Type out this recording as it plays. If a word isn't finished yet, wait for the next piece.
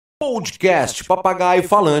Podcast Papagaio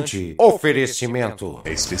Falante. Oferecimento.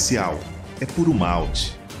 É especial, é puro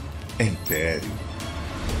malte, é império.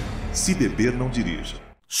 Se beber, não dirija.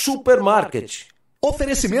 Supermarket.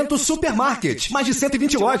 Oferecimento Supermarket. Mais de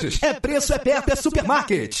 120 lojas. É preço, é perto, é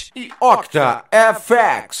Supermarket. E Octa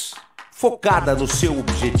FX. Focada no seu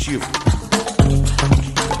objetivo.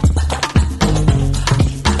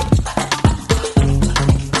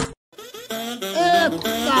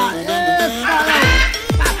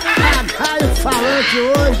 Papagaio Falante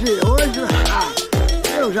hoje,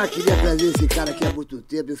 eu já queria trazer esse cara aqui há muito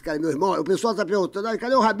tempo, esse cara é meu irmão. O pessoal tá perguntando,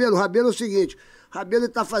 cadê o Rabelo? O Rabelo é o seguinte, o Rabelo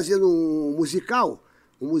tá fazendo um musical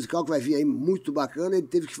que vai vir aí muito bacana. Ele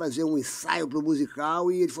teve que fazer um ensaio pro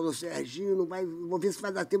musical e ele falou, Serginho, não vai, vou ver se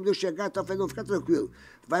vai dar tempo de eu chegar. Então eu falei, não, fica tranquilo,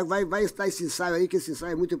 vai estar esse ensaio aí, que esse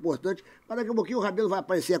ensaio é muito importante. Mas daqui a pouquinho o Rabelo vai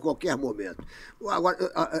aparecer a qualquer momento. Agora,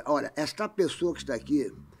 olha, esta pessoa que está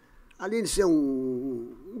aqui, além de ser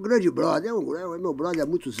um grande brother, é meu brother há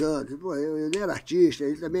muitos anos. Pô, eu nem era artista,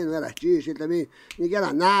 ele também não era artista, ninguém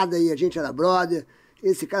era nada e a gente era brother.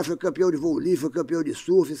 Esse cara foi campeão de voo livre, foi campeão de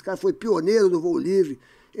surf, esse cara foi pioneiro do voo livre.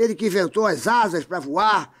 Ele que inventou as asas para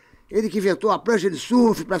voar, ele que inventou a prancha de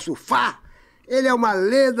surf para surfar. Ele é uma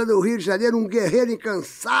lenda do Rio de Janeiro, um guerreiro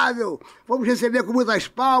incansável. Vamos receber com muitas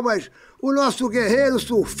palmas o nosso guerreiro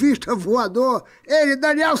surfista voador, ele,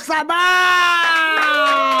 Daniel Sabá!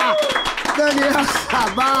 Daniel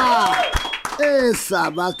Sabá! Ei,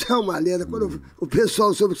 Sabá, tu é uma lenda. Quando o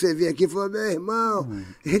pessoal soube que você veio aqui, falou, meu irmão,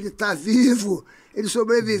 ele tá vivo, ele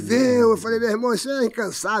sobreviveu. Eu falei, meu irmão, isso é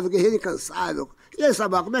incansável, guerreiro incansável. E aí,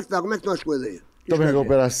 Sabá, como é que tá? Como é que estão as coisas aí? Estou em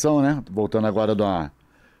recuperação, né? Voltando agora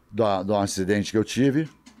de um acidente que eu tive.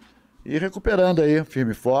 E recuperando aí,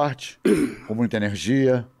 firme e forte, com muita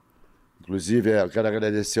energia. Inclusive, eu quero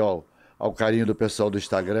agradecer ao carinho do pessoal do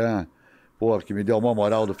Instagram, pô, que me deu uma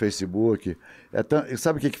moral do Facebook.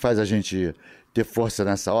 Sabe o que faz a gente ter força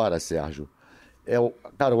nessa hora, Sérgio?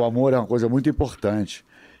 Cara, o amor é uma coisa muito importante.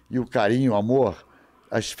 E o carinho, o amor,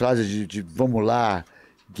 as frases de vamos lá,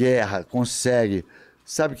 guerra, consegue.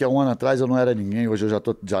 Sabe que há um ano atrás eu não era ninguém, hoje eu já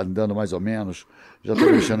estou andando mais ou menos, já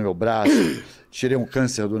estou mexendo meu braço, tirei um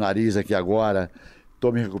câncer do nariz aqui agora,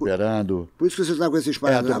 estou me recuperando. Por isso que você está com esses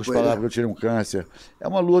palavras. Estou com as palavras que eu tirei um câncer. É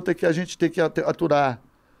uma luta que a gente tem que aturar.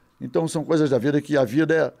 Então são coisas da vida que a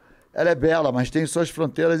vida ela é bela, mas tem suas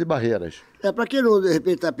fronteiras e barreiras. Para quem não, de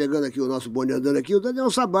repente, está pegando aqui o nosso bonde andando aqui, o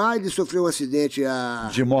Daniel Sabá, ele sofreu um acidente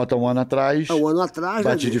de moto há um ano atrás. Há um ano atrás.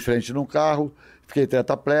 Bati de frente num carro, fiquei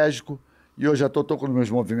tetraplégico. E hoje já estou com os meus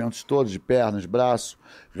movimentos todos, de pernas, braço,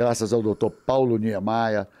 graças ao doutor Paulo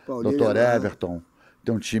Niemeyer, doutor Everton.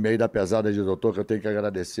 Tem um time aí da pesada de doutor que eu tenho que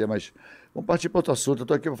agradecer, mas vamos partir para outro assunto. Eu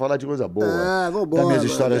estou aqui para falar de coisa boa. Vambora, das minhas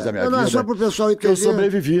histórias da minha vida. Não, é só para o pessoal entender. Que eu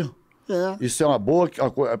sobrevivi. Isso é uma boa,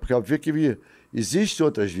 porque eu vi que existem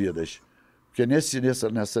outras vidas. Porque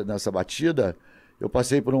nessa batida, eu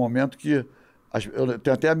passei por um momento que eu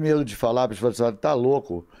tenho até medo de falar, para as pessoas tá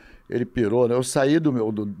louco, ele pirou, né? Eu saí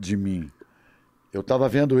de mim. Eu estava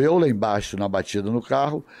vendo eu lá embaixo na batida no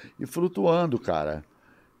carro e flutuando, cara.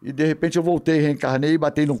 E de repente eu voltei, reencarnei,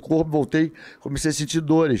 batei no corpo, voltei, comecei a sentir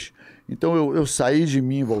dores. Então eu saí de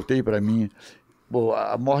mim, voltei para mim. Pô,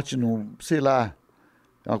 a morte não, sei lá,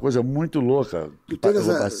 é uma coisa muito louca que eu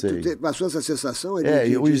passei. Tu passou essa sensação?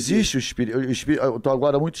 Existe o espírito. Eu estou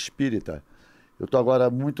agora muito espírita. Eu estou agora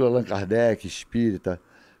muito Allan Kardec, espírita,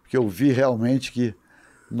 porque eu vi realmente que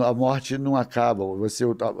a morte não acaba.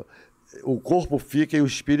 O corpo fica e o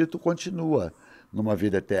espírito continua numa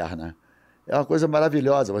vida eterna. É uma coisa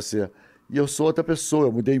maravilhosa E eu sou outra pessoa,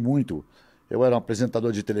 eu mudei muito. Eu era um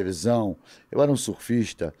apresentador de televisão, eu era um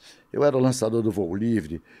surfista, eu era o lançador do voo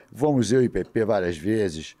livre, vamos eu e Pepe várias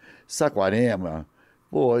vezes, Saquarema,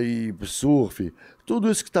 e surf.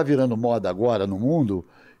 Tudo isso que está virando moda agora no mundo,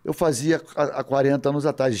 eu fazia há 40 anos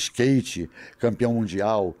atrás. Skate, campeão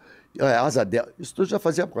mundial, asa delta, isso tudo já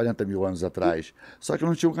fazia há 40 mil anos atrás, só que eu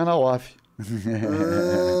não tinha um canal off.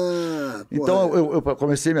 Então eu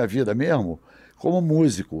comecei minha vida mesmo como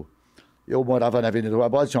músico. Eu morava na Avenida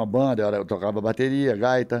Barbosa, tinha uma banda, eu tocava bateria,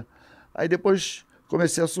 gaita. Aí depois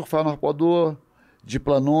comecei a surfar no Arpoador, de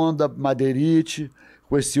Planonda, Madeirite,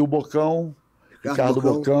 conheci o Bocão, Ricardo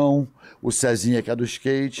Bocão, o Cezinha, que é do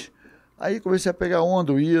skate. Aí comecei a pegar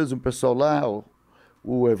onda, o Iso, um pessoal lá,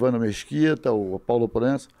 o Evandro Mesquita, o Paulo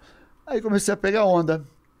Proença. Aí comecei a pegar onda.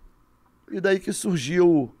 E daí que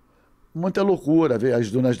surgiu muita loucura. Veio as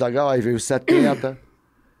Dunas da Gal, aí veio 70.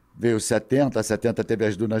 Veio 70 teve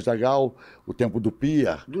as Dunas da Gal, o tempo do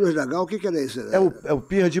Pier. Dunas da Gal, o que era isso? É o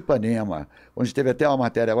Pier de Ipanema, onde teve até uma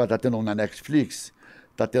matéria, agora está tendo na Netflix,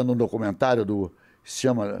 está tendo um documentário se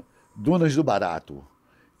chama Dunas do Barato. O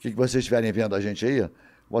que vocês estiverem vendo a gente aí,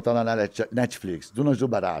 botar na Netflix, Dunas do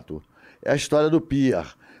Barato. É a história do Pier,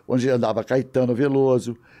 onde andava Caetano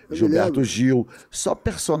Veloso, Gilberto Gil, só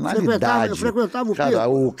personalidade. Eu frequentava o cara, Pier.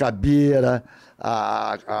 o Cabeira,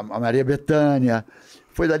 a Maria Bethânia.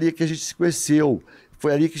 Foi dali que a gente se conheceu.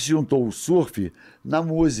 Foi ali que se juntou o surf na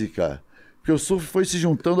música. Porque o surf foi se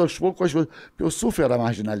juntando aos poucos, porque o surf era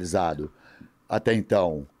marginalizado até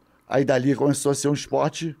então. Aí dali começou a ser um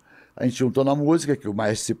esporte, a gente juntou na música, que o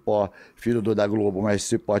Maestro Cipó, filho da Globo, o Maestro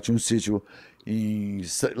Cipó tinha um sítio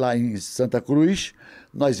lá em Santa Cruz.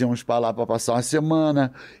 Nós íamos para lá para passar uma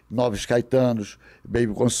semana, Novos Caetanos,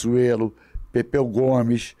 Baby Consuelo, Pepeu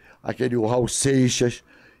Gomes, aquele Raul Seixas,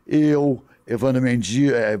 eu, Evandro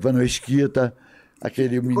Mesquita,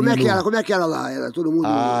 aquele menino... Como é que era lá? Era todo mundo...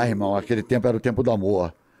 Ah, irmão, aquele tempo era o tempo do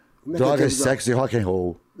amor. Drogas, sexo e rock and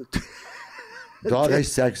roll. Drogas,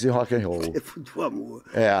 sexo e rock and roll. Tempo do amor.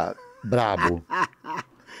 É, brabo.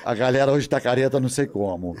 A galera hoje tá careta, não sei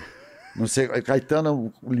como. Não sei,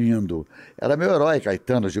 Caetano, lindo. Era meu herói,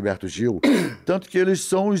 Caetano, Gilberto Gil. Tanto que eles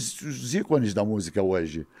são os ícones da música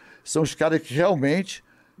hoje. São os caras que realmente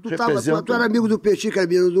representam... Tu era amigo do Petit, que era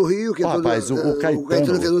menino do Rio. Que rapaz, o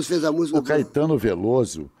Caetano Veloso fez a música. O Caetano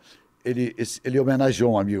Veloso, ele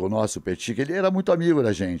homenageou um amigo nosso, o Petit, que ele era muito amigo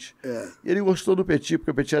da gente. É. E ele gostou do Petit,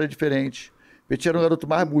 porque o Petit era diferente. O Petit era o garoto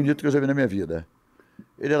mais bonito que eu já vi na minha vida.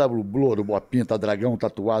 Ele era louro, boa pinta, dragão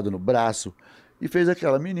tatuado no braço. E fez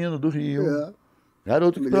aquela menina do Rio. É.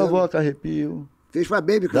 Garoto que provoca arrepio. Fez pra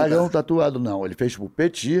Baby cantar. Dragão tatuado, não. Ele fez pro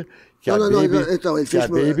Petit, que não, a não, Baby... Não, então, ele fez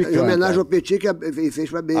em homenagem ao Petit, que ele fez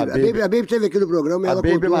pra Baby. A Baby teve aqui no programa e ela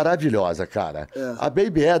Baby contou. É maravilhosa, cara. É. A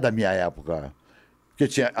Baby é da minha época. Porque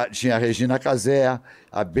tinha a Regina Casé,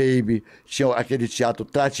 a Baby, tinha aquele teatro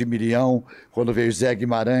Tati Miriam, quando veio Zé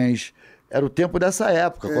Guimarães. Era o tempo dessa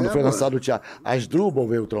época, quando foi lançado o teatro. Asdrubal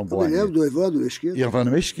veio o trombone. Eu me lembro do Evandro Mesquita. E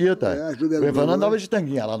Evandro Mesquita. O Evandro andava de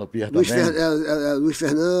tanguinha lá no Pier também. Luiz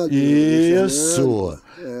Fernando. Isso! Luiz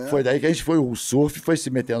Fernando. Foi daí que a gente foi, o surf foi se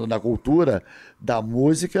metendo na cultura da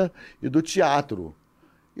música e do teatro.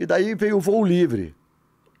 E daí veio o voo livre.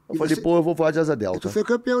 Eu falei, eu vou voar de asa delta. Tu foi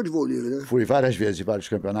campeão de voo livre, né? Fui várias vezes de vários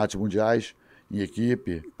campeonatos mundiais. Em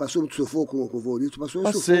equipe. Passou muito sufoco com o voo livre? Tu passou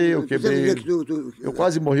Passei, sufoco, eu quebrei. Eu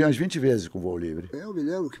quase morri umas 20 vezes com o voo livre. Eu me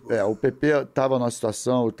lembro que... O PP estava numa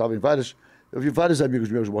situação, eu vi vários amigos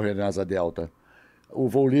meus morrendo na asa delta. O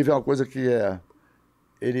voo livre é uma coisa que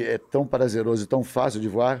ele é tão prazeroso e tão fácil de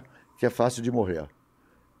voar que é fácil de morrer.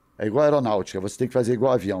 É igual a aeronáutica, você tem que fazer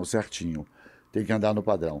igual avião, certinho. Tem que andar no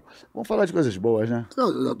padrão. Vamos falar de coisas boas, né?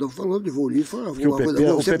 Não, estou falando de voo livre.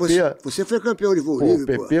 Você foi campeão de voo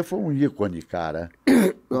livre, O PP foi um ícone, cara.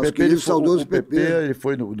 Nosso querido saudoso PP. Ele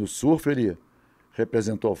foi no surf, ele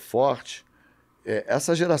representou forte.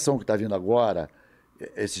 Essa geração que está vindo agora,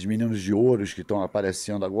 esses meninos de ouros que estão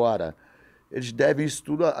aparecendo agora, eles devem isso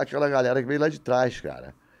tudo àquela galera que veio lá de trás,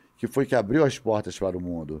 cara. Que foi que abriu as portas para o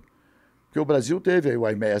mundo. Porque o Brasil teve aí o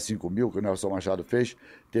IMEA 5000, que o Nelson Machado fez,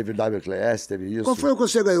 teve o WQS, teve isso. Qual foi o que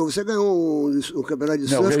você ganhou? Você ganhou um campeonato de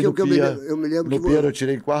surf que eu me lembro que... No Pier eu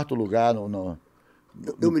tirei em 4º lugar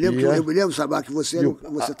eu me lembro, Sabá, que você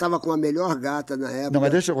estava com a melhor gata na época. Não,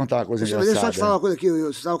 mas deixa eu contar uma coisa engraçada. Deixa eu só te falar uma coisa aqui. Você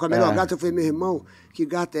estava com a melhor gata, eu falei, meu irmão, que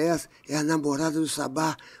gata é essa? É a namorada do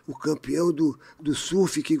Sabá, o campeão do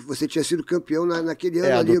surf, que você tinha sido campeão naquele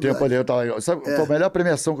ano ali. Do tempo ali eu tava... Sabe, foi a melhor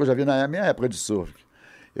premiação que eu já vi na minha época de surf.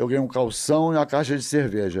 Eu ganhei um calção e uma caixa de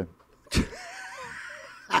cerveja.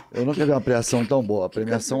 Eu nunca vi uma premiação tão boa,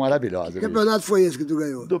 premiação maravilhosa. Que campeonato foi esse que tu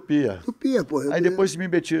ganhou? Do Pier. Do Pier, pô. Aí depois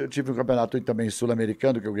eu tive um campeonato também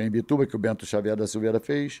sul-americano, que eu ganhei em Bituba, que o Bento Xavier da Silveira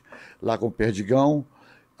fez, lá com o Perdigão.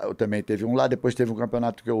 Eu também teve um lá, depois teve um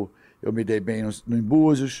campeonato que eu me dei bem no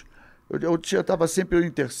Búzios. Eu estava sempre em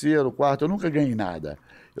 3º, 4º, eu nunca ganhei nada.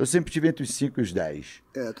 Eu sempre tive entre os 5 e os 10.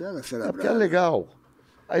 Tu era fera porque era legal.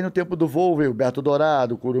 Aí no tempo do voo veio o Beto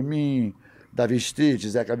Dourado, Curumim, Davi Street,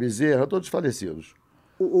 Zeca Bezerra, todos falecidos.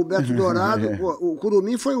 O Beto Dourado, o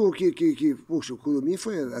Curumim foi o que... Puxa, o Curumim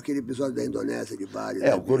foi aquele episódio da Indonésia, de Bali.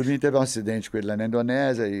 Né? O Curumim teve um acidente com ele lá na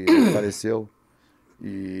Indonésia e faleceu.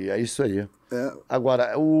 E é isso aí.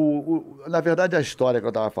 Agora, na verdade, a história que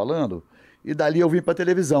eu estava falando, e dali eu vim para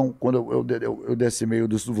televisão. Quando eu desse meio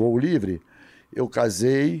do voo livre, eu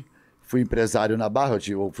casei, fui empresário na Barra,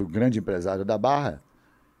 eu fui um grande empresário da Barra.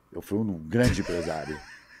 Eu fui um grande empresário,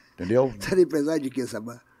 entendeu? Você era empresário de quê,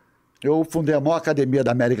 Sabá? Eu fundei a maior academia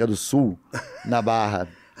da América do Sul, na Barra.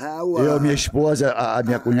 Eu, minha esposa, a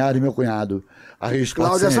minha cunhada e meu cunhado. A Rio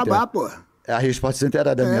Sport Center. Cláudia Sabá, pô. A Rio Sport Center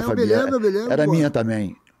era da minha família. Eu me lembro, era minha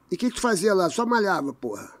também. E o que tu fazia lá? Só malhava,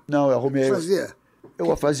 porra? Não, eu arrumei...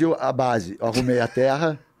 Eu fazia a base. Eu arrumei a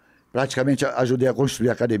terra, praticamente ajudei a construir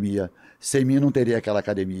a academia. Sem mim não teria aquela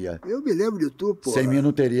academia. Eu me lembro de tu, pô. Sem mim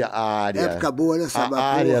não teria a área. Época boa, né, Sabá?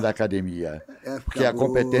 A área da academia. Porque a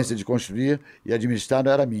competência de construir e administrar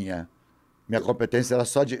não era minha. Minha competência era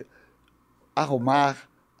só de arrumar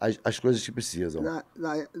as coisas que precisam.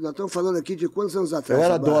 Nós estamos falando aqui de quantos anos atrás? Eu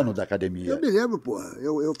era Sabá? dono da academia. Eu me lembro, pô.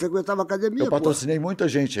 Eu frequentava a academia, Eu patrocinei muita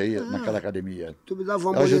gente aí naquela academia. Tu me dava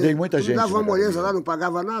uma Eu ajudei muita tu gente. me dava uma na moleza academia. lá, não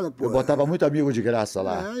pagava nada, pô. Eu botava muito amigo de graça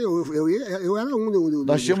lá. Eu era um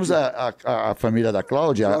Nós tínhamos a família da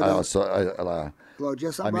Cláudia,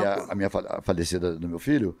 Claudinha Sabá, a minha falecida do meu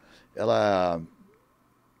filho, ela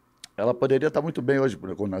poderia estar muito bem hoje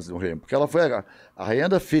quando nós no Reino, porque ela foi a rainha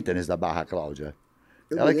da fitness da Barra, Cláudia.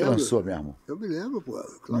 Ela que lançou mesmo. Eu me lembro, pô.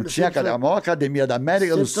 Não tinha a maior academia da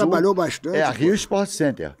América do Sul. Trabalhou bastante. É a Rio Sport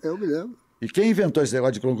Center. Eu me lembro. E quem inventou esse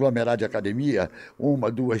negócio de conglomerar de academia,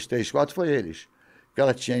 1, 2, 3, 4, foi eles. Porque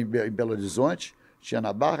ela tinha em Belo Horizonte, tinha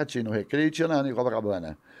na Barra, tinha no Recreio e tinha em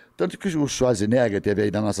Copacabana. Tanto que o Schwarzenegger teve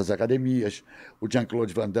aí nas nossas academias, o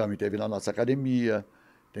Jean-Claude Van Damme teve na nossa academia,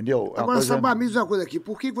 entendeu? Agora, Sabá, me diz uma coisa aqui,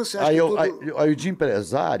 por que você acha Aí de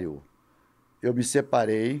empresário, eu me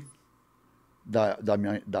separei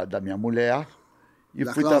da minha mulher e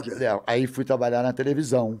aí fui trabalhar na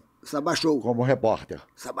televisão. Sabá Show. Como repórter.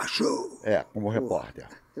 Sabá Show. Como repórter.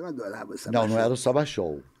 Eu adorava o Sabá Show. Não era o Sabá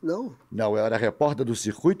Show. Não? Não, eu era repórter do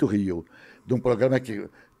Circuito Rio, de um programa que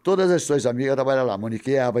todas as suas amigas trabalham lá.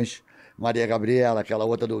 Monique Evans, Maria Gabriela, aquela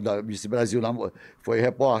outra da Miss Brasil, foi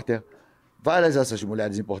repórter. Várias dessas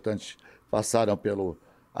mulheres importantes passaram pelo...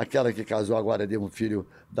 Aquela que casou agora, deu um filho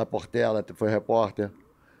da Portela, foi repórter.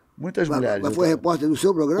 Muitas mulheres. Mas foi repórter do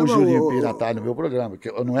seu programa? O Julinho Pina tá no meu programa, que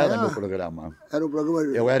eu não era meu programa. Era um programa...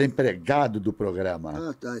 Eu era empregado do programa.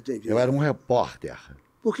 Ah, tá, entendi. Eu era um repórter.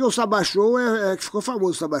 Porque o Sabá Show é que ficou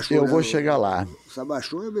famoso, o Sabá Show. Eu vou chegar lá. O Sabá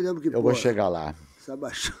Show, eu me lembro que... Eu vou chegar lá.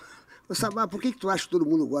 Sabá Show. Ô, Sabá, por que tu acha que todo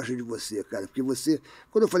mundo gosta de você, cara? Porque você...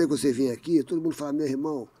 Quando eu falei que você vinha aqui, todo mundo fala, meu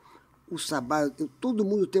irmão, o Sabá... Todo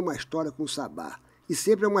mundo tem uma história com o Sabá. E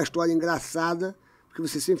sempre é uma história engraçada, porque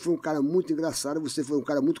você sempre foi um cara muito engraçado, você foi um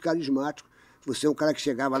cara muito carismático, você é um cara que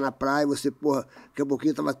chegava na praia, você, porra, daqui a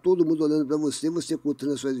pouquinho tava todo mundo olhando pra você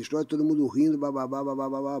contando as suas histórias, todo mundo rindo, bababá,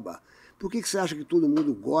 bababá, babá. Por que você acha que todo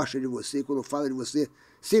mundo gosta de você e quando fala de você,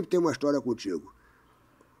 sempre tem uma história contigo?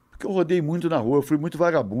 Porque eu rodei muito na rua, eu fui muito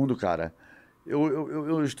vagabundo, cara.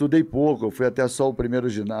 Eu estudei pouco, eu fui até só o primeiro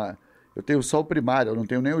ginásio. Eu tenho só o primário, eu não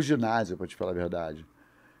tenho nem o ginásio, pra te falar a verdade.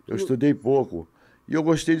 Eu estudei pouco. E eu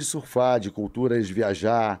gostei de surfar, de culturas, de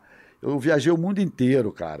viajar. Eu viajei o mundo inteiro,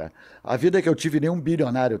 cara. A vida que eu tive, nenhum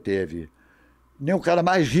bilionário teve. Nem o cara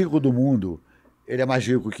mais rico do mundo, ele é mais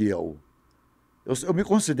rico que eu. Eu me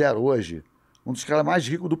considero hoje um dos caras mais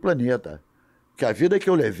ricos do planeta. Porque a vida que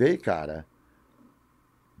eu levei, cara,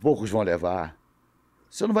 poucos vão levar.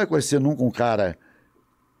 Você não vai conhecer nunca um cara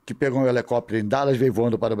que pegou um helicóptero em Dallas e veio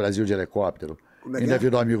voando para o Brasil de helicóptero. Ainda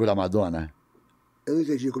virou amigo da Madonna. Eu não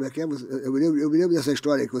entendi como é que é. Eu me lembro dessa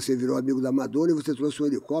história que você virou amigo da Madonna e você trouxe um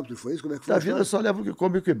helicóptero, foi isso? Como é que foi? Da vida só leva o que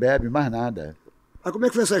come e o que bebe, mais nada. Mas como é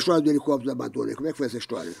que foi essa história do helicóptero da Madonna? Como é que foi essa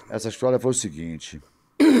história? Essa história foi o seguinte.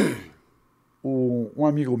 Um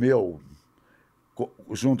amigo meu,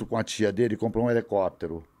 junto com a tia dele, comprou um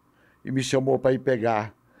helicóptero e me chamou para ir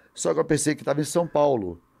pegar. Só que eu pensei que estava em São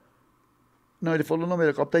Paulo. Não, ele falou, não, meu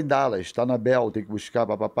helicóptero está em Dallas, está na Bel, tem que buscar,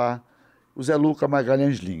 papapá. O Zé Luca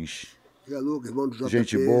Magalhães Lins. Zé Luca, irmão do JP.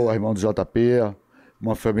 Gente boa, irmão do JP,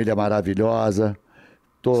 uma família maravilhosa.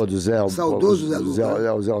 Todos, saudoso Zé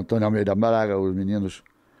Luca. O Zé Antônio Almeida Braga, os meninos,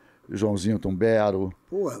 o Joãozinho Tumbero.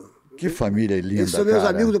 Porra. Que família linda, Eles são meus cara.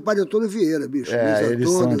 amigos do Padre Antônio Vieira, bicho. Eles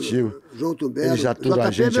são antigos. João Tumbero. Eles já tudo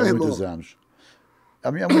a gente há muitos anos.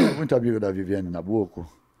 A minha mãe é muito amiga da Viviane Nabuco.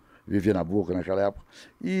 Vivi Nabuco naquela época.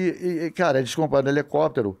 E cara, eles compraram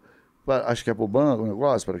helicóptero, acho que é para o banco, um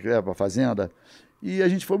negócio, para a fazenda. E a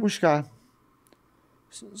gente foi buscar.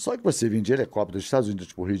 Só que você vir de helicóptero dos Estados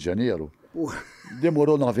Unidos para o Rio de Janeiro,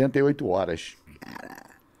 demorou 98 horas.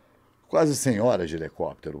 Quase 100 horas de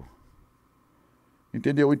helicóptero.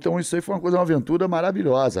 Entendeu? Então isso aí foi uma aventura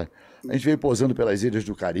maravilhosa. A gente veio pousando pelas ilhas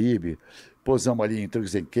do Caribe, pousamos ali em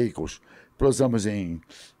Turks and Caicos, pousamos em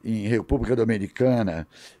República Dominicana,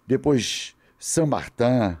 depois San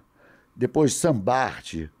Martin, depois San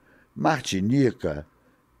Bart, Martinica,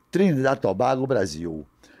 Trinidad e Tobago, Brasil.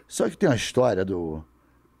 Só que tem uma história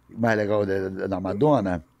mais legal da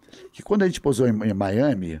Madonna, que quando a gente pousou em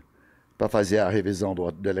Miami, para fazer a revisão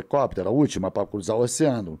do helicóptero, a última, para cruzar o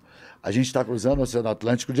oceano, a gente está cruzando o Oceano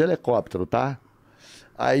Atlântico de helicóptero, tá?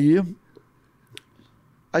 Aí,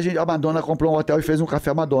 a Madonna comprou um hotel e fez um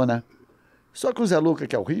café Madonna. Só que o Zé Luca,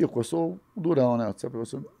 que é o rico, eu sou o durão, né? Eu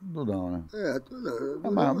sou durão, né?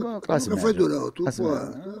 Classe nunca foi média. durão. Tu, Classe pô,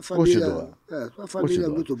 média. tua família, Curtidor. tua família é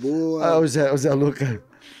Curtidor. muito boa. O Zé Luca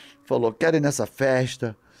falou, quero ir nessa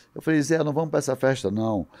festa. Eu falei, Zé, não vamos pra essa festa,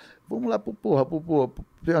 não. Vamos lá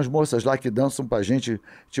tem umas moças lá que dançam pra gente,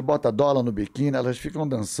 te bota dólar no biquíni, elas ficam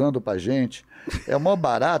dançando pra gente. É mó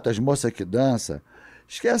barato as moças que dançam.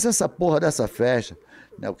 Esquece essa porra dessa festa.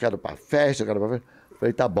 Eu quero pra festa, eu quero pra festa.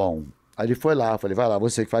 Falei, tá bom. Aí ele foi lá, falei, vai lá,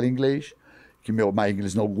 você que fala inglês, que my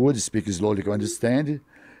English no good, speak slowly, can understand,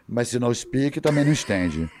 mas se não speak, também não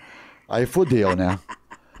entende. Aí fodeu, né?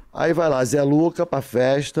 Aí vai lá, Zé Luca pra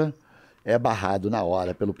festa, é barrado na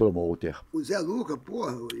hora pelo promoter. O Zé Luca,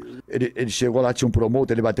 porra. Ele chegou lá, tinha um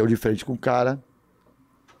promoter, ele bateu de frente com o cara,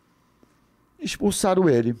 expulsaram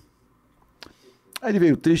ele. Aí ele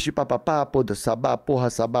veio triste, papapá, porra,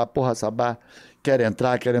 sabá, quer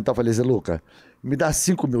entrar. Eu falei, Zé Luca, me dá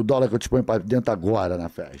 $5.000 que eu te ponho pra dentro agora na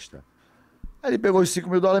festa. Aí ele pegou os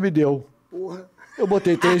 $5.000 e me deu. Porra. Eu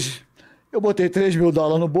botei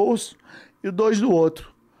 $3.000 no bolso e 2 no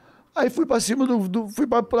outro. Aí fui pra cima fui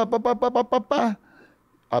pra.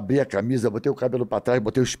 Abri a camisa, botei o cabelo pra trás,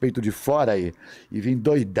 botei os peitos de fora aí e vim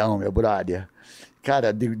doidão, meu brother.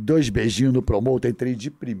 Cara, dei 2 beijinhos no promotor, entrei de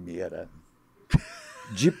primeira.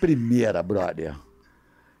 De primeira, brother.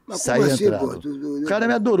 Mas Saí como assim, entrando. pô? O cara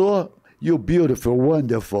me adorou. You beautiful,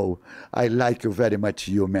 wonderful. I like you very much,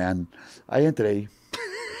 you man. Aí entrei.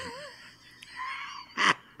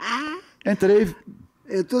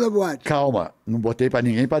 Entrou na boate. Calma, não botei pra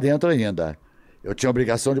ninguém pra dentro ainda. Eu tinha a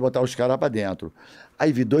obrigação de botar os caras pra dentro.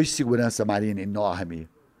 Aí vi 2 segurança marina enorme.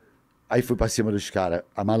 Aí fui pra cima dos caras.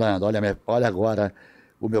 A malandro, olha agora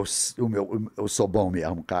eu sou bom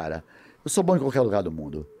mesmo, cara. Eu sou bom em qualquer lugar do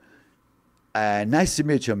mundo. Nice to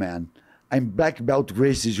meet you, man. I'm Black Belt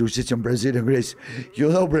Gracie, Jiu-Jitsu Brazilian Gracie.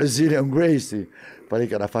 You know Brazilian Gracie? Falei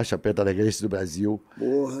que era a faixa preta da Gracie do Brasil.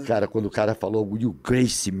 Porra. Cara, quando o cara falou, you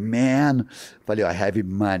Gracie, man. Falei, I have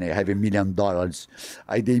money, I have $1 million.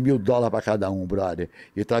 Aí dei $1.000 pra cada um, brother.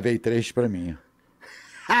 E travei 3 pra mim.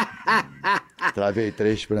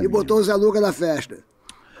 E botou o Zé Luca na festa.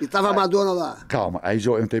 E tava a Madonna lá. Calma, aí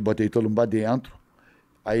eu entrei, botei todo mundo pra dentro.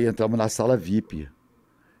 Aí entramos na sala VIP.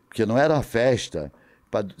 Porque não era uma festa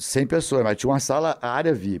para 100 pessoas, mas tinha uma sala, a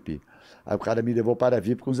área VIP. Aí o cara me levou para a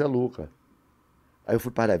VIP com o Zé Luca. Aí eu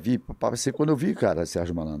fui para a VIP, passei quando eu vi, cara,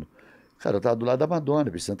 Sérgio Malandro. Cara, eu tava do lado da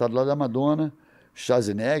Madonna, bicho, sentado do lado da Madonna,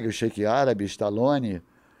 Schwarzenegger, o Sheik Árabe, Stallone,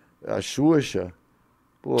 a Xuxa,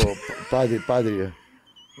 pô, padre,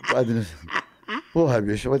 porra,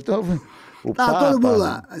 bicho, então, o Tá Papa, todo mundo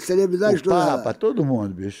lá, a celebridade toda lá. Papa, todo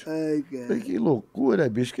mundo, bicho. Ai, cara. Falei, que loucura,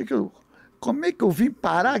 bicho, como é que eu vim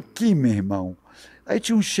parar aqui, meu irmão? Aí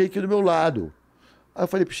tinha um sheik do meu lado. Aí eu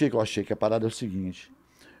falei pro sheik, sheik, a parada é o seguinte,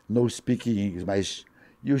 no speak English, mas...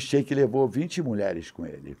 E o sheik levou 20 mulheres com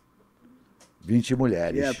ele. 20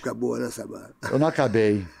 mulheres. Que época boa, né, Sabá? Eu não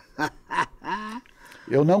acabei.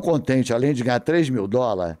 Eu não contente, além de ganhar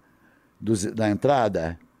 $3.000 da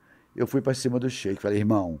entrada, eu fui pra cima do sheik. Falei,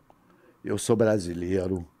 irmão, eu sou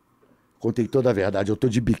brasileiro, contei toda a verdade, eu tô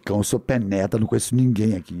de bicão, eu sou penetra, não conheço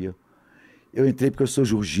ninguém aqui. Eu entrei porque eu sou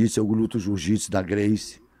jiu-jitsu, eu luto jiu-jitsu da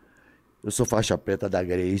Gracie. Eu sou faixa preta da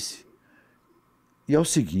Gracie. E é o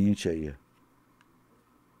seguinte aí.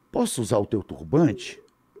 Posso usar o teu turbante?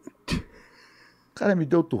 O cara me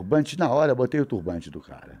deu o turbante, na hora eu botei o turbante do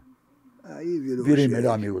cara. Aí Virei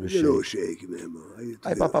melhor amigo do sheik. Virou o sheik, meu irmão.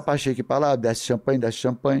 Aí papapá, sheik pra lá, desce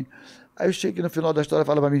champanhe. Aí o sheik no final da história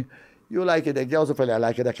fala pra mim, you like the girls? Eu falei, I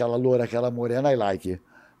like daquela loura, aquela morena, I like.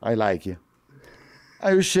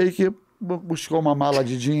 Aí o sheik buscou uma mala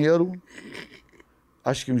de dinheiro,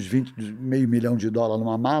 acho que uns $500 mil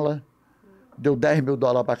numa mala, deu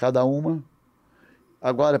 $10.000 para cada uma.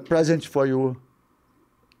 Agora, present for you.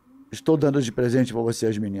 Estou dando de presente para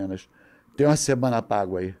vocês, meninas. Tem uma semana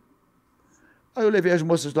pago aí. Aí eu levei as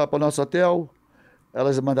moças lá para o nosso hotel,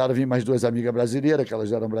 elas mandaram vir mais 2 amigas brasileiras, que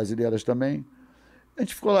elas eram brasileiras também. A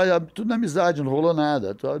gente ficou lá, tudo na amizade, não rolou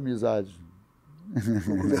nada, tudo amizade.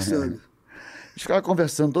 Conversando. A gente ficava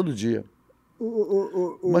conversando todo dia.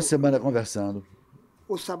 Uma semana conversando.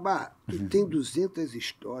 Ô, Sabá, tu tem 200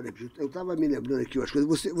 histórias. Eu estava me lembrando aqui umas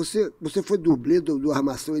coisas. Você foi dublê do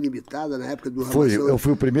Armação Ilimitada na época do Armação? Eu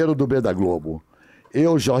fui o primeiro dublê da Globo.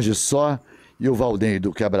 Eu, Jorge Só e o Valdeir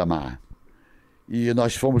do Quebra-Mar. E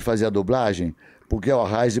nós fomos fazer a dublagem pro Guel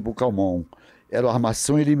Arraes e pro Calmon. Era o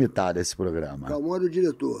Armação Ilimitada esse programa. Calmon era o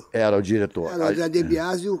diretor. Era o diretor. Era a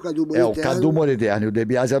Debiase e o Cadu Moriterno. O Cadu Moriterno e o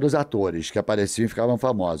Debiase eram os atores que apareciam e ficavam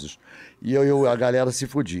famosos. E a galera se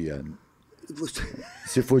fudia.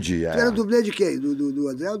 Se fudia. Tu era dublê de quem? Do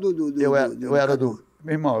André ou do eu era do...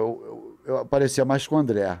 Meu irmão, eu aparecia mais com o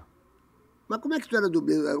André. Mas como é que tu era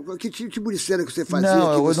dublê? Que tipo de cena que você fazia?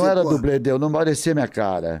 Não, eu você, não era dublê dele, eu não parecia minha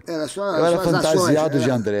cara. Era só eu era suas fantasiado ações, de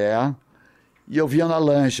André e eu vinha na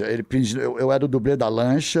lancha. Eu era o dublê da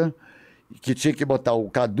lancha, que tinha que botar o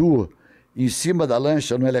Cadu em cima da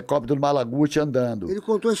lancha, no helicóptero do Malaguti andando. Ele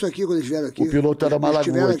contou isso aqui quando eles vieram aqui. O piloto era Malaguti.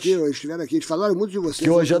 Eles estiveram aqui, eles falaram muito de você. Que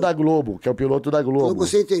hoje é da Globo, que é o piloto da Globo. Falou que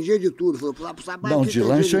você entendia de tudo. Falou, lá pro Sabá, não, de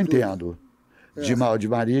lancha eu tudo. entendo. De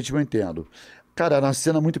marítimo eu entendo. Cara, era uma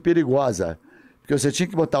cena muito perigosa. Porque você tinha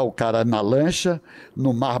que botar o cara na lancha,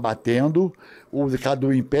 no mar batendo, o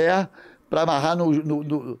Cadu em pé, para amarrar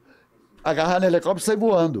agarrar no helicóptero e sair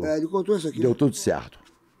voando. Ele contou isso aqui. Deu tudo certo.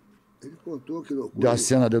 Ele contou, que loucura. Deu a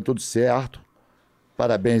cena, deu tudo certo.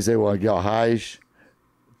 Parabéns aí, o Aguiar Reis.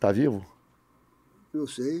 Tá vivo? Não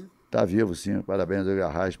sei. Tá vivo, sim. Parabéns aí,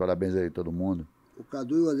 Aguiar Reis. Parabéns aí a todo mundo. O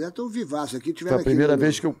Cadu e o André estão vivaços aqui. Foi a primeira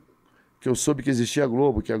vez que eu soube que existia a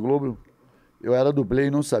Globo, que a Globo eu era dublê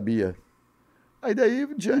e não sabia. Aí daí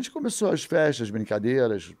em diante começou as festas,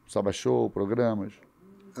 brincadeiras, samba show, programas.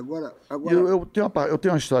 Agora... Eu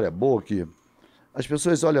tenho uma história boa que as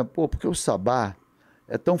pessoas olham, pô, porque o Sabá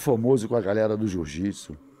é tão famoso com a galera do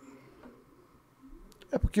jiu-jitsu.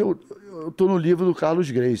 É porque eu tô no livro do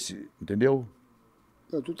Carlos Gracie, entendeu?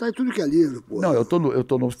 Não, tu tá em tudo que é livro, pô. Não, eu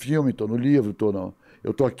tô no filme, tô no livro,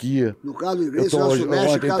 eu tô aqui. No Carlos Gracie,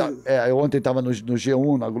 eu ontem estava no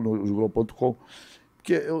G1, no Globo.com,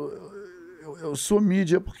 porque eu sou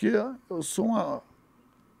mídia porque eu sou uma...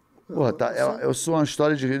 Porra, tá, eu sou uma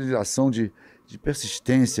história de realização, de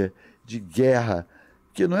persistência, de guerra,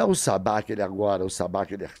 que não é o Sabá aquele agora, o Sabá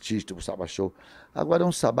aquele artista, o Sabá show. Agora é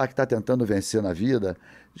um Sabá que está tentando vencer na vida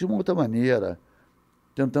de uma outra maneira,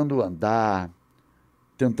 tentando andar,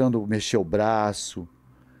 tentando mexer o braço.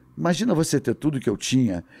 Imagina você ter tudo que eu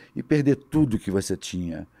tinha e perder tudo que você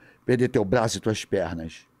tinha, perder teu braço e tuas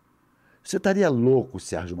pernas. Você estaria louco,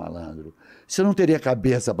 Sérgio Malandro. Você não teria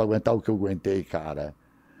cabeça para aguentar o que eu aguentei, cara.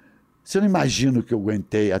 Você não imagina o que eu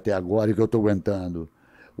aguentei até agora e o que eu estou aguentando,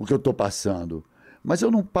 o que eu estou passando. Mas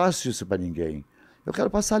eu não passo isso para ninguém. Eu quero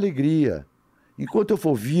passar alegria. Enquanto eu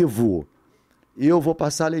for vivo, eu vou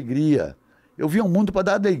passar alegria. Eu vim ao mundo para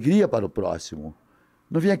dar alegria para o próximo.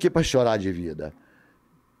 Não vim aqui para chorar de vida.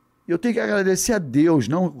 Eu tenho que agradecer a Deus,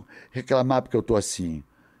 não reclamar porque eu estou assim.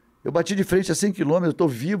 Eu bati de frente a 100 quilômetros, eu estou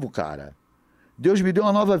vivo, cara. Deus me deu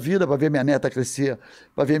uma nova vida para ver minha neta crescer,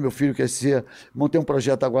 para ver meu filho crescer. Montei um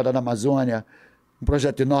projeto agora na Amazônia, um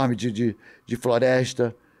projeto enorme de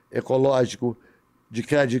floresta, ecológico, de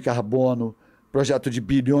crédito de carbono, projeto de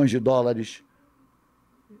bilhões de dólares.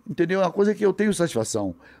 Entendeu? É uma coisa que eu tenho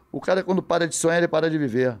satisfação. O cara, quando para de sonhar, ele para de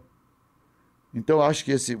viver. Então, eu acho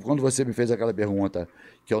que quando você me fez aquela pergunta,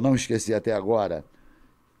 que eu não esqueci até agora,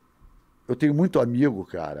 eu tenho muito amigo,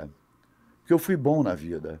 cara, que eu fui bom na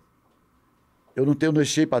vida. Eu não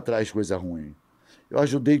deixei para trás coisa ruim. Eu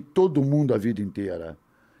ajudei todo mundo a vida inteira.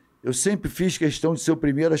 Eu sempre fiz questão de ser o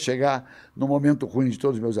primeiro a chegar no momento ruim de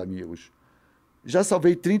todos os meus amigos. Já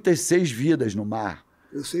salvei 36 vidas no mar.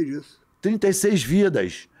 Eu sei disso. 36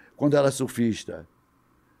 vidas quando era surfista.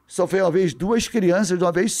 Salvei uma vez 2 crianças de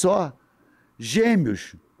uma vez só.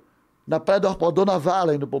 Gêmeos. Na praia do Arpoador, na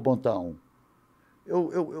Vala, indo pro Pontão.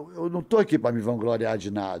 Eu não estou aqui para me vangloriar de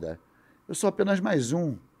nada. Eu sou apenas mais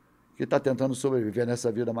um que está tentando sobreviver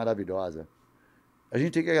nessa vida maravilhosa. A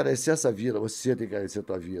gente tem que agradecer essa vida, você tem que agradecer a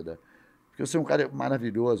tua vida. Porque você é um cara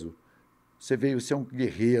maravilhoso. Você é um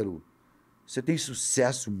guerreiro. Você tem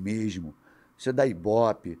sucesso mesmo. Você dá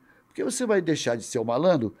ibope. Porque você vai deixar de ser um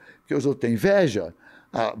malandro porque os outros têm inveja?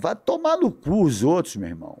 Ah, vai tomar no cu os outros, meu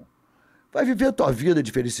irmão. Vai viver a tua vida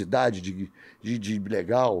de felicidade, de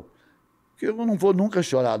legal. Que eu não vou nunca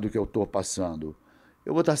chorar do que eu estou passando.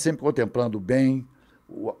 Eu vou estar sempre contemplando o bem,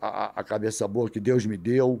 a cabeça boa que Deus me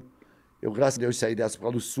deu. Eu, graças a Deus, saí dessa por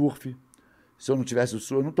causa do surf. Se eu não tivesse o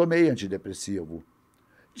surf, eu não tomei antidepressivo.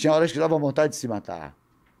 Tinha horas que dava vontade de se matar.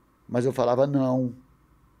 Mas eu falava, não.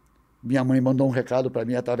 Minha mãe mandou um recado para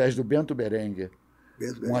mim através do Bento Berenguer,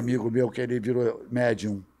 um amigo meu que ele virou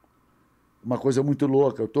médium. Uma coisa muito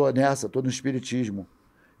louca. Eu estou no espiritismo.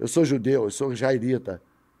 Eu sou judeu, eu sou jairita.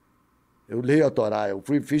 Eu leio a Torá,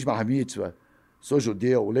 fiz bar mitzvah, sou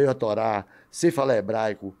judeu, leio a Torá, sei falar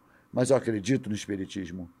hebraico, mas eu acredito no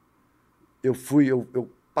espiritismo. Eu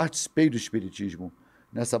participei do espiritismo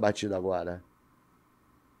nessa batida agora.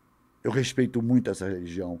 Eu respeito muito essa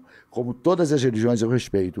religião. Como todas as religiões eu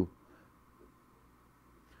respeito.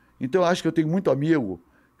 Então eu acho que eu tenho muito amigo,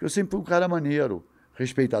 que eu sempre fui um cara maneiro,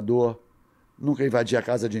 respeitador, nunca invadi a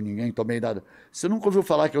casa de ninguém, tomei nada. Você nunca ouviu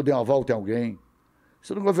falar que eu dei uma volta em alguém?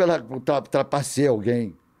 Você nunca ouviu falar que eu trapacei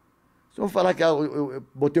alguém? Se eu falar que eu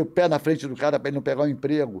botei o pé na frente do cara para ele não pegar um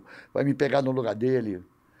emprego, vai me pegar no lugar dele.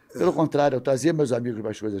 Pelo contrário, eu trazia meus amigos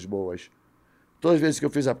para as coisas boas. Todas as vezes que eu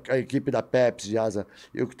fiz a equipe da Pepsi de Asa,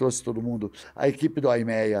 eu que trouxe todo mundo. A equipe do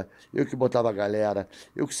Aimeia, eu que botava a galera.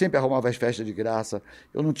 Eu que sempre arrumava as festas de graça.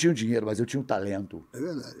 Eu não tinha o dinheiro, mas eu tinha um talento. É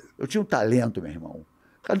verdade. Eu tinha um talento, meu irmão.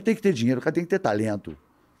 O cara não tem que ter dinheiro, o cara tem que ter talento.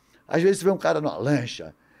 Às vezes você vê um cara numa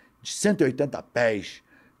lancha de 180 pés,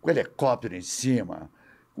 com helicóptero em cima,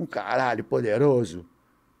 com um caralho poderoso,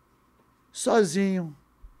 sozinho.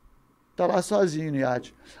 Tá lá sozinho no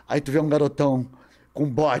iate. Aí tu vê um garotão com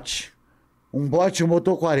bote, um bote e um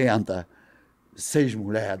motor 40, 6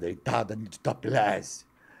 mulheres deitadas de topless,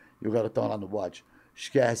 e o garotão lá no bote.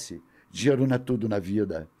 Esquece, dinheiro não é tudo na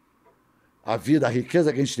vida. A vida, a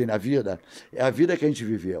riqueza que a gente tem na vida é a vida que a gente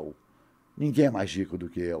viveu. Ninguém é mais rico do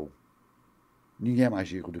que eu. Ninguém é mais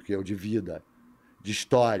rico do que eu de vida, de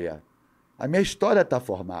história. A minha história está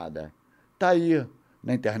formada. Está aí,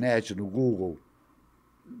 na internet, no Google.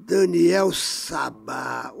 Daniel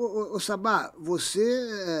Sabá. Ô Sabá, você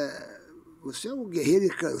é um guerreiro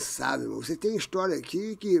incansável, irmão. Você tem história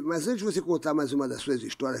aqui que... Mas antes de você contar mais uma das suas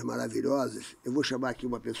histórias maravilhosas, eu vou chamar aqui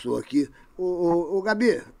uma pessoa aqui. Ô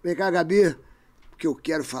Gabi, vem cá, Gabi, que eu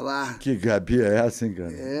quero falar. Que Gabi é essa, hein,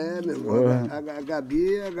 cara? É, meu irmão, a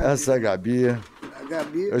Gabi... Essa Gabi... A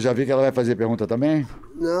Gabi... Eu já vi que ela vai fazer pergunta também?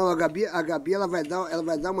 Não, a Gabi ela vai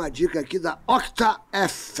dar uma dica aqui da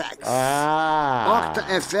OctaFX. Ah!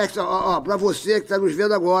 OctaFX, ó, pra você que está nos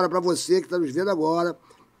vendo agora,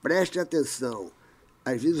 preste atenção.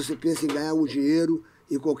 Às vezes você pensa em ganhar um dinheiro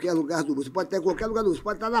em qualquer lugar do mundo. Você pode estar em qualquer lugar do mundo. Você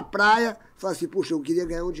pode estar na praia e falar assim, puxa, eu queria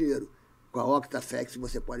ganhar um dinheiro. Com a OctaFX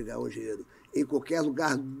você pode ganhar um dinheiro. Em qualquer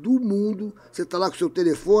lugar do mundo, você está lá com o seu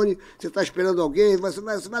telefone, você está esperando alguém, você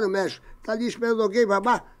vai no México, está ali esperando alguém,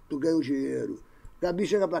 babá, tu ganha um dinheiro. Gabi,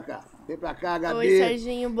 chega pra cá. Vem pra cá, Gabi. Oi,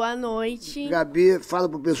 Serginho, boa noite. Gabi, fala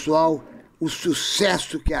pro pessoal o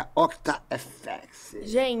sucesso que é a OctaFX.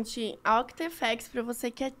 Gente, a OctaFX, pra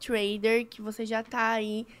você que é trader, que você já tá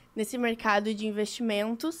aí nesse mercado de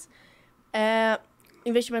investimentos,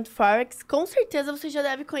 investimento Forex, com certeza você já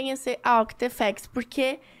deve conhecer a OctaFX,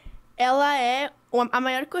 porque ela é a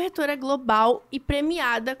maior corretora global e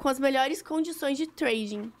premiada com as melhores condições de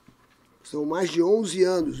trading. São mais de 11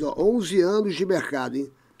 anos, ó, 11 anos de mercado,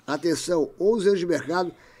 hein? Atenção, 11 anos de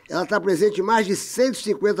mercado. Ela está presente em mais de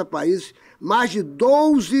 150 países, mais de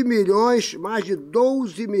 12 milhões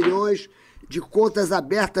de contas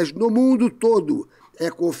abertas no mundo todo.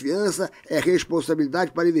 É confiança, é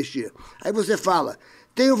responsabilidade para investir. Aí você fala,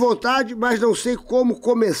 tenho vontade, mas não sei como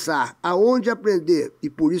começar, aonde aprender. E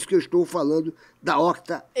por isso que eu estou falando da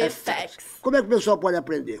OctaFX. Como é que o pessoal pode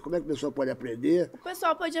aprender? O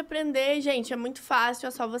pessoal pode aprender, gente, é muito fácil.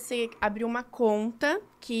 É só você abrir uma conta,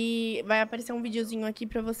 que vai aparecer um videozinho aqui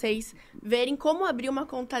para vocês verem como abrir uma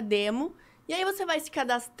conta demo. E aí você vai se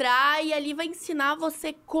cadastrar e ali vai ensinar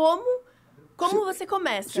você como você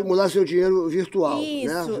começa. Simular seu dinheiro virtual.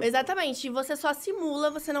 Isso, né? Exatamente. E você só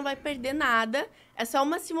simula, você não vai perder nada. É só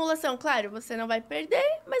uma simulação. Claro, você não vai perder,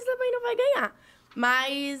 mas também não vai ganhar.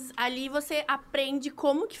 Mas ali você aprende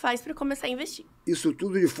como que faz para começar a investir. Isso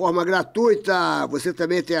tudo de forma gratuita. Você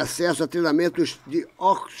também tem acesso a treinamentos de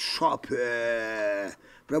workshop.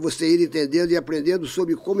 Para você ir entendendo e aprendendo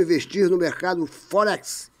sobre como investir no mercado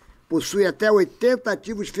Forex. Possui até 80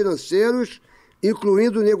 ativos financeiros,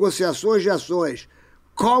 incluindo negociações de ações,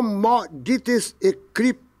 commodities e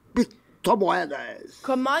criptomoedas.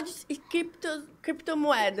 Commodities e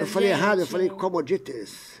criptomoedas. Eu falei errado, eu falei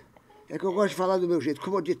commodities. É que eu gosto de falar do meu jeito,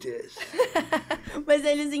 commodities. Mas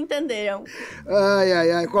eles entenderam.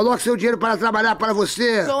 Ai. Coloque seu dinheiro para trabalhar para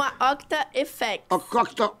você. Com a OctaFX.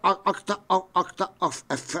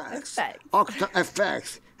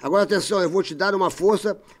 OctaFX. Agora, atenção, eu vou te dar uma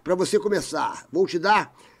força para você começar. Vou te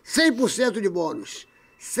dar 100% de bônus.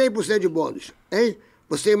 100% de bônus, hein?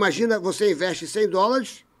 Você imagina, você investe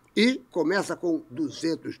 $100 e começa com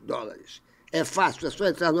 $200. É fácil, é só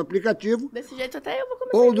entrar no aplicativo. Desse jeito até eu vou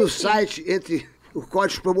começar. Ou no site, entre os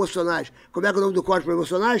códigos promocionais. Como é que é o nome do código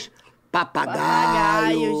promocionais?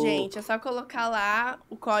 Papagaio, gente. É só colocar lá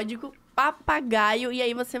o código Papagaio e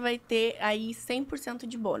aí você vai ter aí 100%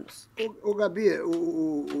 de bônus. Ô Gabi,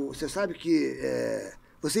 você sabe que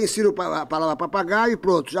você ensina a palavra papagaio e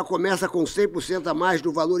pronto, já começa com 100% a mais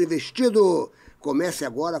do valor investido. Comece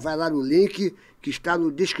agora, vai lá no link que está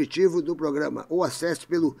no descritivo do programa ou acesse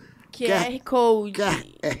pelo QR Code.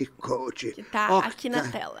 QR Code. Que tá aqui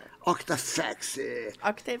na tela. OctaFX.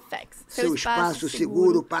 Seu espaço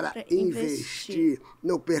seguro para investir.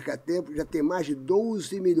 Não perca tempo, já tem mais de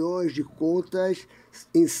 12 milhões de contas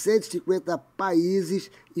em 150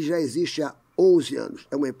 países e já existe a 11 anos.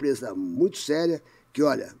 É uma empresa muito séria, que,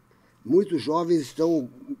 olha, muitos jovens estão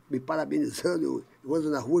me parabenizando. Eu ando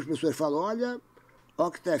na rua, as pessoas falam, olha,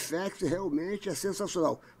 OctaFX realmente é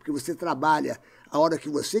sensacional, porque você trabalha a hora que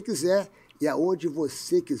você quiser e aonde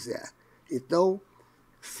você quiser. Então,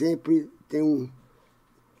 sempre tem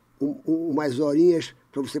umas horinhas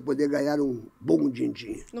para você poder ganhar um bom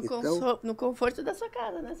din-din. No conforto da sua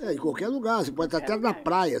casa, né? Em qualquer lugar. Você pode estar até na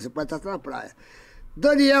praia.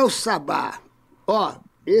 Daniel Sabá. Ó,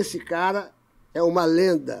 esse cara é uma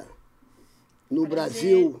lenda no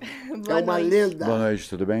Brasil. É uma lenda. Boa noite,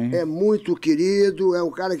 tudo bem? É muito querido. É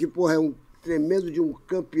um cara que, porra, é um tremendo de um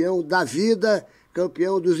campeão da vida,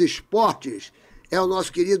 campeão dos esportes. É o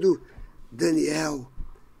nosso querido Daniel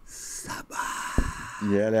Sabá.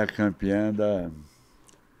 E ela é a campeã da...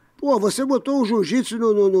 Pô, você botou o jiu-jitsu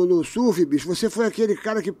no surf, bicho. Você foi aquele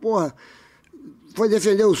cara que, porra, foi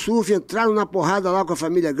defender o surf, entraram na porrada lá com a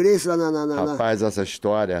família Grace, lá Rapaz, essa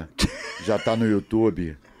história já tá no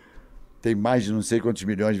YouTube. Tem mais de não sei quantos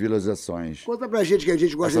milhões de visualizações. Conta pra gente que a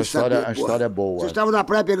gente gosta de saber. A história é boa. Vocês estavam na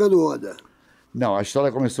praia pegando onda. Não, a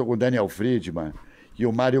história começou com o Daniel Friedman e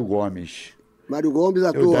o Mário Gomes. Mário Gomes,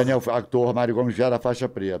 ator. O Daniel, ator, Mário Gomes já era faixa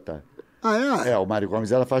preta. Ah, é? É, o Mário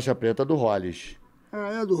Gomes era faixa preta do Hollis.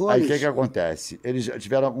 Ah, é, do Hollis. Aí o que acontece? Eles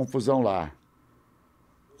tiveram uma confusão lá.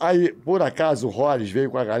 Aí, por acaso, o Hollis veio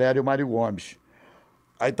com a galera e o Mário Gomes.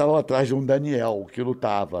 Aí estavam atrás de um Daniel que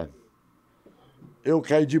lutava. Eu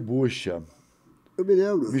caí de bucha. Eu me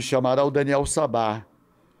lembro. Me chamaram o Daniel Sabá.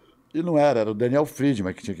 E não era o Daniel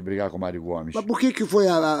Friedman que tinha que brigar com o Mário Gomes. Mas por que foi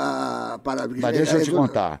a parada? Mas deixa eu te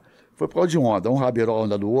contar. Foi por causa de onda. Um rabirou a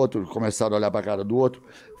onda do outro, começaram a olhar pra cara do outro,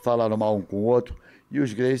 falaram mal um com o outro. E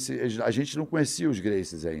os Gracies, a gente não conhecia os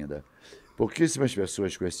Gracies ainda. Pouquíssimas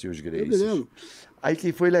pessoas conheciam os Gracies. Eu me lembro. Aí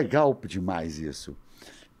que foi legal demais isso.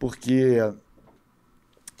 Porque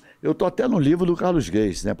eu tô até no livro do Carlos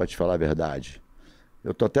Gracie, né, pra te falar a verdade.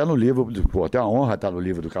 Eu tô até no livro, pô, até uma honra estar no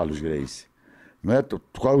livro do Carlos Gracie. Não é?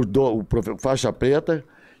 Qual o faixa preta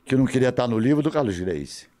que não queria estar no livro do Carlos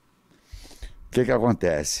Gracie? O que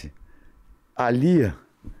acontece? Ali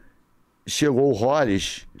chegou o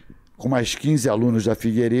Hollis com mais 15 alunos da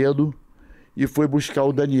Figueiredo e foi buscar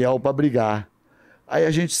o Daniel para brigar. Aí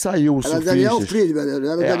a gente saiu, os surfistas. Era Daniel Friedman,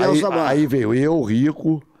 era Daniel Sabá. Aí veio eu, o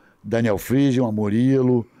Rico, Daniel Friedman,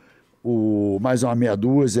 Murilo, mais uma meia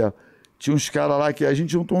dúzia. Tinha uns caras lá que a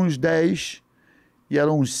gente juntou uns 10 e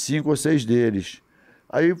eram uns 5 ou 6 deles.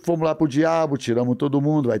 Aí fomos lá pro diabo, tiramos todo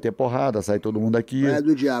mundo, vai ter porrada, sai todo mundo aqui. É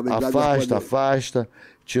do diabo. Afasta.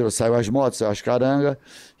 Saiu as motos, saiu as carangas,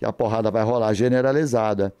 e a porrada vai rolar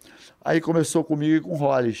generalizada. Aí começou comigo e com o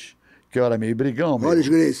Hollis, que eu era meio brigão. Hollis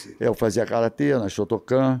Gracie. Eu fazia karatê na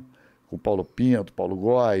Shotokan, com Paulo Pinto, Paulo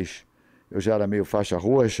Góes. Eu já era meio faixa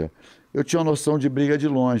roxa. Eu tinha uma noção de briga de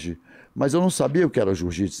longe, mas eu não sabia o que era o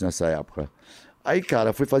jiu-jitsu nessa época. Aí,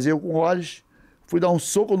 cara, fui fazer eu com o Hollis, fui dar um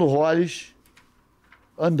soco no Hollis,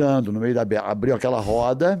 andando no meio abriu aquela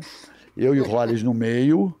roda, eu e o Hollis no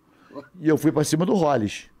meio, e eu fui pra cima do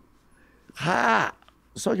Hollis.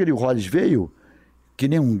 Só que o Hollis veio, que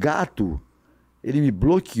nem um gato, ele me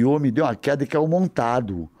bloqueou, me deu uma queda e caiu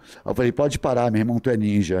montado. Eu falei, pode parar, meu irmão, tu é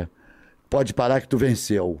ninja. Pode parar que tu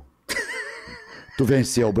venceu. Tu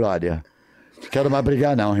venceu, brother. Quero mais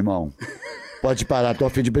brigar não, irmão. Pode parar, tô a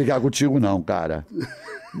fim de brigar contigo não, cara.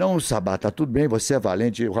 Não, Sabá, tá tudo bem, você é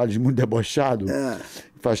valente, o Hollis muito debochado.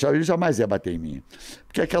 Ele jamais ia bater em mim.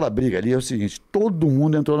 Porque aquela briga ali é o seguinte, todo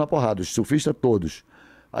mundo entrou na porrada, os surfistas todos.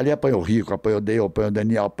 Ali apanhou o Rico, apanhou o Dale, apanhou o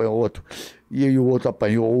Daniel, apanhou outro. E aí o outro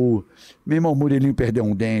apanhou. Meu irmão, o Murilinho perdeu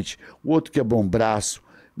um dente, o outro quebrou um braço.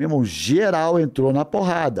 Meu irmão, geral entrou na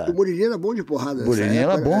porrada. O Murilinho era bom de porrada. O Murilinho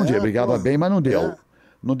era bom, brigava bem, mas não deu.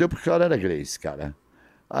 Não deu porque o cara era Gracie, cara.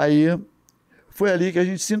 Aí foi ali que a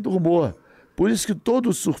gente se enturmou. Por isso que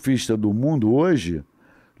todo surfista do mundo hoje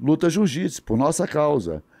luta jiu-jitsu, por nossa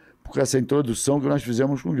causa. Por essa introdução que nós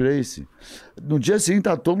fizemos com o Gracie. No dia seguinte,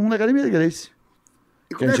 tá todo mundo na academia da Gracie.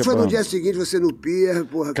 E como é que foi no dia seguinte, você no pier,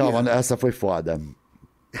 porra? Calma, essa foi foda.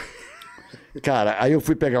 Cara, aí eu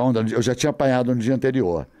fui pegar onda, eu já tinha apanhado no dia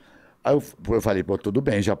anterior. Aí eu falei, pô, tudo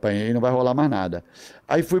bem, já apanhei, não vai rolar mais nada.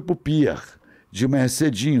 Aí fui pro pier, de manhã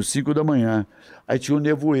cedinho, 5 da manhã. Aí tinha um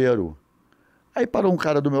nevoeiro. Aí parou um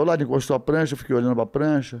cara do meu lado, encostou a prancha, eu fiquei olhando pra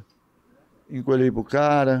prancha, encolhei pro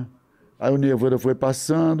cara, aí o nevoeiro foi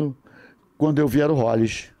passando, quando eu vi era o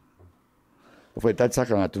Hollis. Eu falei, tá de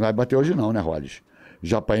sacanagem, tu não vai bater hoje não, né, Hollis?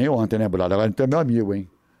 Já apanhei ontem, né, brother? Agora tu é meu amigo, hein?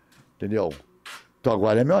 Entendeu? Tu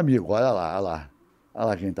agora é meu amigo, olha lá, olha lá. Olha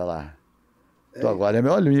lá quem tá lá. Tu agora é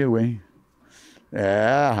meu amigo, hein?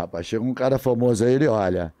 É, rapaz, chega um cara famoso aí, ele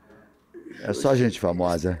olha. É só gente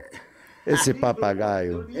famosa. Esse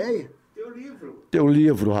papagaio. Teu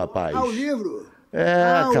livro, rapaz. Ah, o livro?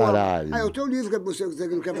 Caralho. O teu livro que você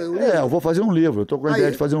não quer fazer um livro? Eu vou fazer um livro. Eu tô com a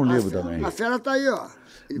ideia de fazer um livro também. A fera tá aí, ó.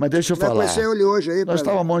 Mas deixa eu falar. Vai conhecer ele hoje aí, Nós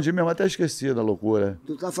estávamos monte de mesmo, até esqueci da loucura.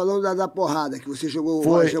 Tu tá falando da porrada, que você chegou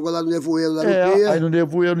lá no Nevoeiro, lá no Aí no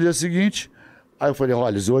Nevoeiro, no dia seguinte, aí eu falei,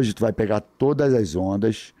 olha, hoje tu vai pegar todas as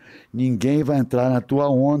ondas, ninguém vai entrar na tua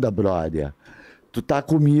onda, brother. Tu tá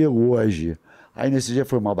comigo hoje. Aí nesse dia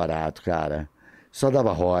foi mal barato, cara. Só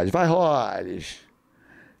dava Rolls. Vai, Rolls!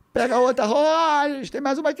 Pega outra, Rolls! Tem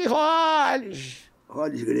mais uma aqui, Rolls!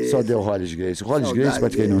 Rolls Grace. Só deu Rolls Grace. Rolls Grace, pra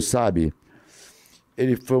quem não sabe,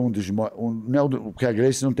 ele foi um dos... porque a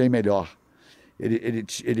Grace não tem melhor. Ele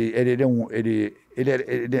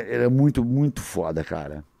era muito, muito foda,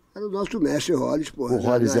 cara. Era o nosso mestre Rolls, porra. O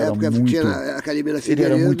Rolls na era época muito... tinha na Academia da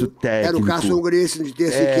Figueiredo. Ele era muito técnico. Era o Carson Grace de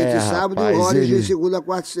terça e quinta e sábado, rapaz, e o Rolls de segunda,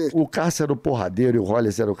 quarta e sexta. O Carson era o porradeiro e o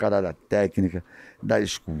Rolls era o cara da técnica, da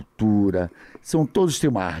escultura. Todos têm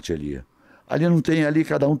uma arte ali. Ali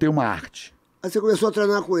cada um tem uma arte. Aí você começou a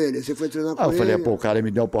treinar com ele, você foi treinar com ele? Eu falei, pô, o cara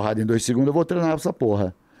me deu uma porrada em 2 segundos, eu vou treinar essa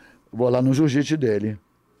porra. Vou lá no jiu-jitsu dele.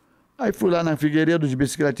 Aí fui lá na Figueiredo de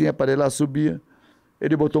bicicletinha, parei lá, subia.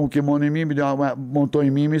 Ele botou um kimono em mim, montou em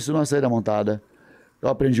mim e me ensinou a saída montada. Eu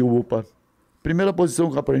aprendi o UPA. Primeira posição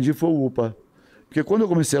que eu aprendi foi o UPA. Porque quando eu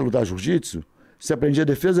comecei a lutar jiu-jitsu, você aprendia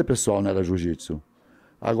defesa pessoal, não era jiu-jitsu.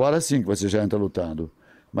 Agora sim que você já entra lutando.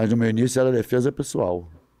 Mas no meu início era defesa pessoal.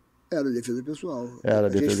 Era defesa pessoal. Era defesa pessoal. A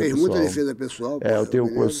gente fez muita defesa pessoal.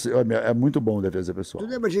 É muito bom defesa pessoal. Tu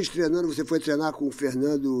lembra a gente treinando, você foi treinar com o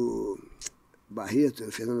Fernando Barreto?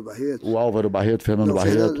 O Álvaro Barreto, Fernando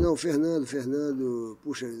Barreto. Fernando.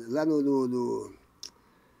 Puxa, lá no...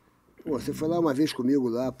 Pô, você foi lá uma vez comigo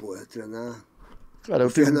lá, pô, treinar. Cara, o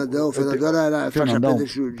Fernandão era faixa preta de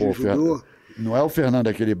judô. Não é o Fernando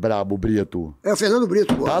aquele brabo, Brito. É o Fernando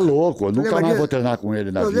Brito, pô. Tá louco, eu nunca mais vou treinar com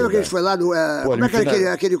ele na vida. Eu lembro que a gente foi lá no... como é que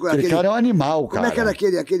era aquele cara é um animal, cara. Como é que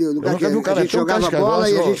era aquele lugar que a gente jogava bola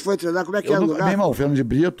e a gente foi treinar? Como é que era o lugar? Meu irmão, o Fernando de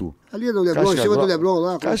Brito. Ali no Leblon, em cima do Leblon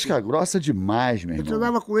lá. Casca grossa demais, meu irmão. Eu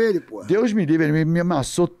treinava com ele, pô. Deus me livre, ele me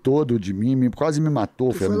amassou todo de mim, quase me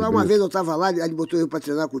matou, Fernando. Foi lá uma vez, eu tava lá, ele botou eu pra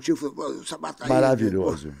treinar contigo, falou, pô, Sabata aí.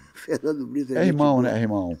 Maravilhoso. Pô, Fernando Brito. É irmão, né,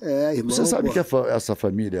 irmão? É, irmão. Você sabe que essa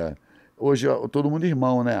família... Hoje, todo mundo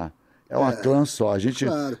irmão, né? É uma clã só.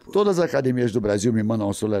 Claro, todas as academias do Brasil me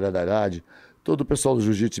mandam solidariedade. Todo o pessoal do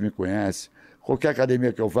jiu-jitsu me conhece. Qualquer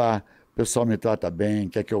academia que eu vá, o pessoal me trata bem,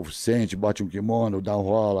 quer que eu sente, bote um kimono, dá um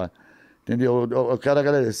rola. Entendeu? Eu quero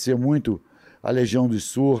agradecer muito a Legião do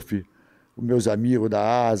Surf, os meus amigos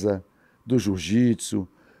da ASA, do jiu-jitsu,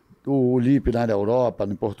 o Lipe na Europa,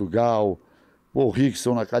 em Portugal, o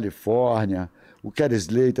Rickson na Califórnia, o Kerry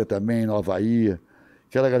Slater também no Havaí.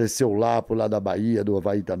 Quero agradecer o Lapo, lá da Bahia, do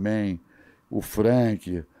Havaí também, o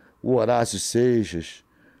Frank, o Horácio Seixas,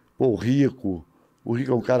 o Rico. O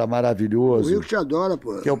Rico é um cara maravilhoso. O Rico te adora,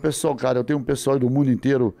 pô. Que é o pessoal, cara, eu tenho um pessoal do mundo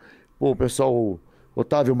inteiro. Pô, o pessoal,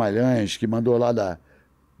 Otávio Malhães, que mandou lá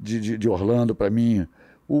de Orlando para mim.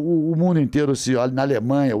 O mundo inteiro, na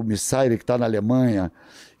Alemanha, o Missaire, que está na Alemanha.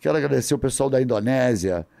 Quero agradecer o pessoal da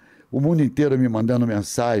Indonésia. O mundo inteiro me mandando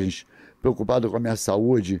mensagens, preocupado com a minha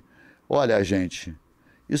saúde. Olha, gente...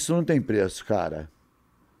 Isso não tem preço, cara.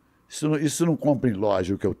 Isso não compra em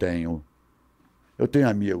loja o que eu tenho. Eu tenho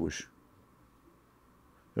amigos.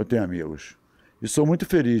 E sou muito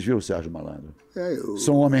feliz, viu, Sérgio Malandro?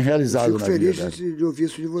 Sou um homem realizado na vida. Fico feliz de ouvir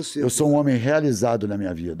isso de você. Eu sou um homem realizado na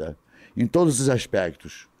minha vida. Em todos os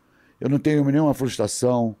aspectos. Eu não tenho nenhuma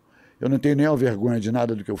frustração. Eu não tenho nenhuma vergonha de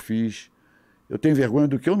nada do que eu fiz. Eu tenho vergonha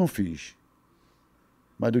do que eu não fiz.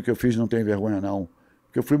 Mas do que eu fiz não tenho vergonha, não.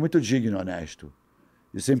 Porque eu fui muito digno e honesto.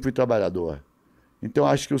 E sempre fui trabalhador. Então,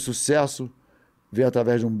 acho que o sucesso vem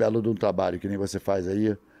através de um belo trabalho, que nem você faz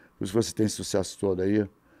aí. Por isso você tem esse sucesso todo aí.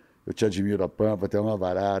 Eu te admiro a pampa, até uma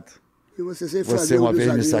barato. E você sempre Você uma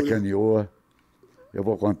vez me sacaneou. Né? Eu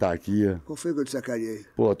vou contar aqui. Qual foi que eu te sacaneei?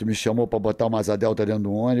 Pô, tu me chamou pra botar uma Asa Delta dentro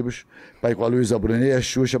do ônibus, pra ir com a Luísa Brunet e a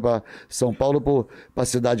Xuxa pra São Paulo, pra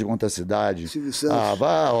cidade contra cidade. Silvio Santos.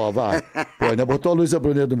 Vá. Pô, ainda botou a Luísa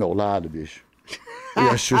Brunet do meu lado, bicho. E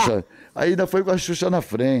a Xuxa... Aí ainda foi com a Xuxa na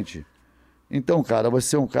frente. Então, cara,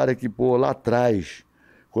 você é um cara que, pô, lá atrás,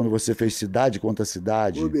 quando você fez Cidade contra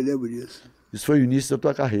Cidade... Eu me lembro disso. Isso foi o início da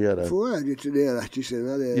tua carreira. Foi, a gente não era artista,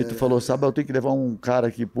 nada. E tu falou, sabe, eu tenho que levar um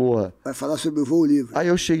cara que, porra... Vai falar sobre o voo livre. Aí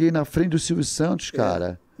eu cheguei na frente do Silvio Santos,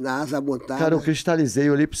 cara. Na asa montada. Cara, eu cristalizei,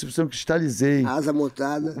 eu olhei pro Silvio Santos, cristalizei. A asa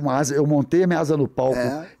montada. Eu montei a minha asa no palco,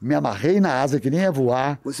 me amarrei na asa que nem ia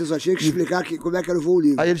voar. Você só tinha que explicar como é que era o voo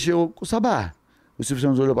livre. Aí ele chegou, Sabá, o Silvio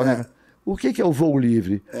Santos olhou pra mim, o que é o voo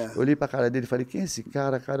livre? Eu olhei pra cara dele e falei, quem é esse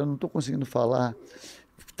cara? Cara, eu não tô conseguindo falar.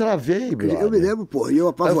 Travei, brother. Eu me lembro, pô, e eu Aí eu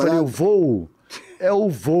apavorado. falei, o voo é o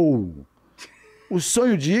voo. O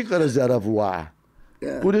sonho de Ícaros era voar.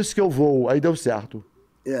 Por isso que eu voo. Aí deu certo.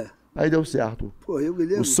 Aí deu certo. Pô, eu me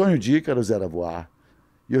lembro. O sonho de Ícaros era voar.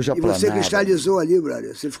 E eu já E planava. você cristalizou ali,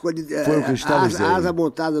 brother. Você ficou de Foi, eu cristalizei. asa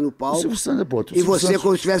montada no O palco. Silvio Santos, pô, E você,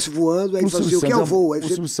 como se estivesse voando, aí falou assim, o que eu vou? Aí o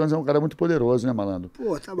você... Silvio Santos é um cara muito poderoso, né, malandro?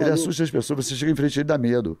 Pô, tá Ele maluco. assusta as pessoas, você chega em frente e ele dá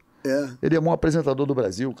medo. Ele é o maior apresentador do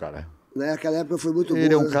Brasil, cara. Naquela época foi muito bom.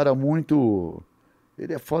 Ele é um né? cara muito...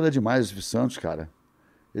 Ele é foda demais, o Silvio Santos, cara.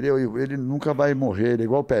 Ele nunca vai morrer, ele é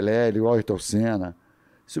igual o Pelé, ele é igual o Ayrton Senna.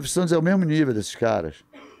 O Silvio Santos é o mesmo nível desses caras.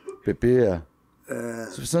 Pepe. O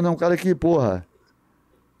Silvio Santos é um cara que, porra...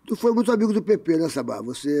 Tu foi muito amigo do PP, né, Sabá?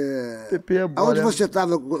 Você... Pepe é... Aonde você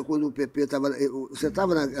estava quando o PP estava... Você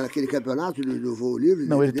estava naquele campeonato do voo livre?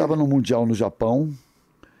 Não, ele estava no Mundial no Japão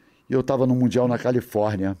e eu estava no Mundial na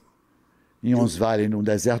Califórnia, em Owens Valley, no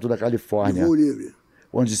deserto da Do Califórnia, voo livre.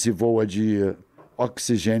 onde se voa de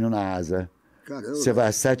oxigênio na asa. Caramba. Você vai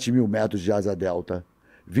a 7 mil metros de asa delta,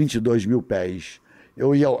 22 mil pés.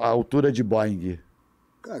 Eu ia à altura de Boeing.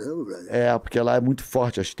 Caramba, velho. Porque lá é muito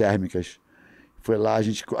forte as térmicas. Foi lá, a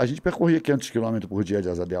gente percorria 500 km por dia de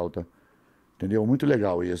asa delta. Entendeu? Muito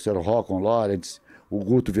legal isso. Era o Rocco Lawrence, o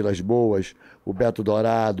Guto Vilas Boas, o Beto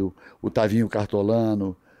Dourado, o Tavinho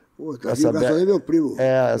Cartolano. Pô, Tavinho Cartolano é meu primo.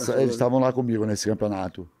 Eles estavam lá comigo nesse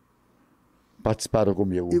campeonato. Participaram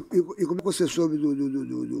comigo. E como é que você soube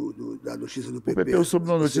da notícia do O PP? Pepe, eu soube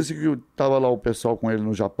uma notícia que estava lá o pessoal com ele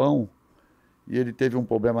no Japão e ele teve um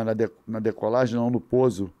problema na decolagem, não no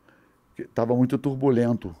pouso, que estava muito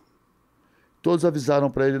turbulento. Todos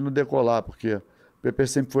avisaram para ele não decolar, porque o Pepe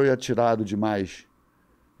sempre foi atirado demais.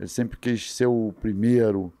 Ele sempre quis ser o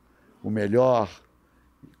primeiro, o melhor,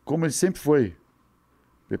 como ele sempre foi.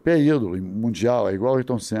 O Pepe é ídolo mundial, é igual o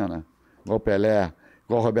Ayrton Senna, igual o Pelé,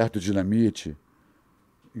 igual o Roberto Dinamite,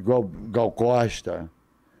 igual o Gal Costa.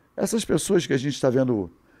 Essas pessoas que a gente está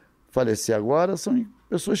vendo falecer agora são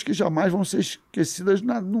pessoas que jamais vão ser esquecidas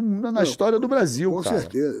na história do Brasil, Com cara.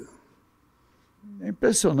 certeza. É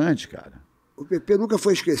impressionante, cara. O PP nunca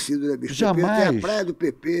foi esquecido, né, bicho? Jamais. Tem a praia do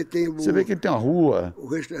PP, tem o... Você vê que ele tem uma rua. O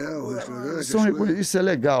restaurante... Isso é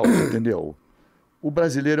legal, entendeu? O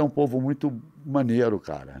brasileiro é um povo muito maneiro,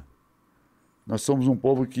 cara. Nós somos um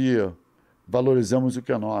povo que valorizamos o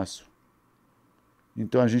que é nosso.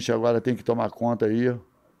 Então a gente agora tem que tomar conta aí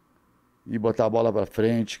e botar a bola para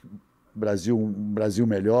frente. Um Brasil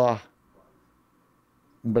melhor.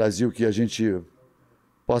 Um Brasil que a gente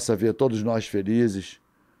possa ver todos nós felizes,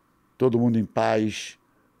 todo mundo em paz,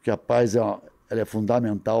 porque a paz ela é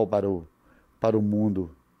fundamental para o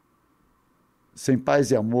mundo. Sem paz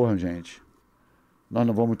e amor, gente, nós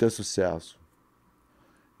não vamos ter sucesso.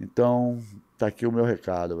 Então, tá aqui o meu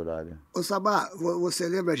recado, brother. Ô, Sabá, você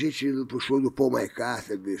lembra a gente indo pro show do Paul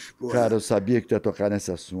McCartney, bicho? Porra, Cara, eu sabia que tu ia tocar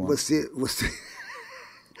nesse assunto. Você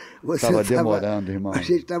Tava demorando, irmão. A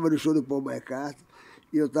gente tava no show do Paul McCartney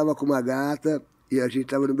e eu tava com uma gata e a gente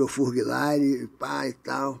tava no meu Furgline, pá e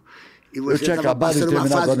tal. E você Eu tinha tava acabado de passando uma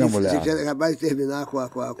terminar fase com a minha difícil, mulher. Você tinha acabado de terminar com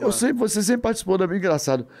a... Você sempre participou da minha...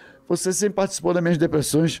 Engraçado. Você sempre participou das minhas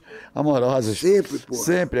depressões amorosas. Sempre, porra.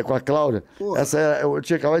 Sempre, com a Cláudia. Porra. Eu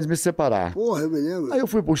tinha acabado de me separar. Porra, eu me lembro. Aí eu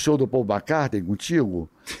fui pro show do Paul McCartney contigo.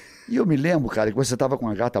 E eu me lembro, cara, que você tava com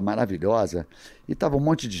uma gata maravilhosa. E tava um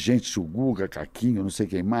monte de gente, o Guga, Caquinho, não sei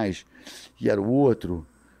quem mais. E era o outro,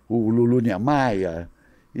 o Lulu Niemeyer.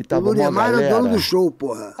 E tava O Lulu uma Niemeyer galera. era o dono do show,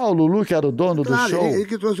 porra. Ah, o Lulu que era o dono Claro, do show. ele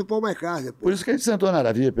que trouxe o Paul McCartney, porra. Por isso que a gente sentou na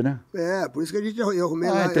área VIP, né? Por isso que a gente eu arrumei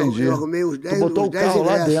lá, entendi. eu arrumei os 10 Tu botou os o 10 carro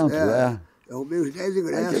lá ingressos, dentro, Eu arrumei os 10 Aí o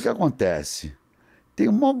ingressos. que acontece? Tem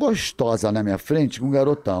uma gostosa na minha frente com um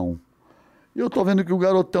garotão. E eu tô vendo que o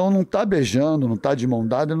garotão não tá beijando, não tá de mão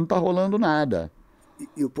dada, não tá rolando nada.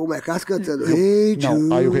 E o Paul McCartney cantando Hey Jude.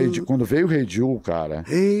 Não, aí quando veio o Rei Jude, cara,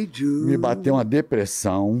 Hey Jude. me bateu uma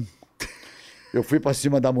depressão. Eu fui pra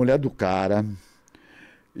cima da mulher do cara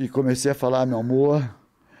e comecei a falar, meu amor,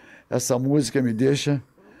 essa música me deixa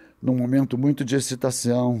num momento muito de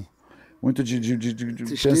excitação, muito de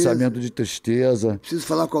pensamento de tristeza. Preciso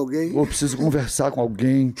falar com alguém. Eu preciso conversar com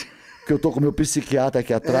alguém, porque eu tô com o meu psiquiatra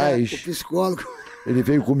aqui atrás. O psicólogo. Ele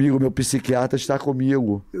veio comigo, meu psiquiatra está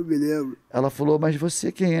comigo. Eu me lembro. Ela falou, mas você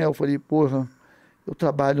quem é? Eu falei, porra, eu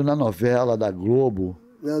trabalho na novela da Globo.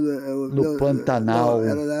 No Pantanal. Não,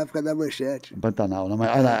 era na época da Manchete. Pantanal.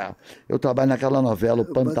 Eu trabalho naquela novela, o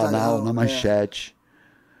Pantanal, na Manchete.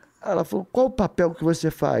 Ela falou, qual o papel que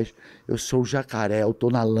você faz? Eu sou o jacaré, eu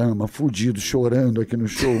tô na lama, fudido, chorando aqui no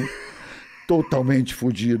show. Totalmente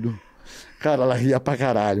fudido. Cara, ela ria pra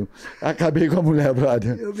caralho. Acabei com a mulher,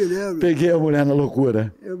 brother. Eu me lembro. Peguei a mulher na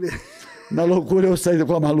loucura. Na loucura eu saí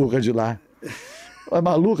com a maluca de lá. É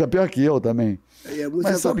maluca, pior que eu também. E a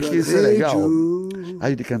música Mas sabe tocando, que isso é legal? Hey Jude.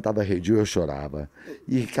 Aí ele cantava Rei Ju, eu chorava.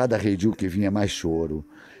 E cada Rei Ju que vinha, mais choro.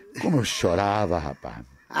 Como eu chorava, rapaz.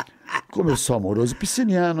 Como eu sou amoroso.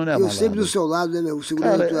 Pisciniano, né, Eu malandro? sempre do seu lado, né, meu?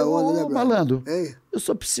 Segurando Cara, a tua onda, né, brother? malandro, Hein? eu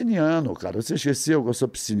sou pisciniano, cara. Você esqueceu que eu sou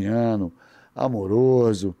pisciniano,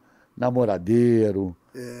 amoroso, namoradeiro.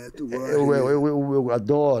 Tu gosta. Eu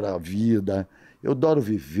adoro a vida, eu adoro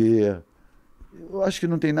viver. Eu acho que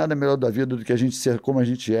não tem nada melhor da vida do que a gente ser como a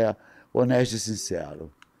gente é, honesto e sincero.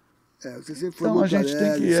 Você sempre foi Então, muito a gente tem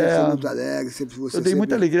alegre, que, sempre foi muito alegre, sempre você Eu dei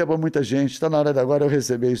muita sempre... alegria para muita gente. Está na hora de agora eu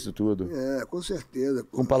receber isso tudo. Com certeza.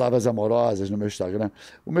 Com palavras amorosas no meu Instagram.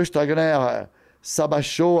 O meu Instagram é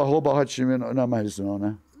sabashow@hotmail. Não é mais isso não,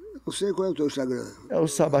 né? Não sei qual é o teu Instagram. É o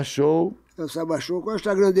Sabashow. É o Sabachou. Qual é o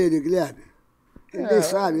Instagram dele, Guilherme? Ninguém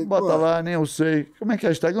sabe. Bota pô. lá, nem eu sei. Como é que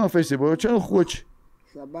é Instagram ou Facebook? Eu tinha Orkut.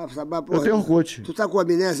 Sabá, porra. Eu tenho Orkut. Tu tá com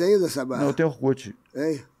amnésia ainda, Sabá? Não, eu tenho Orkut.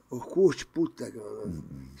 Hein? Orkut, puta.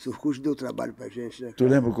 Esse Orkut deu trabalho pra gente, né? Tu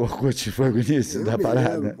lembra que o Orkut foi o início Eu da me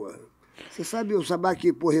parada? lembro, porra. Você sabe, o Sabá,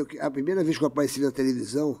 que, porra, a primeira vez que eu apareci na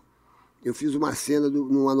televisão, eu fiz uma cena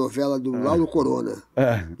numa novela do Lauro Corona.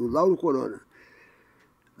 Do Lauro Corona.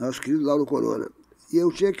 Nosso querido Lauro Corona. E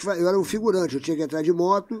eu era um figurante, eu tinha que entrar de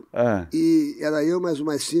moto, e era eu mais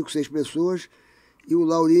umas 5, 6 pessoas, e o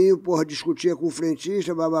Laurinho, porra, discutia com o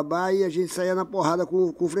frentista, bababá, e a gente saía na porrada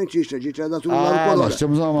com o frentista. A gente era da turma do Lauro Corona. Nós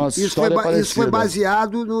temos uma história parecida. Isso foi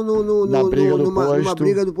baseado numa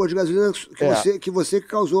briga do posto de gasolina que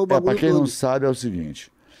causou o bagulho Pra quem todo. não sabe, é o seguinte.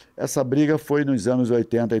 Essa briga foi nos anos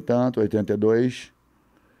 80 e tanto, 82,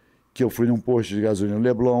 que eu fui num posto de gasolina no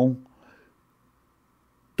Leblon,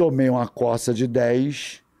 tomei uma coça de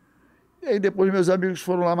 10, e aí depois meus amigos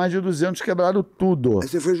foram lá, mais de 200, quebraram tudo. Aí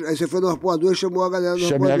você foi no arpoador e chamou a galera do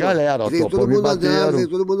Chamei a galera, veio topou, todo me mundo andando, bateram. veio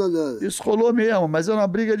todo mundo andando. Isso rolou mesmo, mas era uma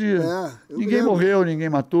briga de... eu ninguém lembro. morreu, ninguém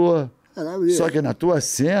matou. Era briga. Só que na tua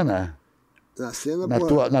cena, Na cena,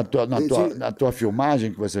 na tua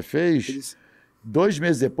filmagem que você fez, 2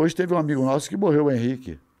 meses depois teve um amigo nosso que morreu, o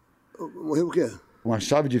Henrique. Morreu por quê? Uma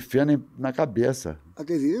chave de fenda na cabeça. Ah,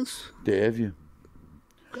 teve isso? Teve.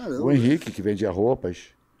 Caramba. O Henrique, que vendia roupas,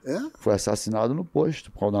 É? foi assassinado no posto,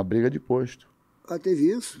 por causa de uma briga de posto. Ah, teve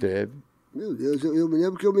isso? Teve. Meu Deus, eu me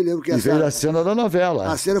lembro que E veio da cena da novela.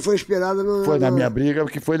 a cena foi esperada Foi na minha briga,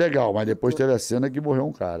 que foi legal, mas depois teve a cena que morreu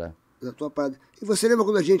um cara. na tua parada. E você lembra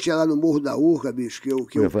quando a gente ia lá no Morro da Urca, bicho, que eu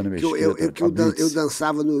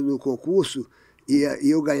dançava no concurso e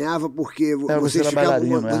eu ganhava porque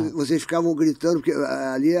vocês ficavam gritando, porque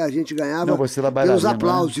ali a gente ganhava Não, você era pelos bailarino,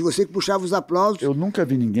 aplausos. né? E você que puxava os aplausos. Eu nunca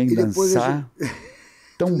vi ninguém E depois dançar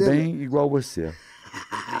tão bem igual você.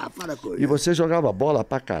 Para com E isso. você jogava bola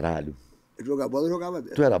pra caralho. Jogar bola, eu jogava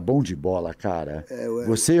bem. Tu era bom de bola, cara. eu era.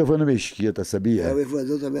 Você e o Evandro Mesquita, sabia? O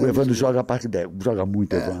Evandro também. O Evandro joga joga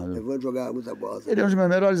muito, O Evandro. Evandro jogava muita bola. Ele é um dos meus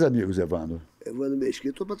melhores amigos, Evandro. Evandro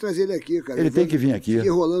Mesquita, tô pra trazer ele aqui, cara. Ele tem Evandro que vir aqui. Fiquei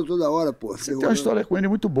rolando toda hora, pô. Você tem uma história com ele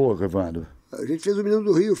muito boa, com o Evandro. A gente fez o Menino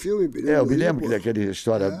do Rio, o filme. Eu me lembro daquela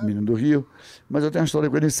história do Menino do Rio, mas eu tenho uma história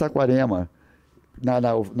com ele em Saquarema,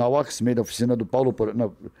 na Oxmed, na oficina do Paulo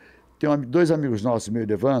Proença. Tem 2 amigos nossos, meu e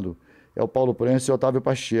do Evandro, é o Paulo Proença e o Otávio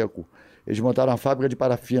Pacheco. Eles montaram uma fábrica de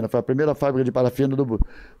parafina, foi a primeira fábrica de parafina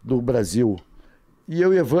do Brasil. E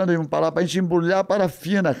eu e o Evandro íamos para lá pra gente embrulhar a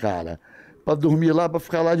parafina, cara. Pra dormir lá, pra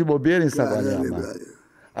ficar lá de bobeira em Saquarema.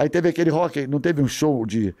 Aí teve aquele rock, não teve um show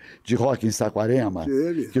de rock em Saquarema?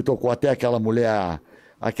 Teve. Que tocou até aquela mulher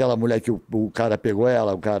que o cara pegou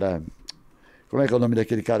ela, o cara... Como é que é o nome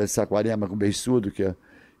daquele cara de Saquarema com beiçudo?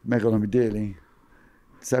 Como é que é o nome dele, hein?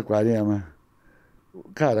 De Saquarema.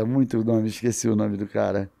 Cara, muito nome, esqueci o nome do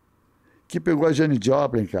cara. Que pegou a Janis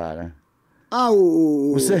Joplin, cara. Ah,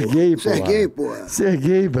 o Serguei, pô. Serguei, pô.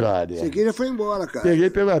 Serguei, brother. Serguei já foi embora,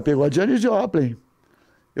 cara. Pegou a Janis Joplin.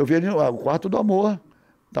 Eu vi ali no quarto do amor.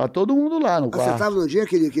 Tava todo mundo lá no quarto. Você tava no dia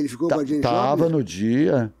que ele ficou com a Janis Joplin? Tava no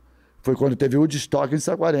dia. Foi quando teve o Woodstock em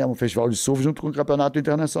Saquarema, um festival de surf junto com o Campeonato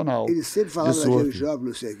Internacional. Ele sempre falava da Janis Joplin,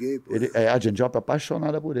 o Serguei, pô. A Janis Joplin é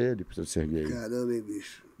apaixonada por ele, por Serguei. Caramba, hein,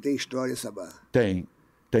 bicho. Tem história essa barra.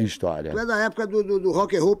 Tem história. Tu é da época do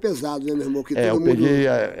rock and roll pesado, né, meu irmão? Que todo Eu mundo... peguei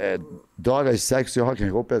drogas, sexo e rock and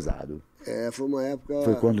roll pesado. Foi uma época...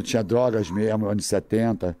 Foi quando tinha drogas mesmo, anos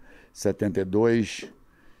 70, 72.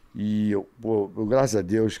 E eu, graças a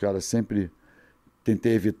Deus, cara, sempre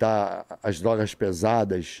tentei evitar as drogas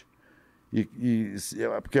pesadas.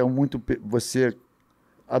 Porque é muito...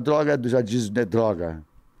 A droga, já diz, é droga.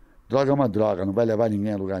 Droga é uma droga, não vai levar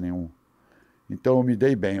ninguém a lugar nenhum. Então eu me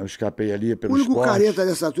dei bem, eu escapei ali O pelo único esporte. careta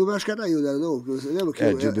dessa turma, acho que era eu, não? Você lembra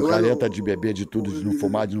que Do careta, de beber, de tudo, de não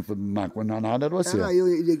fumar, de não fumar nada, era você. Era eu,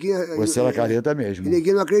 e ninguém, Você era careta mesmo. E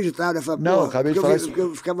ninguém não acreditava. Eu falava, Não, pô, eu acabei de porque falar eu, isso. porque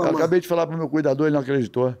eu ficava Eu mal. acabei de falar pro meu cuidador, ele não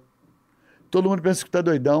acreditou. Todo mundo pensa que tu é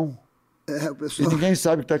doidão. O E pessoal, ninguém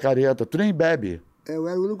sabe que tu é careta. Tu nem bebe. eu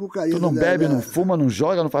era o único careta. Tu não bebe, não fuma, não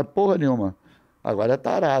joga, não faz porra nenhuma. Agora é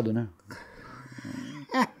tarado, né?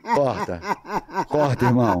 Corta. Corta,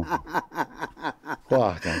 irmão.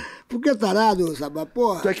 Corta. Por que tarado, Sabá?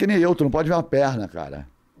 Porra, Tu é que nem eu, tu não pode ver uma perna, cara.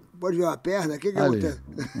 pode ver uma perna? O que Ali. acontece?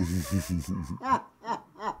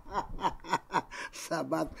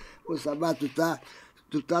 Sabá, o Sabá, tu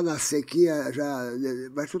tá na sequinha já.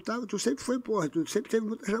 Mas tu sempre foi, porra. Tu sempre teve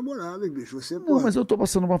muitas namoradas, bicho. Você, Não, porra. mas eu tô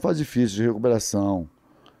passando uma fase difícil de recuperação.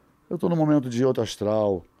 Eu tô num momento de outro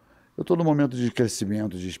astral. Eu tô num momento de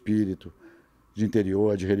crescimento, de espírito, de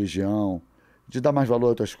interior, de religião, de dar mais valor a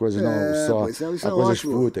outras coisas, não só pô, isso é a coisas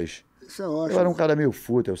ótimo. fúteis. Isso é ótimo. Eu era um cara meio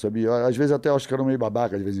fútil, sabia? Às vezes até eu acho que era meio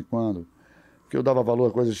babaca de vez em quando. Porque eu dava valor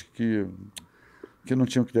a coisas que não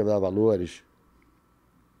tinham que dar valores.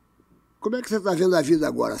 Como é que você está vendo a vida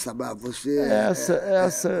agora, Sabá? Você.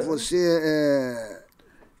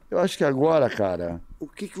 Eu acho que agora, cara, O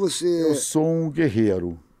que você. eu sou um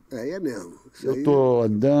guerreiro. É mesmo. Isso Eu aí- tô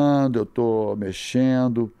andando, eu tô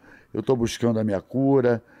mexendo, eu tô buscando a minha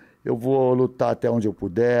cura. Eu vou lutar até onde eu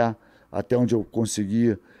puder, até onde eu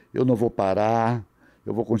conseguir. Eu não vou parar,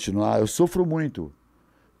 eu vou continuar. Eu sofro muito.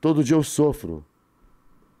 Todo dia eu sofro.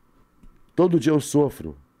 Todo dia eu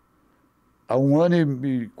sofro. Há 1 ano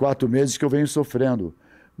e 4 meses que eu venho sofrendo.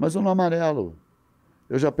 Mas eu não amarelo.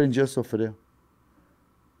 Eu já aprendi a sofrer.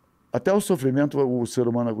 Até o sofrimento o ser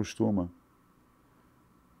humano acostuma.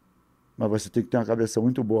 Mas você tem que ter uma cabeça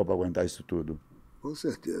muito boa para aguentar isso tudo. Com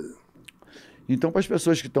certeza. Então, para as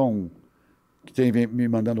pessoas que têm me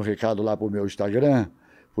mandando recado lá para o meu Instagram,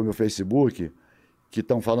 para o meu Facebook, que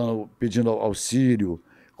estão falando, pedindo auxílio,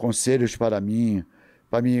 conselhos para mim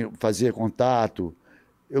fazer contato,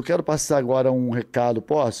 eu quero passar agora um recado,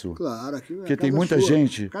 posso? Claro, aqui Porque a tem casa é muita sua.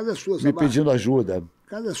 gente Casa é sua, me Sabá. pedindo ajuda.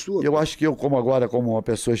 Casa é sua. Eu acho que eu, como uma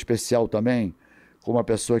pessoa especial também, como uma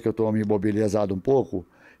pessoa que eu estou me mobilizado um pouco,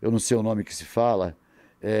 eu não sei o nome que se fala,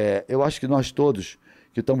 eu acho que nós todos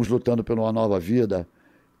que estamos lutando por uma nova vida,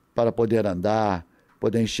 para poder andar,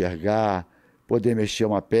 poder enxergar, poder mexer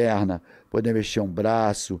uma perna, poder mexer um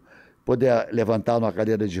braço, poder levantar numa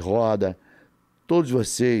cadeira de roda, todos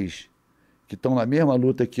vocês que estão na mesma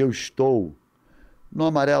luta que eu estou, não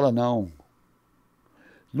amarela não.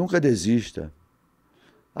 Nunca desista.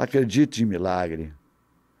 Acredite em milagre.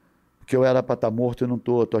 Porque eu era para estar morto e não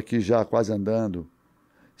estou aqui já quase andando.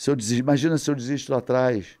 Imagina se eu desisto lá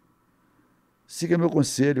atrás. Siga meu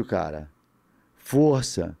conselho, cara.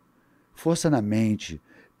 Força. Força na mente.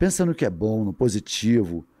 Pensa no que é bom, no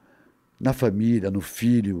positivo, na família, no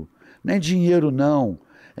filho. Não é em dinheiro, não.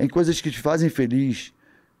 É em coisas que te fazem feliz.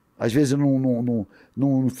 Às vezes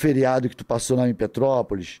num feriado que tu passou lá em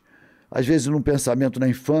Petrópolis. Às vezes num pensamento na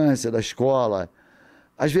infância, da escola.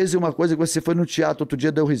 Às vezes uma coisa que você foi no teatro, outro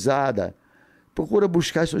dia deu risada. Procura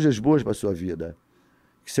buscar as coisas boas para a sua vida.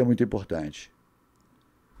 Isso é muito importante.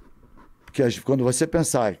 Porque quando você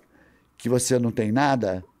pensar que você não tem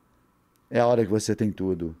nada, é a hora que você tem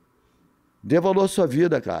tudo. Dê valor à sua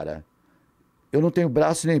vida, cara. Eu não tenho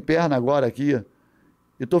braço nem perna agora aqui.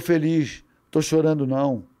 E estou feliz. Estou chorando,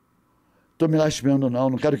 não. Estou me lastimando, não.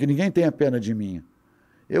 Não quero que ninguém tenha pena de mim.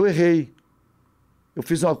 Eu errei. Eu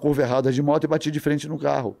fiz uma curva errada de moto e bati de frente no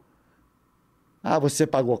carro. Ah, você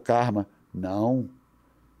pagou karma. Não.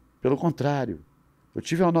 Pelo contrário. Eu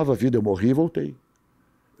tive uma nova vida. Eu morri e voltei.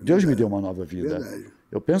 Deus me deu uma nova vida. Verdade.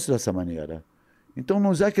 Eu penso dessa maneira. Então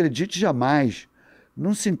não desacredite jamais.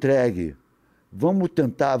 Não se entregue. Vamos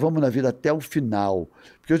tentar, vamos na vida até o final.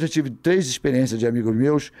 Porque eu já tive 3 experiências de amigos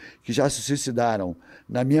meus que já se suicidaram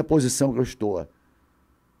na minha posição que eu estou.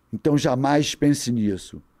 Então jamais pense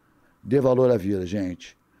nisso. Dê valor à vida,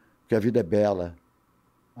 gente. Porque a vida é bela.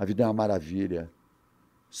 A vida é uma maravilha.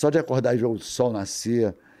 Só de acordar e ver o sol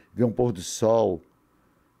nascer, ver um pôr do sol.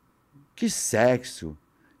 Que sexo.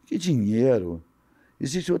 Que dinheiro.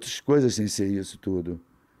 Existem outras coisas sem ser isso tudo.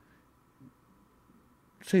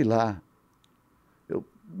 Sei lá. Eu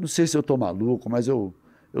não sei se eu estou maluco, mas eu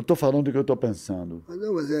estou falando o que eu estou pensando.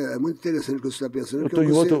 Mas é muito interessante o que você está pensando. Eu porque tô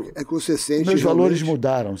em outro- É que você sente. Meus valores realmente-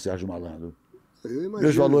 mudaram, Sérgio Malandro. Eu imagino.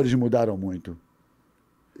 Meus valores mudaram muito.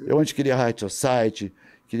 Eu antes queria High Society,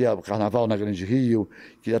 queria Carnaval na Grande Rio,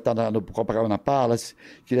 queria estar no Copacabana Palace,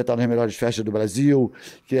 queria estar nas melhores festas do Brasil,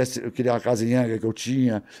 queria uma casa em Angra que eu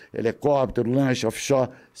tinha, helicóptero, lanche, offshore.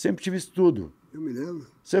 Sempre tive isso tudo. Eu me lembro.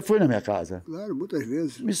 Você foi na minha casa. Claro, muitas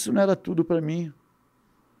vezes. Isso não era tudo para mim.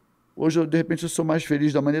 Hoje, de repente, eu sou mais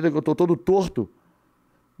feliz da maneira que eu estou todo torto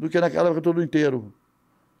do que naquela época todo inteiro.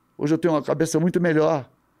 Hoje eu tenho uma cabeça muito melhor.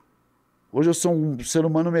 Hoje eu sou um ser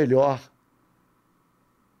humano melhor.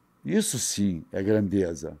 Isso sim é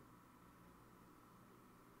grandeza.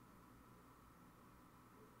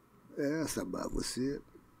 Sabá, você,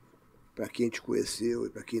 para quem te conheceu e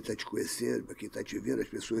para quem está te conhecendo, para quem está te vendo, as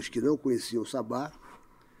pessoas que não conheciam o Sabá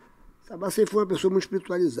sempre foi uma pessoa muito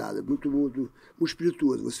espiritualizada, muito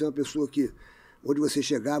espirituosa. Você é uma pessoa que, onde você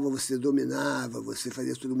chegava, você dominava, você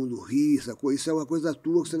fazia todo mundo rir, sacou? Isso é uma coisa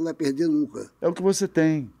tua que você não vai perder nunca. É o que você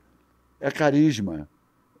tem. É carisma.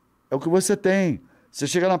 É o que você tem. Você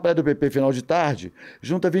chega na praia do PP final de tarde,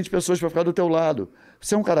 junta 20 pessoas para ficar do teu lado.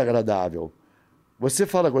 Você é um cara agradável. Você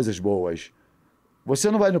fala coisas boas.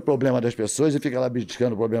 Você não vai no problema das pessoas e fica lá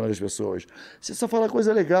criticando o problema das pessoas. Você só fala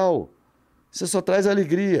coisa legal. Você só traz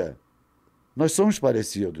alegria. Nós somos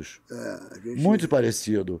parecidos. Muito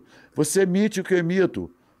parecido. Você emite o que eu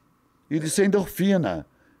emito. E isso é endorfina.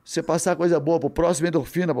 Você passar coisa boa pro próximo é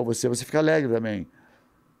endorfina para você. Você fica alegre também.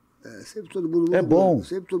 Sempre todo mundo é bom.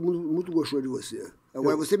 Sempre todo mundo muito gostou de você.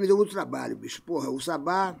 Agora, você me deu muito trabalho, bicho. Porra, o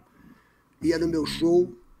Sabá ia no meu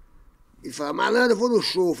show. Ele falava, malandro, eu vou no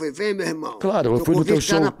show. Eu falei, vem, meu irmão. Claro, eu fui no teu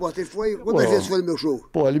show. Na porta. Ele foi, quantas vezes foi no meu show?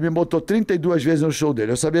 Pô, ele me botou 32 vezes no show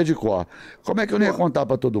dele. Eu sabia de cor. Como é que eu não ia contar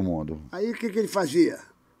pra todo mundo? Aí, o que ele fazia?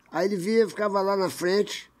 Aí ele via, ficava lá na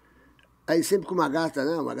frente. Aí sempre com uma gata,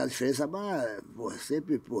 né? Uma gata diferente. Sabá, porra,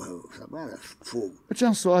 sempre, porra, o Sabá era fogo. Eu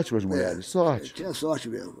tinha sorte com as mulheres, sorte. Eu tinha sorte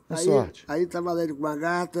mesmo. Sorte. Aí tava lá ele com uma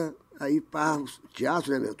gata, aí pá,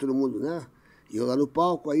 teatro, né, meu? Todo mundo, né? E eu lá no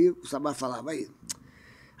palco, aí o Sabá falava, aí,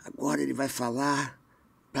 agora ele vai falar,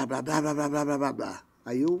 blá, blá, blá, blá, blá, blá, blá, blá, blá.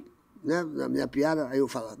 Aí eu, né, na minha piada, aí eu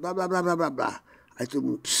falava, blá, blá, blá, blá, blá, blá. Aí todo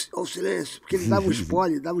mundo, ó o silêncio, porque ele dava um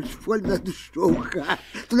spoiler do show, cara.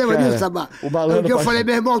 Tu lembra disso, Sabá? O malandro. Porque eu falei,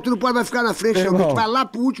 meu irmão, tu não pode mais ficar na frente, meu irmão, vai lá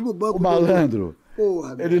pro último banco. O malandro,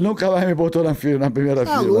 porra, ele nunca mais me botou na primeira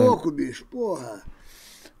fila. Tá louco, bicho, porra.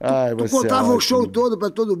 Ai, tu contava o show todo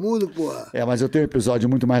pra todo mundo, porra. Mas eu tenho um episódio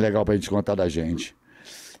muito mais legal pra gente contar da gente.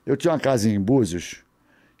 Eu tinha uma casa em Búzios,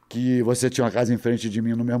 que você tinha uma casa em frente de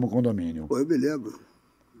mim no mesmo condomínio. Pô, eu me lembro.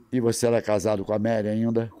 E você era casado com a Mary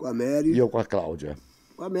ainda? Com a Mary. E eu com a Cláudia.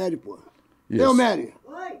 Com a Mary, pô. Isso. Eu, Mary.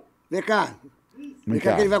 Oi. Vem cá. Vem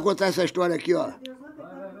cá que ele vai contar essa história aqui, ó.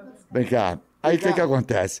 Vem cá. Aí o que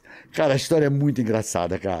acontece? Cara, a história é muito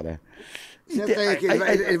engraçada, cara. Senta aí, que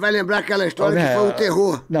ele vai lembrar aquela história que foi um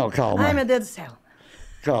terror. Não, calma. Ai, meu Deus do céu.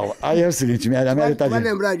 Calma. Aí é o seguinte, a Mary tá vai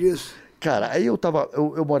dizendo... lembrar disso. Cara, aí eu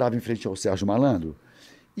morava em frente ao Sérgio Malandro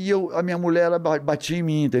e a minha mulher ela batia em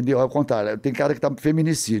mim, entendeu? Ao contrário, tem cara que tá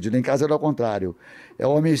feminicídio, em casa era ao contrário. É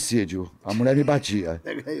homicídio. A mulher me batia.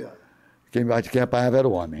 Pega aí, ó. Quem apanhava era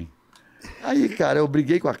o homem. Aí, cara, eu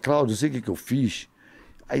briguei com a Cláudia, não sei o que eu fiz.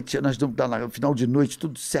 Aí nós estamos no final de noite,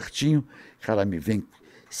 tudo certinho. Cara, me vem,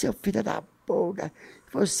 seu filho da porra,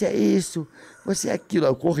 você é isso, você é aquilo.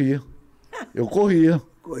 Aí eu corri.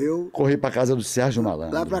 Corri pra casa do Sérgio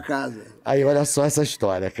Malandro. Lá pra casa. Aí olha só essa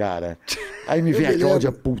história, cara. Aí me vem a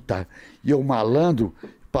Cláudia, puta, e eu malandro,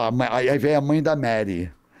 aí vem a mãe da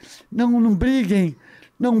Mary. Não briguem,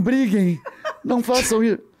 não façam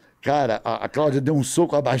isso. Cara, a Cláudia deu um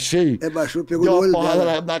soco, abaixei. Baixou, pegou deu no olho porrada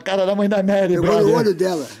dela. Na cara da mãe da Mary, Pegou no olho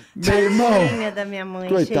dela. Meu irmão. Tadinha da minha mãe,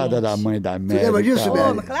 Coitada gente. da mãe da Mary. Você lembra disso,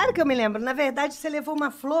 cara. Mary? Claro que eu me lembro. Na verdade, você levou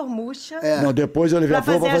uma flor murcha. Não, depois eu levei a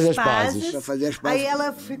flor pra fazer as pazes. Pra fazer as pazes. Aí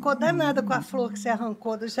ela ficou danada com a flor que você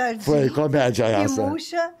arrancou do jardim. Foi comédia E essa.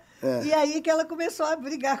 murcha. E aí que ela começou a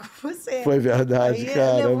brigar com você. Foi verdade, aí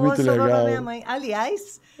cara, levou, muito sobrou legal. na minha mãe.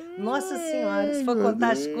 Aliás, nossa senhora, se for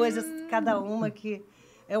contar as coisas, cada uma que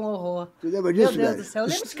é um horror. Tu lembra disso, Meu Deus Mary? do céu, eu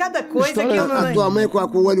lembro de cada coisa que eu não A tua mãe com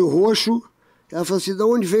o olho roxo, ela falou assim, de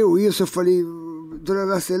onde veio isso? Eu falei, dona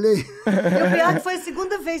Narcelei. E o pior que foi a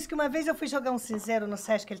segunda vez, que uma vez eu fui jogar um cinzeiro no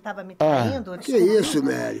Sesc, ele tava me traindo. Que isso,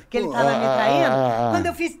 Mary? Que ele Pô, tava me traindo. Quando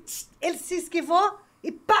eu fiz, ele se esquivou e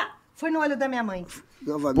pá! Foi no olho da minha mãe.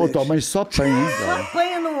 novamente. Pô, tua mãe só apanha, hein, Só cara?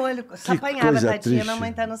 apanha no olho. Só apanhava, coisa tadinha. triste. Minha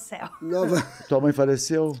mãe tá no céu. Tua mãe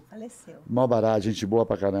faleceu? Faleceu. Mal barato, gente boa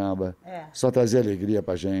pra caramba. É. Só trazia alegria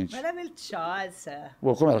pra gente. Maravilhosa.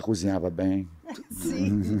 Pô, como ela cozinhava bem.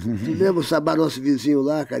 Sim. Tu lembra o Sabá, nosso vizinho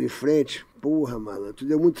lá, cara, em frente? Porra, mano, tu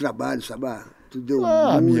deu muito trabalho, Sabá. Tu deu muito...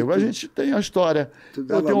 Amigo, a gente tem a história. Tu Eu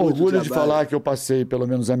dava tenho muito orgulho de trabalho. falar que eu passei, pelo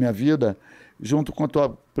menos a minha vida, junto com a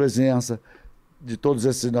tua presença, de todos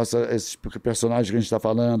esses personagens que a gente está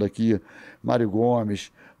falando aqui, Mário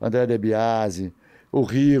Gomes, André De Biasi, o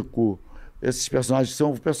Rico, Esses personagens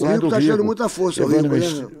são O personagens Rico do tá Rico. achando muita força, o Evandro Rico,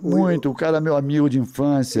 Mesquita, né? muito. O cara é meu amigo de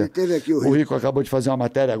infância. Ele teve aqui, o O Rico acabou de fazer uma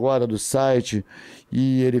matéria agora do site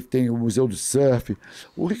e ele tem o Museu do Surf.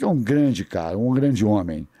 O Rico é um grande cara, um grande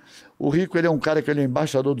homem. O Rico, ele é um cara que ele é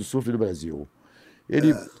embaixador do surf do Brasil.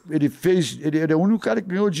 Ele é o único cara que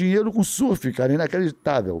ganhou dinheiro com surf, cara,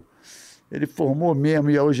 inacreditável. Ele formou mesmo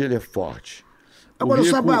e hoje ele é forte. O Agora,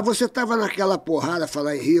 Rico- Sabá, você estava naquela porrada,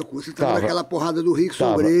 falar em Rico, você estava Tava. naquela porrada do Rickson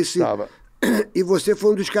Tava, Gracie. tava. E você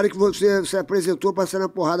foi um dos caras que você se apresentou para sair na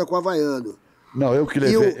porrada com o Havaiano. Não, eu que E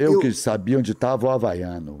levei, eu eu- que sabia onde estava o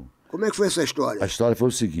Havaiano. Como é que foi essa história? A história foi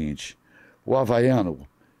o seguinte: o Havaiano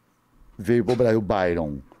veio pro Brasil,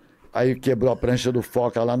 Byron, aí quebrou a prancha do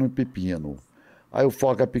Foca lá no Pepino. Aí o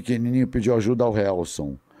Foca pequenininho pediu ajuda ao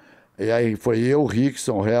Helson. E aí foi eu,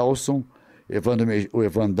 Rickson, o Helson, o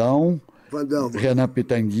Evandão, Vandão, Renan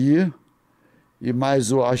Pitangui e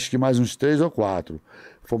acho que mais uns 3 ou 4.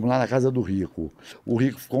 Fomos lá na casa do Rico. O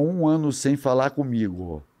Rico ficou 1 ano sem falar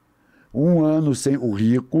comigo. 1 ano sem... O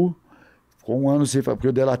Rico ficou 1 ano sem falar, porque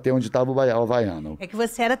eu delatei onde estava o Havaiano. É que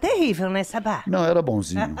você era terrível, né, Sabá? Não, era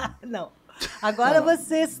bonzinho. Não. Agora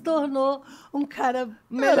você se tornou um cara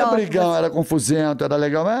melhor. Era que brigão, você. era confusento, era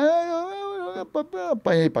legal, mas eu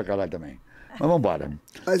apanhei pra caralho também. Mas vambora.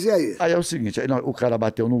 mas e aí? Aí é o seguinte, o cara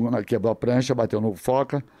quebrou a prancha, bateu no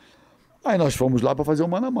Foca. Aí nós fomos lá para fazer um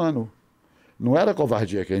mano a mano. Não era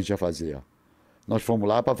covardia que a gente ia fazer. Nós fomos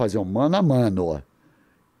lá para fazer um mano a mano.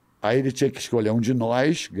 Aí ele tinha que escolher um de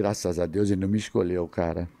nós. Graças a Deus ele não me escolheu,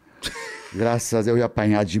 cara. Graças a Deus eu ia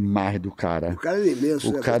apanhar demais do cara. O cara era imenso,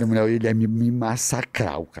 O né? cara, ele ia me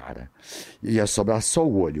massacrar, o cara. Ia sobrar só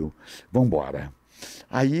o olho. Vambora.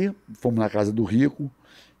 Aí fomos na casa do Rico.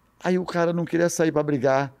 Aí o cara não queria sair para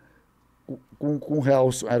brigar com o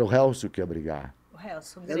Helson. Era o Helson que ia brigar. O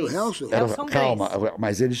Helson Era o Gracie. Helson? Helson Calma, Gracie.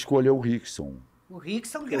 mas ele escolheu o Rickson. O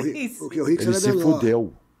Rickson O Gracie. Porque o Rickson Ele era se menor.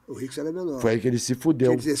 fudeu. O Rickson era menor. Foi aí que ele se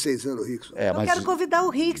fudeu. Tinha 16 anos, o Rickson. É, Eu mas quero convidar o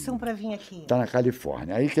Rickson para vir aqui. tá na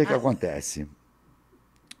Califórnia. Aí o que acontece?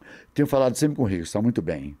 Tenho falado sempre com o Rickson, tá muito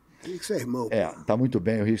bem. O Rickson é irmão. Tá muito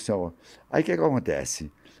bem, o Rickson. Aí o que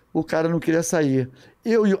acontece? O cara não queria sair.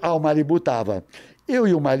 O Malibu tava. Eu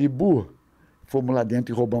e o Malibu fomos lá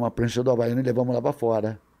dentro e roubamos a prancha do Havaiano e levamos lá pra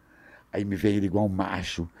fora. Aí me veio ele igual um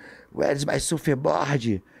macho. Where's my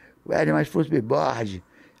surfboard? Where's my surfboard?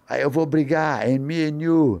 Aí eu vou brigar, and me and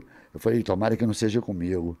you. Eu falei, tomara que não seja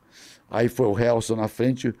comigo. Aí foi o Helson na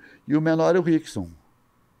frente e o menor é o Rickson.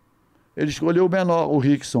 Ele escolheu o menor, o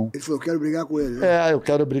Rickson. Ele falou, eu quero brigar com ele. Né? Eu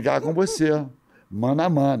quero brigar com você. Mano a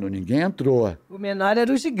mano, ninguém entrou. O menor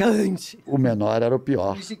era o gigante. O menor era o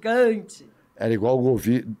pior. O gigante. Era igual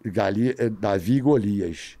Davi e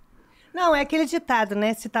Golias. Não, é aquele ditado,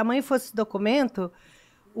 né? Se tamanho fosse documento,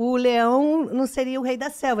 o leão não seria o rei da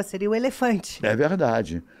selva, seria o elefante. É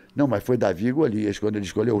verdade. Não, mas foi Davi e Golias. Quando ele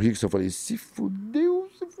escolheu o Rickson, eu falei, se fudeu,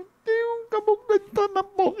 acabou que vai entrar na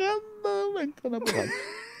porrada, vai entrar na porrada.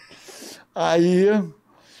 Aí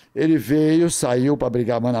ele veio, saiu para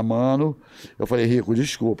brigar mano a mano. Eu falei, Rico,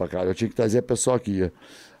 desculpa, cara, eu tinha que trazer a pessoa aqui.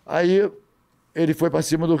 Aí ele foi para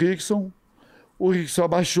cima do Rickson, o Rickson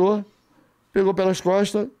abaixou, pegou pelas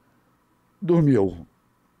costas, dormiu.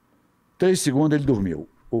 3 segundos ele dormiu,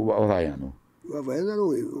 o Havaiano. O Havaiano era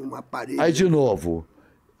uma parede. Aí de novo,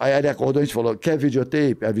 aí ele acordou e a gente falou, quer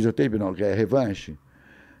videotape? A videotape não, quer revanche?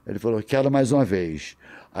 Ele falou, quero mais uma vez.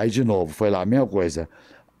 Aí de novo, foi lá, a mesma coisa.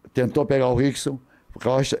 Tentou pegar o Rickson,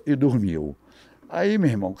 costa e dormiu. Aí, meu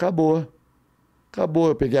irmão, acabou. Acabou,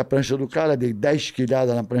 eu peguei a prancha do cara, dei 10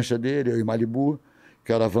 quilhadas na prancha dele, eu e Malibu,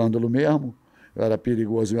 que era vândalo mesmo. Eu era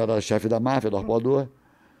perigoso, eu era chefe da máfia, do arpoador.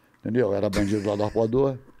 Entendeu? Eu era bandido lá do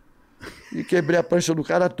arpoador. E quebrei a prancha do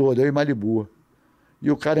cara toda, eu e Malibu.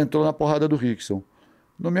 E o cara entrou na porrada do Rickson.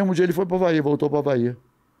 No mesmo dia ele foi para o Havaí, voltou para o Havaí.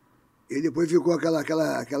 E depois ficou aquela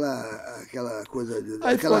coisa,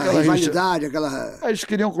 Aí ficou aquela aquela rivalidade, aquela... Aí eles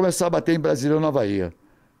queriam começar a bater em Brasília ou na Bahia.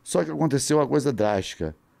 Só que aconteceu uma coisa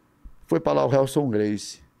drástica. Foi para lá o Helson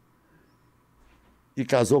Gracie. E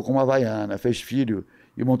casou com uma havaiana, fez filho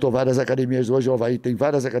e montou várias academias. Hoje o Havaí tem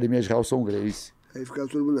várias academias de Helson Gracie. Aí ficaram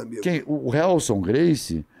todo mundo amigo. O Helson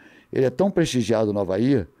Gracie, ele é tão prestigiado no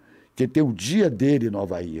Havaí que ele tem o dia dele no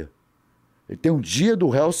Havaí. Ele tem um dia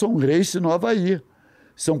do Helson Gracie no Havaí.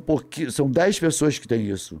 São 10 pessoas que têm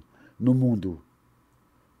isso no mundo.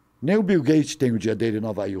 Nem o Bill Gates tem o dia dele no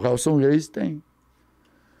Havaí. O Helson Gracie tem.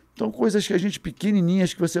 Então, coisas que a gente,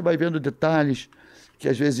 pequenininhas, que você vai vendo detalhes, que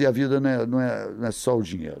às vezes a vida não é só o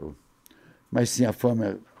dinheiro, mas sim a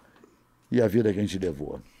fama e a vida que a gente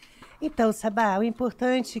levou. Então, Sabá, o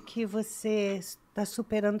importante é que você está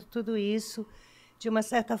superando tudo isso de uma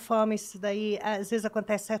certa forma, isso daí, às vezes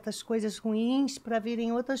acontecem certas coisas ruins para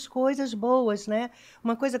virem outras coisas boas, né?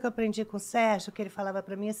 Uma coisa que eu aprendi com o Sérgio, que ele falava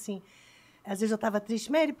para mim assim, às vezes eu estava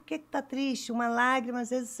triste, Mary, por que está triste? Uma lágrima,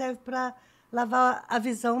 às vezes, serve para lavar a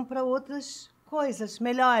visão para outras coisas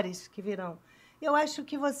melhores que virão. Eu acho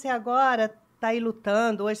que você agora está aí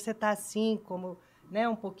lutando, hoje você está assim, como, né,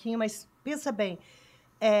 um pouquinho, mas pensa bem,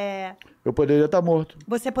 eu poderia estar morto.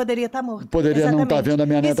 você poderia estar morto. Poderia não estar Exatamente. vendo a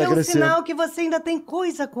minha neta Isso é um crescer. sinal que você ainda tem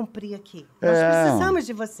coisa a cumprir aqui. Nós precisamos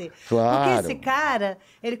de você. Claro. Porque esse cara,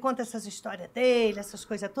 ele conta essas histórias dele, essas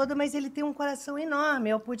coisas todas, mas ele tem um coração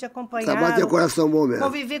enorme. Eu pude acompanhar. Sabá tem coração bom mesmo.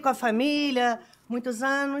 Convivi com a família muitos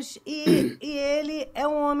anos e ele é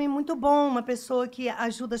um homem muito bom, uma pessoa que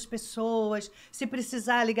ajuda as pessoas. Se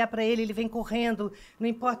precisar ligar para ele, ele vem correndo, não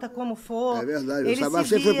importa como for. É verdade, Ele o Sabá se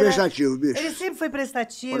sempre foi vira. prestativo, bicho. Ele sempre foi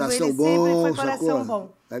prestativo, Coração ele bom, sempre foi coração sacou?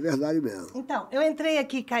 bom. É verdade mesmo. Então, eu entrei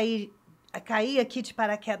aqui, caí aqui de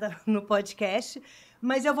paraquedas no podcast,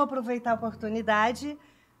 mas eu vou aproveitar a oportunidade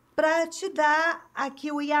para te dar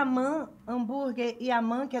aqui o Yaman, hambúrguer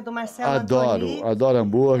Yaman, que é do Marcelo Antoni. Adoro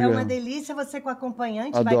hambúrguer. É uma delícia você com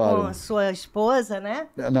acompanhante, Adoro. vai com a sua esposa, né?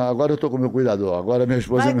 Não, agora eu tô com o meu cuidador. Agora minha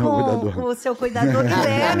esposa Vai é meu com cuidador. o seu cuidador,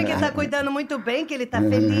 Guilherme, que está cuidando muito bem, que ele está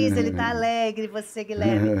feliz, ele está alegre. Você,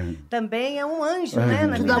 Guilherme, também é um anjo, né,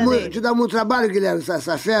 na vida dele. Te dá muito trabalho, Guilherme,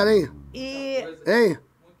 essa fera, hein? E Hein?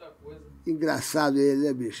 Engraçado ele,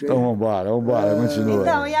 né, bicho? Então vambora, continua.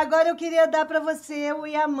 então, e agora eu queria dar para você o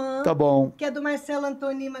Yaman, Tá bom. que é do Marcelo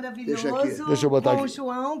Antoni, maravilhoso. Deixa eu botar com aqui. o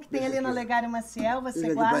João, que tem ali no Legário Maciel, você Deixa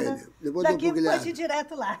aqui guarda. pra ele. Depois Daqui dou pro pode Guilherme. ir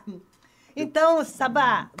direto lá. Então,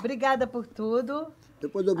 Sabá, obrigada por tudo.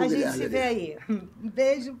 Depois dou pro A gente Guilherme se ali. vê aí. Um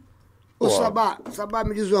beijo. Ô, Sabá,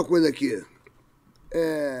 me diz uma coisa aqui.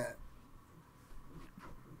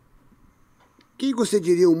 Quem você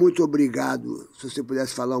diria um muito obrigado, se você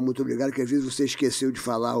pudesse falar um muito obrigado, que às vezes você esqueceu de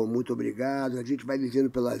falar um muito obrigado, a gente vai vivendo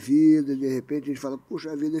pela vida, e de repente a gente fala,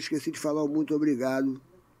 puxa vida, eu esqueci de falar um muito obrigado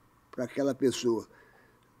para aquela pessoa.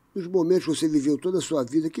 Nos momentos que você viveu toda a sua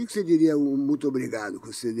vida, o que você diria um muito obrigado, que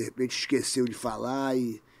você de repente esqueceu de falar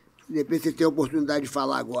e de repente você tem a oportunidade de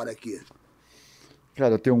falar agora aqui?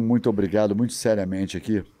 Cara, eu tenho um muito obrigado, muito seriamente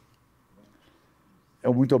aqui. É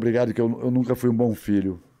um muito obrigado que eu nunca fui um bom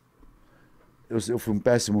filho. Eu fui um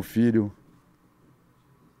péssimo filho.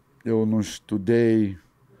 Eu não estudei,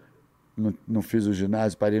 não fiz o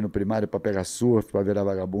ginásio, parei no primário para pegar surf, para virar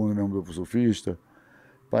vagabundo mesmo do surfista,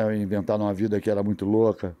 para inventar uma vida que era muito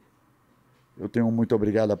louca. Eu tenho um muito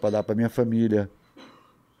obrigado para dar para minha família,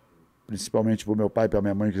 principalmente para o meu pai e para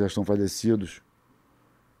minha mãe, que já estão falecidos.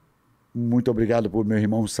 Muito obrigado por meu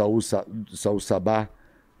irmão Saul Sabá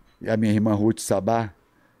e a minha irmã Ruth Sabá,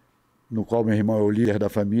 no qual meu irmão é o líder da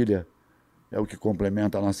família, é o que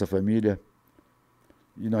complementa a nossa família.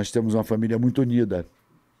 E nós temos uma família muito unida.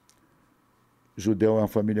 Judeu é uma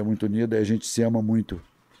família muito unida e a gente se ama muito.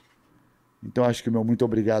 Então acho que o meu muito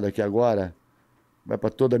obrigado aqui agora vai para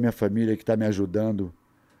toda a minha família que está me ajudando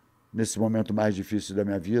nesse momento mais difícil da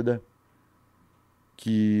minha vida,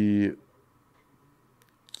 que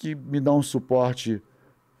me dá um suporte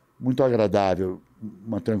muito agradável,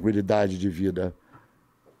 uma tranquilidade de vida,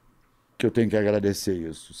 que eu tenho que agradecer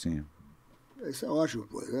isso, sim. Isso é ótimo,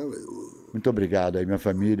 pô, né? Muito obrigado aí, minha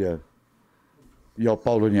família, e ao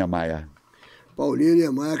Paulo Niemeyer. Paulinho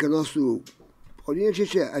Niemeyer, que é nosso... Paulinho,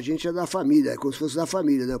 a gente é da família, é como se fosse da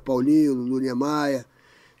família, né? Paulinho, Lulu Niemeyer,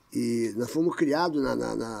 e nós fomos criados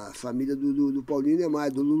na família do Paulinho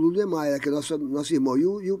Niemeyer, do Lulu Niemeyer, que é nosso irmão.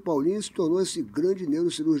 E o Paulinho se tornou esse grande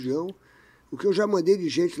neurocirurgião. O que eu já mandei de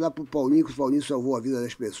gente lá pro Paulinho, que o Paulinho salvou a vida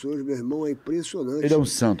das pessoas, meu irmão, é impressionante. Ele é um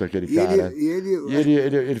santo, aquele cara.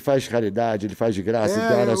 Ele faz caridade, ele faz de graça, ele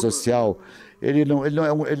tem área social.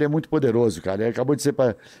 Ele é muito poderoso, cara. Ele acabou de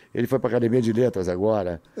ele foi para a Academia de Letras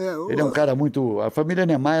agora. Ele é um cara muito... A família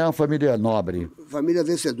Niemeyer é uma família nobre. Família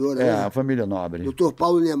vencedora, né? A família nobre. Doutor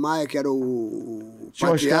Paulo Niemeyer, que era o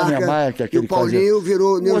tinha Oscar Niemeyer, que é aquele e o Paulinho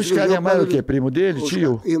virou... O Oscar Niemeyer é o quê? Primo dele?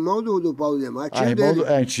 Tio? Irmão do Paulo Niemeyer, tio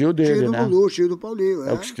dele. Tio dele, né? Tio do Paulinho,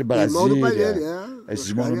 é o que Brasília, irmão do pai dele,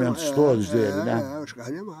 esses monumentos todos dele, né? Oscar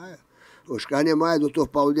Niemeyer. Oscar Niemeyer, Dr.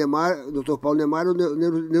 Paulo Niemeyer, o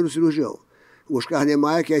neurocirurgião. O Oscar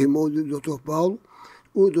Niemeyer, que é irmão do Dr. Paulo.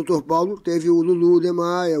 O Dr. Paulo teve o Lulu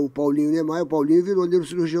Niemeyer, o Paulinho Niemeyer. O Paulinho virou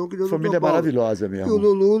neurocirurgião que deu o Dr. Paulo. Família maravilhosa mesmo. E o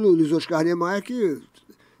Lulu, o Luiz Oscar Niemeyer, que...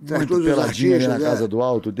 Muito todos peladinho ali na casa do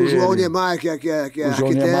alto dele. O João Niemeyer, que é o João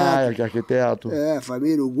arquiteto. Niemeyer, que é arquiteto.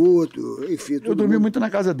 Família, o Guto, enfim. Eu dormi muito na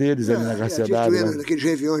casa deles, ali na Garcia d'Água. Aqueles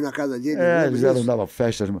réveillões na casa dele. Eles davam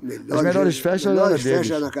festas. As melhores festas eram deles.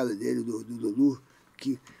 Festas na casa dele, do Lulu.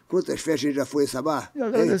 Quantas festas a gente já foi em Sabá? E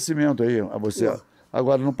agradecimento aí a você.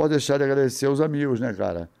 Agora, não pode deixar de agradecer os amigos, né,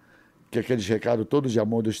 cara? Que aqueles recados todos de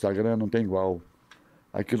amor do Instagram não tem igual.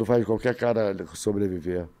 Aquilo faz qualquer cara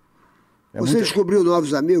sobreviver. Você descobriu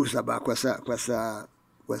novos amigos, Sabá, com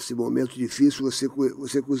esse momento difícil?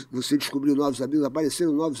 Você descobriu novos amigos?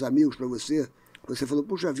 Apareceram novos amigos para você? Você falou,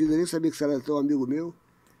 puxa vida, eu nem sabia que você era tão amigo meu.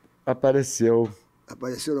 Apareceu.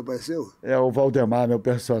 Apareceu, não apareceu? É o Valdemar, meu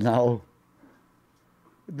personal.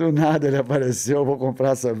 Do nada ele apareceu, vou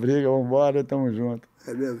comprar essa briga, vamos embora, tamo junto.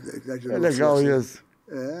 É mesmo? É legal assim. isso.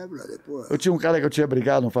 É, brother, pô. Eu tinha um cara que eu tinha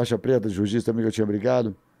brigado, um faixa preta, de jiu-jitsu também que eu tinha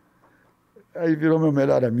brigado. Aí virou meu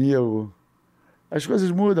melhor amigo. As coisas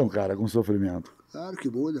mudam, cara, com sofrimento. Claro que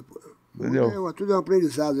muda, pô. Entendeu? Tudo é um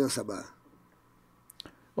aprendizado, né, Sabá?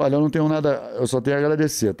 Olha, eu não tenho nada, eu só tenho a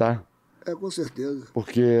agradecer, tá? É, com certeza.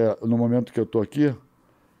 Porque no momento que eu tô aqui,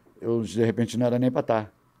 eu de repente não era nem pra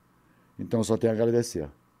estar. Então eu só tenho a agradecer.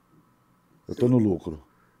 Eu tô no lucro.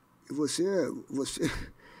 E você...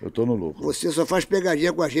 Eu tô no lucro. Você só faz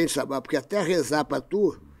pegadinha com a gente, Sabá, porque até rezar pra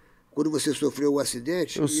tu, quando você sofreu o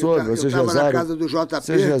acidente... Eu soube, vocês rezaram. Eu tava na casa do JP...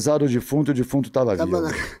 Vocês rezaram o defunto tava vivo.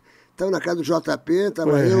 Tava na casa do JP,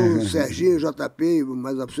 tava eu, o Serginho, o JP,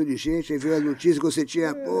 mais uma pessoa de gente, aí veio a notícia que você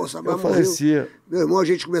tinha... Pô, Sabá morreu. Faleci. Meu irmão, a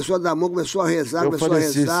gente começou a dar mão, começou a rezar, Eu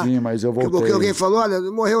faleci, sim, mas eu voltei. Porque alguém falou, olha,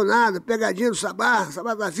 não morreu nada, pegadinha do Sabá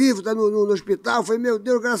tá vivo, tá no hospital. Eu falei, meu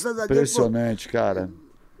Deus, graças a Deus. Impressionante, cara.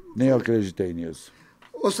 Nem eu acreditei nisso.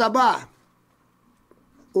 Ô, Sabá,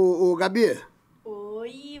 ô, Gabi.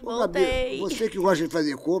 Oi, Ô, voltei. Gabi, você que gosta de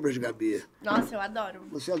fazer compras, Gabi. Nossa, eu adoro.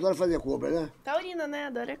 Você adora fazer compra, né? Taurina, né?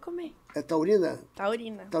 Adoro é comer. É taurina?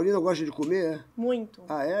 Taurina. Taurina gosta de comer, é? Muito.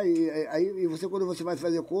 Ah, é? E você, quando você vai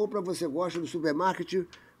fazer compra, você gosta do supermarket,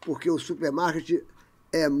 porque o supermarket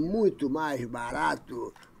é muito mais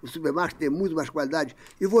barato. O supermarket tem muito mais qualidade.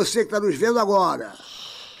 E você que está nos vendo agora,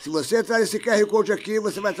 se você entrar nesse QR Code aqui,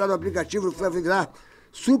 você vai entrar no aplicativo, vai virar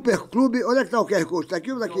Super Clube. Onde é que está o QR Code? Está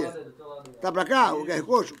aqui ou está aqui? Tá para cá o QR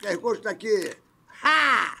Code? O QR Code está aqui.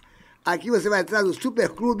 Ha! Aqui você vai entrar no Super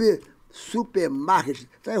Clube Supermarket.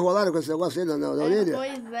 Tá enrolado com esse negócio aí, não, Aurélia?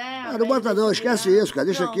 Pois é. Ah, não bota não, esquece isso, cara.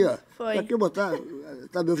 Deixa aqui, ó. Foi. Aqui eu botar.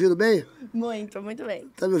 Tá me ouvindo bem? Muito bem.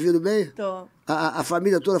 Tá me ouvindo bem? Tô. A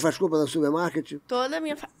família toda faz compra no supermarket? Toda a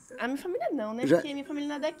minha A minha família não, né? Já- Porque minha família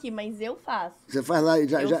não é daqui, mas eu faço. Você faz lá e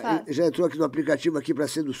Eu faço. já entrou aqui no aplicativo aqui para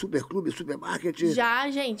ser do Super Clube, Supermarket? Já,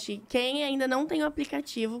 gente, quem ainda não tem o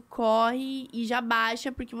aplicativo, corre e já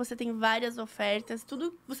baixa, porque você tem várias ofertas.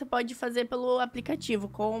 Tudo você pode fazer pelo aplicativo.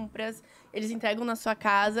 Compras, eles entregam na sua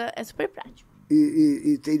casa. É super prático.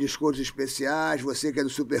 E tem descontos especiais, você que é do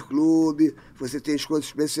Super Clube, você tem descontos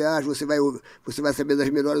especiais, você vai saber das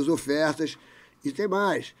melhores ofertas. E tem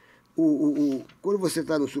mais. Quando você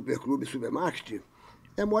está no Super Clube Supermarket,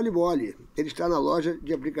 é mole. Ele está na loja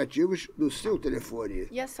de aplicativos do seu telefone.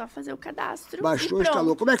 E é só fazer o cadastro. Baixou, e pronto.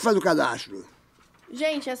 instalou. Como é que faz o cadastro?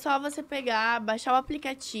 Gente, é só você pegar, baixar o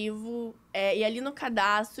aplicativo e ali no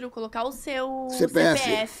cadastro, colocar o seu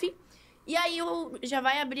CPF. E aí já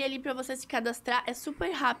vai abrir ali pra você se cadastrar. É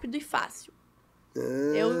super rápido e fácil.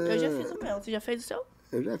 Eu já fiz o meu. Você já fez o seu?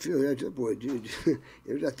 Eu já fiz,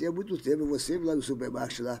 eu já tenho há muito tempo. Eu vou sempre lá no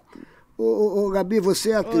supermarket lá. Ô, Gabi,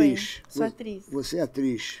 você é atriz. Oi, sou atriz. Você é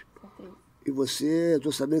atriz. E você, eu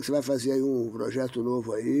tô sabendo que você vai fazer aí um projeto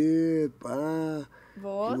novo aí, pá.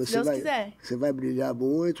 Vou, que se Deus quiser. Você vai brilhar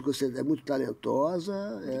muito, porque você é muito talentosa.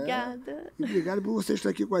 Obrigada. E obrigado por você estar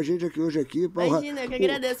aqui com a gente hoje aqui. Pá. Imagina, eu que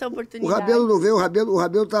agradeço a O oportunidade. Rabelo não veio, o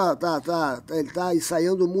Rabelo ele tá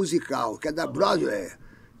ensaiando um musical, que é da Broadway.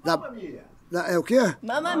 É o quê?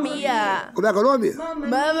 Mamma Mia. Como é que é o nome?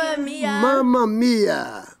 Mamma Mia. Mamma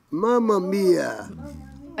Mia. Mamma Mia.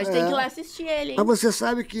 A gente tem que ir lá assistir ele, hein? Mas você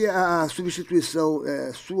sabe que a substituição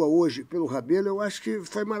sua hoje pelo Rabelo, eu acho que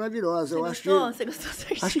foi maravilhosa. Você gostou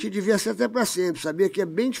certinho? Acho que devia ser até para sempre, sabia? Que é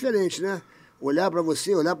bem diferente, né? Olhar para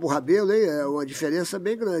você, olhar pro Rabelo, hein? É uma diferença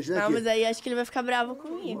bem grande, né? Não, mas aí acho que ele vai ficar bravo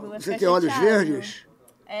comigo. Vai Você ficar tem olhos chateado. verdes?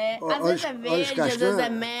 Às vezes é verde, às vezes é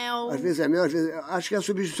mel. Às vezes é mel, às vezes... Acho que a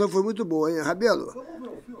substituição foi muito boa, hein? Rabelo,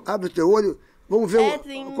 abre o teu olho. Vamos ver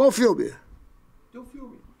qual filme? Teu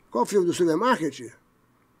filme. Qual filme do supermarket?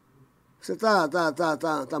 Você tá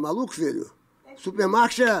maluco, filho?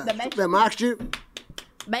 Supermarket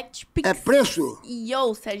Backpix. é preço?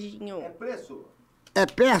 Yo, Serginho. Preço. É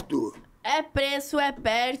perto? É preço, é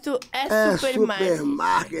perto, é supermarket.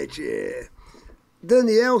 Supermarket.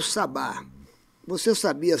 Daniel Sabá. Você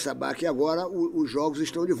sabia, Sabá, que agora os jogos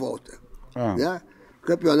estão de volta. Né?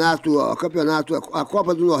 A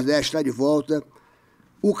Copa do Nordeste está de volta.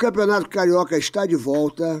 O Campeonato Carioca está de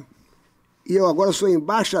volta. E eu agora sou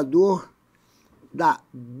embaixador da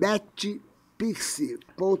BetPix.io,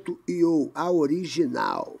 a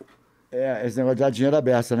original. Esse negócio de dar dinheiro à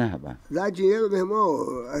beça, né, rapaz? Dá dinheiro, meu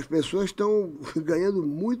irmão. As pessoas estão ganhando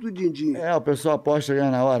muito din-din. O pessoal aposta e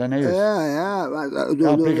ganha na hora, não é isso? É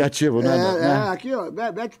um aplicativo, né? Aqui, ó,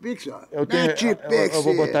 BetPix, ó. Eu BetPix.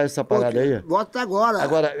 vou botar essa parada aí. Bota agora.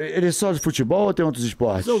 Agora, ele é só de futebol ou tem outros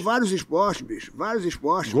esportes? São vários esportes, bicho. Vários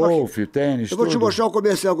esportes. Golfe, tênis, Eu vou te tudo. mostrar o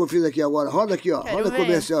comercial que eu fiz aqui agora. Roda aqui, ó. Roda o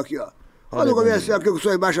comercial aqui, ó. Roda o comercial aqui, que eu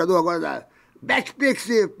sou embaixador agora da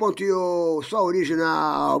BetPix.io, só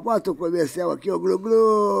original. Bota o comercial aqui, ó,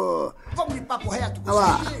 glu-glu. Vamos de papo reto, Olha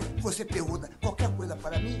lá. você pergunta qualquer coisa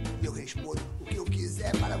para mim e eu respondo o que eu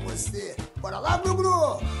quiser para você. Bora lá,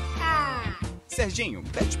 Glu-Glu! Serginho,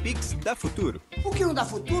 BetPix dá futuro. O que não dá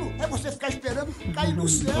futuro é você ficar esperando cair do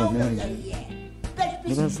céu, meu BetPix.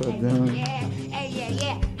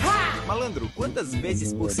 Malandro, quantas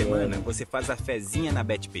vezes por semana você faz a fezinha na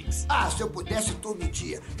BetPix? Se eu pudesse todo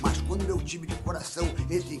dia, mas quando meu time de coração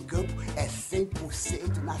entra em campo, é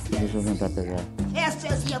 100% na fezinha. Deixa eu tentar pegar. A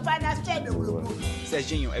fezinha vai nascer, meu Glu-Glu.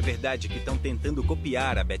 Serginho, é verdade que estão tentando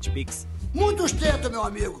copiar a BetPix? Muitos tentam, meu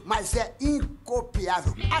amigo, mas é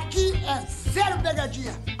incopiável. Aqui é zero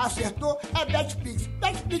pegadinha. Acertou, é BetPix.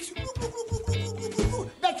 BetPix,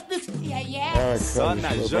 BetPix, Só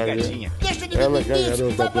na jogadinha. Deixa de Ela BetPix,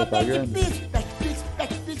 garota vai pra propaganda.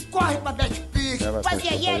 BetPix, corre pra BetPix. Ela Faz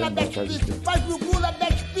faz iê na propaganda, BetPix, faz Glu-Glu na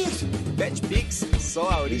BetPix. BetPix, só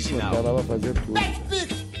a original. Ela vai fazer tudo.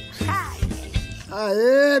 BetPix.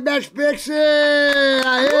 Aê, BetPix!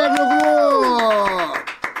 Aê, Glu-Glu!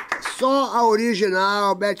 Só a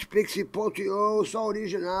original, BetPix.io, só a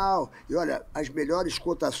original. E olha, as melhores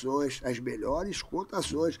cotações.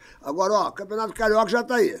 Agora, ó, Campeonato Carioca já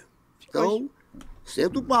tá aí. Então,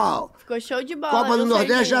 senta o pau. Ficou show de bola. Copa do viu,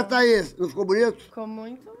 Nordeste Serginho? já tá aí. Não ficou bonito? Ficou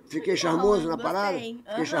muito. Fiquei muito charmoso bom, na parada? gostei.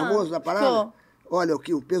 Fiquei charmoso na parada? Ficou. Olha, o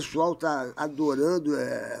que o pessoal tá adorando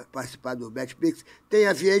participar do BetPix. Tem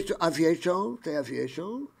Aviation,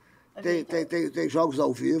 tem jogos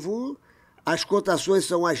ao vivo. As cotações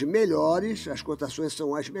são as melhores.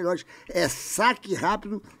 É saque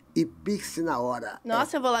rápido e Pix na hora.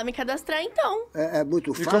 Nossa, eu vou lá me cadastrar então. É muito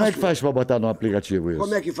E fácil. como é que faz pra botar no aplicativo isso?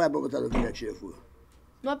 Como é que faz pra botar no aplicativo?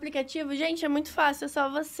 No aplicativo, gente, é muito fácil. É só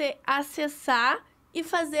você acessar e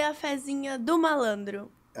fazer a fezinha do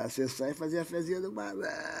malandro. Acessar e fazer a fezinha do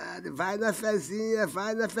malandro. Vai na fezinha.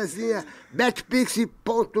 BetPix.io,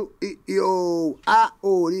 a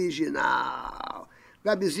original.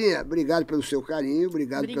 Gabizinha, obrigado pelo seu carinho,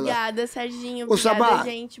 Obrigada, Serginho. Ô, Obrigada, Sabá.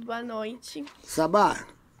 gente. Boa noite. Sabá,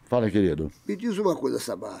 Fala, querido. me diz uma coisa,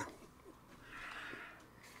 Sabá.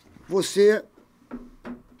 Você...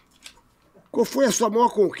 Qual foi a sua maior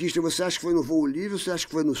conquista? Você acha que foi no voo livre ou você acha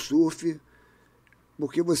que foi no surf?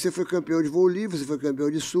 Porque você foi campeão de voo livre, você foi campeão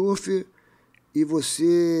de surf, e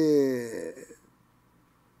você...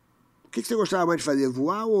 O que você gostava mais de fazer,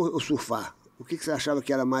 voar ou surfar? O que você achava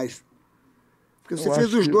que era mais... Porque você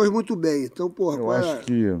fez os dois muito bem, então, porra... Eu acho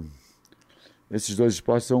que esses dois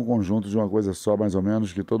esportes são um conjunto de uma coisa só, mais ou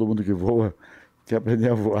menos, que todo mundo que voa quer aprender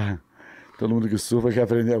a voar. Todo mundo que surfa quer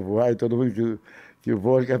aprender a voar, e todo mundo que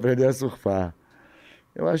voa quer aprender a surfar.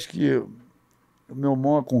 Eu acho que a minha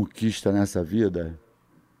maior conquista nessa vida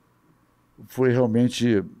foi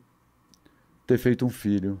realmente ter feito um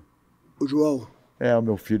filho. O João? O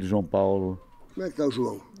meu filho, João Paulo. Como é que tá o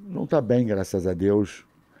João? Não tá bem, graças a Deus.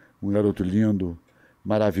 Um garoto lindo,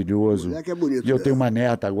 maravilhoso. O moleque é bonito, E eu né? tenho uma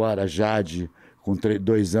neta agora, Jade, com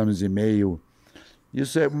 2 anos e meio.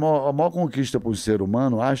 Isso é a maior conquista para um ser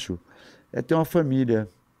humano, acho, é ter uma família.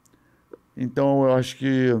 Então, eu acho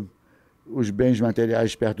que os bens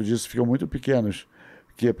materiais perto disso ficam muito pequenos.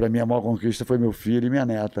 Porque, para mim, a maior conquista foi meu filho e minha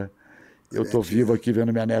neta. Eu estou vivo aqui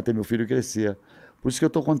vendo minha neta e meu filho crescer. Por isso que eu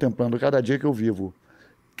estou contemplando cada dia que eu vivo.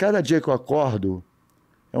 Cada dia que eu acordo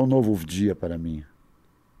é um novo dia para mim.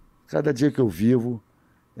 Cada dia que eu vivo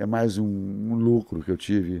é mais um lucro que eu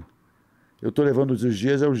tive. Eu estou levando os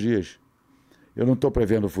dias aos dias. Eu não estou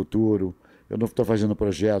prevendo o futuro, eu não estou fazendo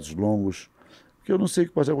projetos longos, porque eu não sei o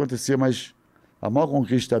que pode acontecer, mas a maior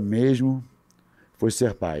conquista mesmo foi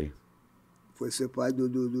ser pai. Foi ser pai do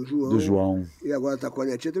João. Do João. E agora tá com a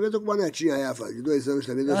netinha. Também tô com uma netinha, Eva, de 2 anos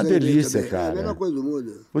também. É uma delícia, cara. É a melhor coisa do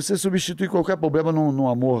mundo. Você substitui qualquer problema no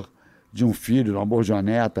amor de um filho, no amor de uma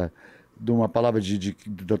neta, de uma palavra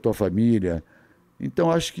da tua família. Então,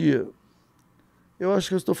 eu acho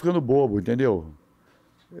que eu estou ficando bobo, entendeu?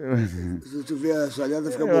 Se tu vê a sua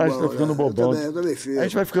neta, fica Eu bobão. acho que tô ficando bobão. Eu também fico. A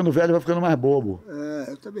gente vai ficando velho, vai ficando mais bobo.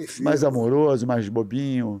 Eu também fico. Mais amoroso, mais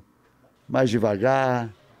bobinho, mais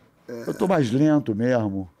devagar. Eu tô mais lento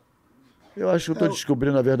mesmo. Eu acho que eu tô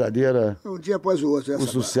descobrindo a verdadeira... É um dia após o outro. O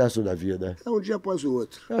sucesso da vida. É um dia após o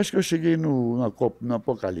outro. Eu acho que eu cheguei no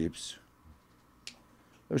apocalipse.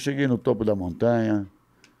 Eu cheguei no topo da montanha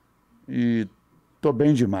e tô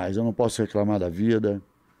bem demais. Eu não posso reclamar da vida.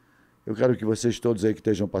 Eu quero que vocês todos aí que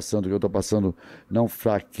estejam passando, que eu estou passando, não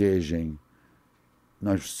fraquejem.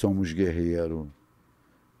 Nós somos guerreiros.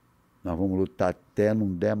 Nós vamos lutar até não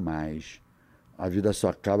der mais. A vida só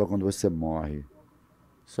acaba quando você morre.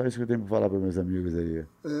 Só isso que eu tenho para falar para meus amigos aí.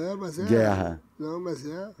 Mas é... Guerra. Não, mas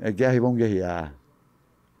é... É guerra e vamos guerrear.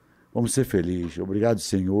 Vamos ser felizes. Obrigado,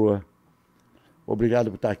 Senhor. Obrigado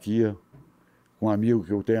por estar aqui com um amigo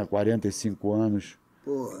que eu tenho há 45 anos.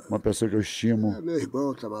 Porra. Uma pessoa que eu estimo. Meu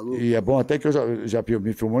irmão, tá maluco? E é bom até que eu já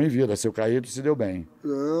me filmou em vida. Se eu cair, tu se deu bem.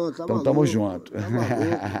 Não, tá então, maluco. Tamo junto. Tá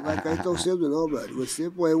maluco. Não vai cair tão cedo não, brother. Você,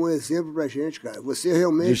 pô, é um exemplo pra gente, cara. Você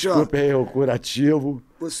realmente, Desculpe aí o curativo.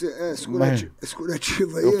 Você, esse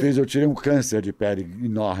curativo aí... Eu tirei um câncer de pele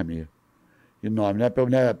enorme. Enorme. Não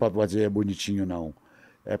é pra fazer bonitinho, não.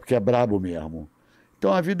 É porque é brabo mesmo.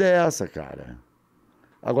 Então a vida é essa, cara.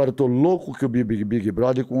 Agora eu tô louco que o Big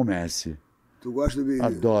Brother com o Messi. Tu gosta do Big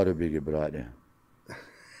Brother? Adoro o Big Brother.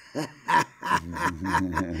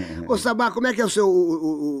 Ô, Sabá, como é que é o seu...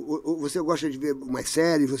 você gosta de ver umas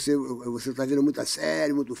séries? Você tá vendo muita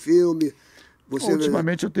série, muito filme?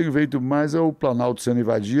 Ultimamente eu tenho feito mais o Planalto sendo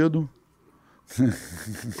invadido.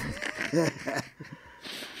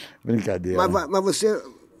 Brincadeira. Mas você...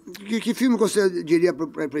 Que filme você diria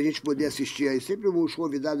pra gente poder assistir aí? Sempre os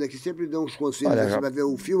convidados aqui sempre dão uns conselhos. Você vai ver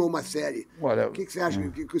um filme ou uma série. O que você acha?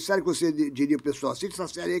 Que série que você diria pro pessoal? Assiste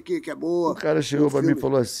essa série aí que é boa. O cara chegou pra mim e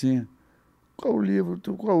falou assim: qual o livro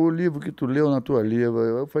que tu leu na tua livra?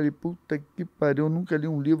 Eu falei, puta que pariu, eu nunca li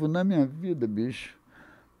um livro na minha vida, bicho.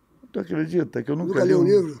 Tu acredita que eu nunca li um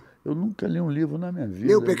livro? Eu nunca li um livro na minha vida.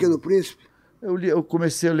 Nem O Pequeno Príncipe? Eu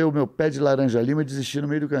comecei a ler o meu Pé de Laranja Lima e desisti no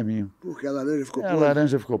meio do caminho. Porque a laranja ficou podre? A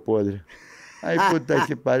laranja ficou podre. Aí, puta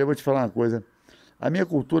que pariu, eu vou te falar uma coisa. A minha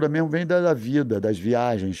cultura mesmo vem da vida, das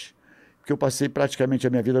viagens. Porque eu passei praticamente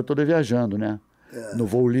a minha vida toda viajando, né? No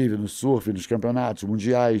voo livre, no surf, nos campeonatos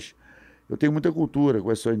mundiais. Eu tenho muita cultura,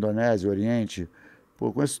 conheço a Indonésia, o Oriente,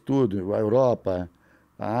 conheço tudo. A Europa,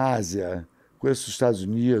 a Ásia, conheço os Estados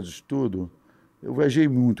Unidos, tudo. Eu viajei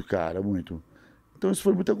muito, cara, muito. Então isso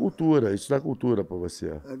foi muita cultura, isso dá cultura pra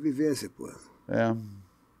você. A vivência, pô. É.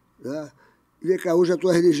 E vem cá, hoje a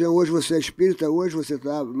tua religião, hoje você é espírita, hoje você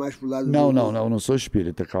tá mais pro lado Não, eu não sou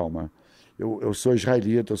espírita, calma. Eu sou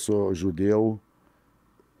israelita, eu sou judeu.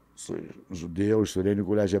 Estudei no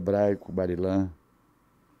colégio hebraico, Barilã.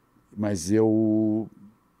 Mas eu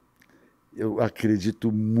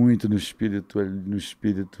acredito muito no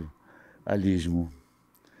espiritualismo.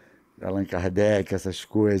 Allan Kardec, essas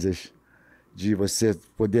coisas. De você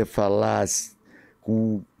poder falar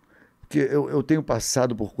com... Porque eu tenho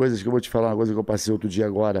passado por coisas que eu vou te falar uma coisa que eu passei outro dia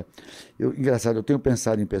agora. Engraçado, eu tenho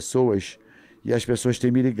pensado em pessoas e as pessoas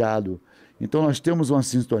têm me ligado. Então nós temos uma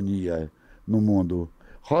sintonia no mundo.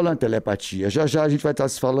 Rola uma telepatia. Já a gente vai estar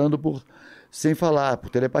se falando sem falar, por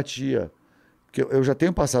telepatia. Porque eu já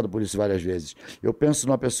tenho passado por isso várias vezes. Eu penso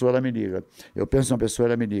numa pessoa, ela me liga. Eu penso numa pessoa,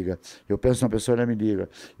 ela me liga. Eu penso numa pessoa, ela me liga.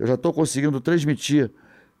 Eu já estou conseguindo transmitir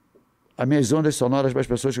as minhas ondas sonoras para as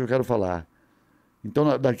pessoas que eu quero falar.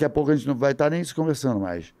 Então, daqui a pouco a gente não vai estar nem se conversando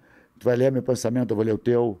mais. Tu vai ler meu pensamento, eu vou ler o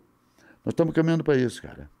teu. Nós estamos caminhando para isso,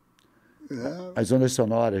 cara. As ondas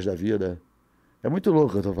sonoras da vida. É muito louco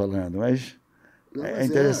o que eu estou falando, mas é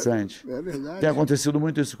interessante. É verdade. Tem acontecido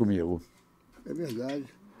muito isso comigo. É verdade.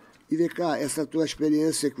 E vem cá, essa tua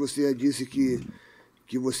experiência que você disse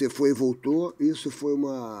que você foi e voltou, isso foi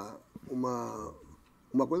uma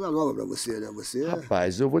coisa nova pra você, né?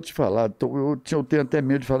 Rapaz, eu vou te falar, eu tenho até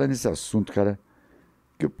medo de falar nesse assunto, cara.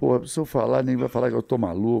 Porque, pô, se eu falar, nem vai falar que eu tô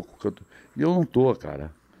maluco. E eu não tô,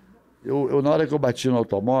 cara. Na hora que eu bati no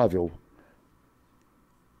automóvel,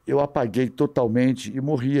 eu apaguei totalmente e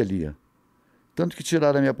morri ali. Tanto que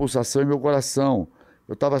tiraram a minha pulsação e meu coração.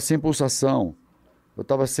 Eu tava sem pulsação. Eu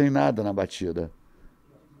tava sem nada na batida.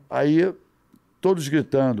 Aí, todos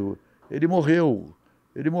gritando, ele morreu.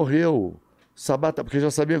 Sabá, porque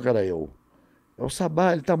já sabiam que era eu. É o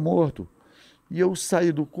Sabá, ele está morto. E eu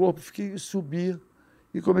saí do corpo, subi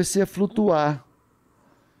e comecei a flutuar.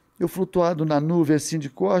 Eu flutuado na nuvem, assim, de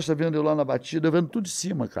costa, vendo eu lá na batida, vendo tudo de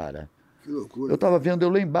cima, cara. Que loucura. Eu estava vendo eu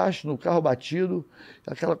lá embaixo, no carro batido,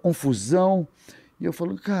 aquela confusão. E eu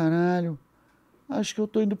falando, caralho, acho que eu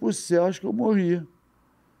estou indo para o céu, acho que eu morri.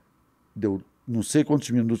 Deu não sei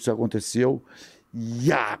quantos minutos isso aconteceu,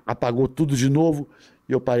 e apagou tudo de novo,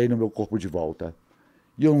 e eu parei no meu corpo de volta.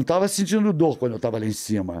 E eu não estava sentindo dor quando eu estava lá em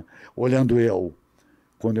cima, olhando eu.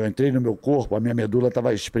 Quando eu entrei no meu corpo, a minha medula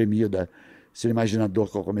estava espremida. Você imagina a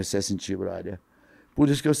dor que eu comecei a sentir, brother. Por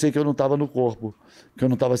isso que eu sei que eu não estava no corpo, que eu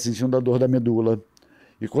não estava sentindo a dor da medula.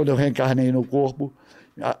 E quando eu reencarnei no corpo,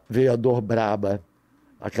 Veio a dor braba,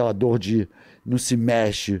 aquela dor de não se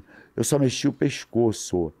mexe. Eu só mexi o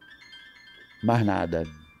pescoço, mais nada.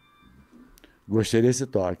 Gostei desse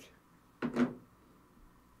toque.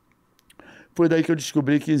 Foi daí que eu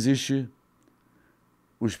descobri que existe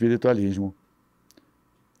o espiritualismo.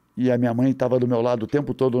 E a minha mãe estava do meu lado o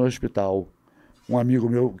tempo todo no hospital. Um amigo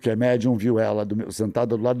meu, que é médium, viu ela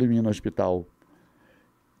sentada do lado de mim no hospital.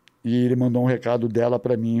 E ele mandou um recado dela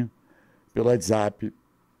para mim, pelo WhatsApp,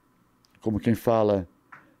 como quem fala,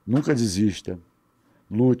 nunca desista,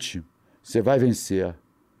 lute, você vai vencer.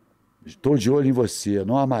 Estou de olho em você,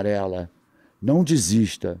 não amarela, não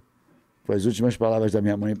desista. Foi as últimas palavras da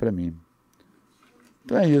minha mãe para mim.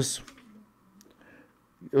 Então é isso.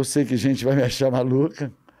 Eu sei que gente vai me achar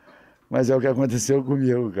maluca, mas é o que aconteceu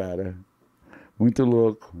comigo, cara. Muito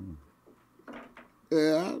louco.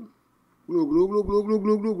 Glu, glu, glu, glu, glu,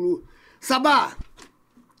 glu, glu, glu. Sabá,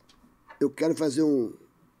 eu quero fazer um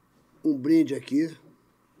brinde aqui,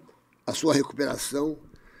 a sua recuperação,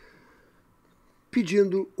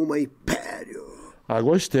 pedindo uma Império.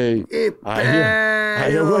 Gostei. Império,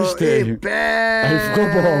 aí eu gostei. Império, aí ficou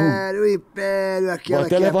bom. Império, aquela Vou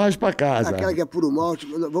até que levar umas pra casa. Aquela que é puro malte.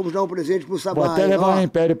 Vamos dar um presente pro Sabá. Vou até levar um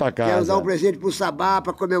Império pra casa. Quero dar um presente pro Sabá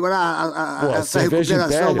pra comemorar essa cerveja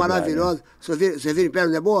recuperação Império, maravilhosa. Cerveja Império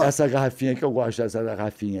não é boa? Essa garrafinha que eu gosto, essa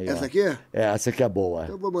garrafinha aí. Essa ó. aqui? Essa aqui é boa.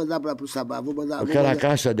 Então eu vou mandar pro Sabá. Eu quero a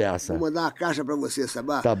caixa dessa. Vou mandar uma caixa pra você,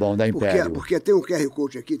 Sabá. Tá bom, da Império. Porque tem um QR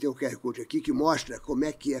Code aqui, que mostra como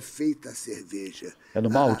é que é feita a cerveja. É no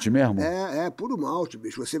malte mesmo? É puro malte,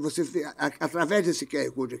 bicho. Através desse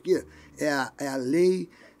QR Code aqui, é a lei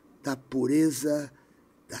da pureza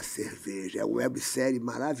da cerveja. É uma websérie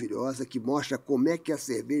maravilhosa que mostra como é que a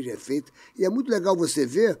cerveja é feita. E é muito legal você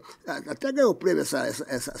ver, até ganhou prêmio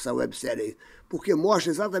essa websérie aí, porque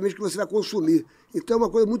mostra exatamente o que você vai consumir. Então é uma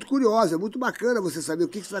coisa muito curiosa, é muito bacana você saber o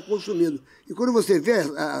que você está consumindo. E quando você vê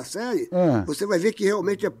a série, você vai ver que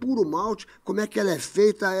realmente é puro malte, como é que ela é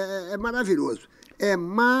feita, é maravilhoso. É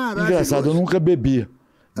maravilhoso. Engraçado, eu nunca bebi,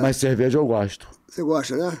 mas cerveja eu gosto. Você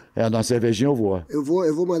gosta, né? Na cervejinha eu vou. Eu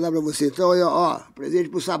vou mandar pra você. Então, ó, presente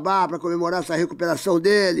pro Sabá pra comemorar essa recuperação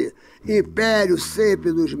dele. Império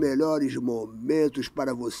sempre nos melhores momentos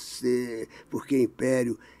para você, porque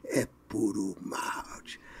Império é puro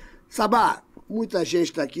malte. Sabá, muita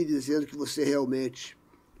gente está aqui dizendo que você realmente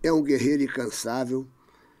é um guerreiro incansável.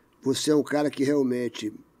 Você é um cara que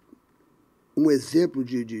realmente um exemplo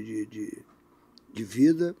de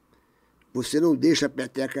vida. Você não deixa a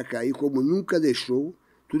peteca cair como nunca deixou.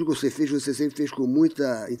 Tudo que você sempre fez com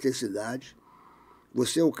muita intensidade.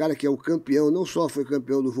 Você é um cara que é um campeão, não só foi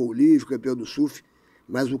campeão do voo livre, campeão do surf,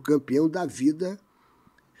 mas o campeão da vida.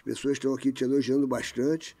 As pessoas estão aqui te elogiando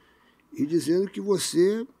bastante e dizendo que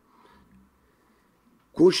você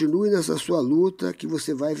continue nessa sua luta, que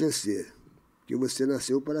você vai vencer, que você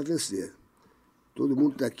nasceu para vencer. Todo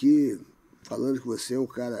mundo está aqui falando que você é um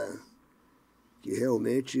cara que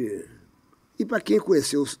realmente... E para quem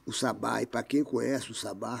conheceu o Sabá, e para quem conhece o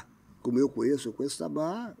Sabá, como eu conheço o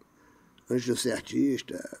Sabá, antes de eu ser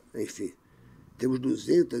artista, enfim. Temos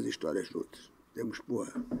 200 histórias juntas.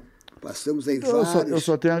 Passamos aí Eu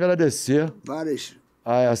só tenho a agradecer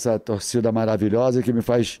a essa torcida maravilhosa que me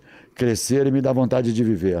faz crescer e me dá vontade de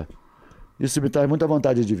viver. Isso me traz muita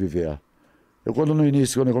vontade de viver. No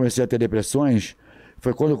início, quando eu comecei a ter depressões,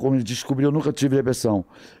 foi quando eu descobri, eu nunca tive depressão.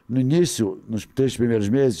 No início, nos 3 primeiros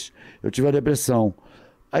meses, eu tive a depressão.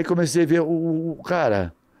 Aí comecei a ver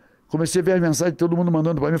comecei a ver as mensagens de todo mundo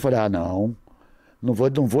mandando para mim. Falei,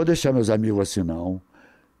 não vou deixar meus amigos assim, não.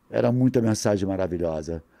 Era muita mensagem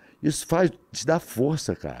maravilhosa. Isso te dá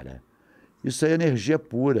força, cara. Isso é energia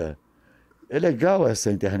pura. É legal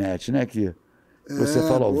essa internet, né? Que você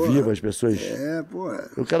fala ao vivo, as pessoas...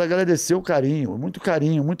 Eu quero agradecer o carinho,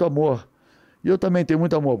 muito amor. E eu também tenho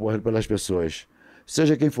muito amor pelas pessoas,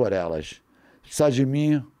 seja quem for elas. Sabe de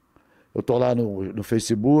mim, eu tô lá no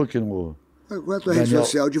Facebook, no... Qual é a tua rede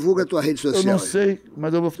social? Divulga a tua rede social. Eu não sei,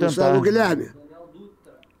 mas eu vou tentar. Sabe o Guilherme?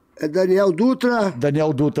 É Daniel Dutra?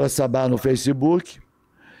 Daniel Dutra Sabá no Facebook.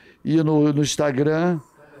 E no Instagram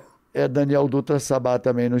é Daniel Dutra Sabá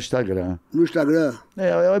também no Instagram. No Instagram?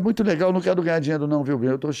 É muito legal, eu não quero ganhar dinheiro não, viu?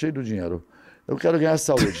 Eu tô cheio do dinheiro. Eu quero ganhar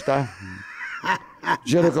saúde, tá?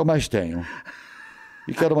 Dinheiro é o que eu mais tenho.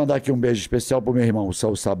 E quero mandar aqui um beijo especial pro meu irmão, o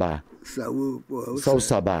Saul Sabá. Saul, porra. Saul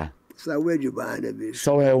Sabá. Saul é demais, né, bicho?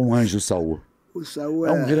 Saul é um anjo, Saul. O Saul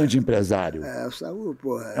é um grande empresário. O Saul,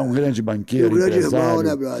 porra. É um grande banqueiro, um grande empresário. Irmão,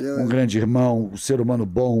 né, brother? Um grande irmão, um ser humano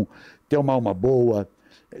bom, tem uma alma boa.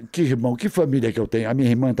 Que irmão, que família que eu tenho. A minha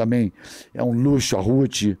irmã também é um luxo, a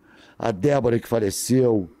Ruth, a Débora que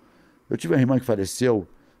faleceu. Eu tive uma irmã que faleceu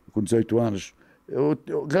com 18 anos.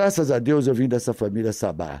 Graças a Deus eu vim dessa família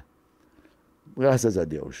Sabá. Graças a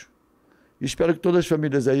Deus. Espero que todas as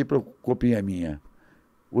famílias aí copiem a minha.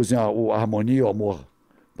 Usem a harmonia e o amor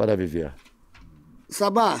para viver.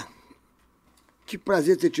 Sabá, que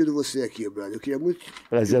prazer ter tido você aqui, brother. Eu queria muito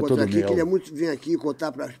prazer todo aqui. Meu. Queria muito vir aqui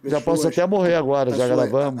contar para as pessoas. Já posso até morrer agora, já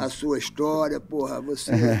gravamos. A sua história, porra,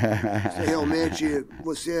 você realmente,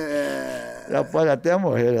 Já pode até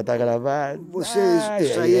morrer, já tá gravado.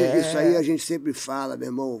 Isso aí a gente sempre fala, meu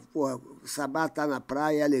irmão. Porra, Sabá tá na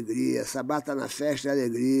praia é alegria, Sabá tá na festa é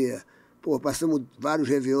alegria. Porra, passamos vários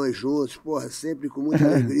réveillões juntos, porra, sempre com muita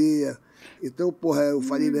alegria. Então, porra, eu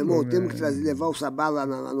falei, meu irmão, temos que levar o Sabá lá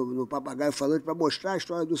no Papagaio Falante para mostrar a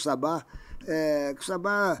história do Sabá. Que o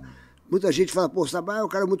Sabá, muita gente fala, pô, o Sabá é um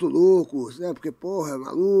cara muito louco, né? Porque, porra, é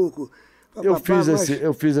maluco.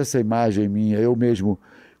 Eu fiz essa imagem minha, eu mesmo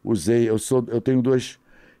usei,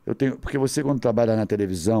 porque você quando trabalha na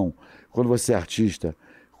televisão, quando você é artista,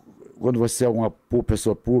 quando você é uma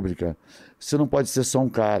pessoa pública, você não pode ser só um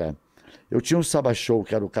cara. Eu tinha o Sabá Show,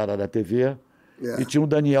 que era o cara da TV, e tinha o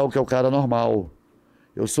Daniel, que é o cara normal.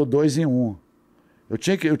 Eu sou 2 em 1.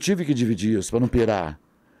 Eu tive que dividir isso para não pirar.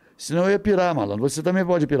 Senão eu ia pirar, malandro. Você também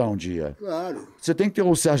pode pirar um dia. Claro. Você tem que ter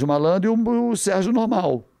o Sérgio Malandro e o Sérgio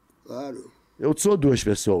normal. Claro. Eu sou 2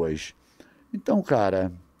 pessoas. Então,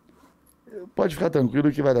 cara, pode ficar tranquilo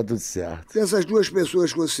que vai dar tudo certo. Dessas 2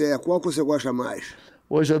 pessoas que você é, qual que você gosta mais?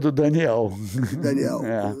 Hoje é do Daniel. Daniel.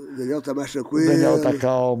 O Daniel tá mais tranquilo. O Daniel tá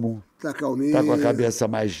calmo. Tá calminho. Tá com a cabeça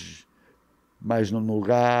mais no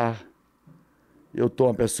lugar. Eu tô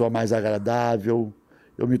uma pessoa mais agradável.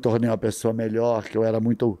 Eu me tornei uma pessoa melhor, que eu era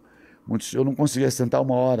muito... Eu não conseguia sentar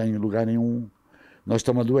 1 hora em lugar nenhum. Nós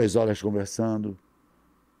estamos 2 horas conversando.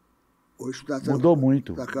 Hoje tá mudou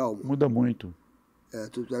muito. Tá calmo. Muda muito.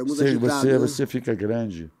 Tu era muito agitado, né? Você fica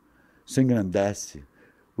grande. Você engrandece.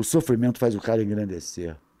 O sofrimento faz o cara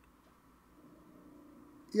engrandecer.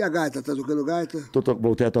 E a gaita? Tá tocando gaita?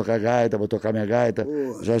 Voltei a tocar gaita, vou tocar minha gaita.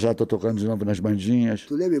 Porra. Já tô tocando de novo nas bandinhas.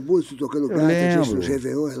 Tu lembra muito tocando gaita? Lembro. Tinha os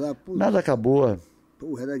réveillões lá? Puta. Nada acabou.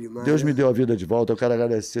 Porra, era demais. Deus me deu a vida de volta. Eu quero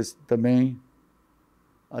agradecer também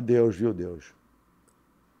a Deus, viu, Deus?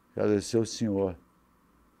 Agradecer ao Senhor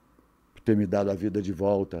por ter me dado a vida de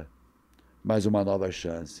volta. Mais uma nova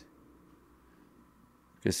chance.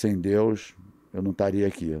 Porque sem Deus, eu não estaria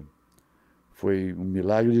aqui. Foi um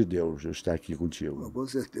milagre de Deus eu estar aqui contigo. Com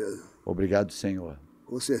certeza. Obrigado, Senhor.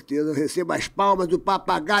 Com certeza. Eu recebo as palmas do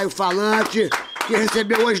Papagaio Falante, que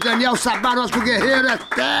recebeu hoje Daniel Sabá, nosso guerreiro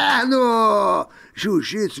eterno.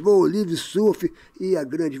 Jiu-jitsu, voo livre, surf e a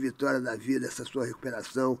grande vitória da vida, essa sua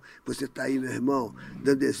recuperação. Você tá aí, meu irmão,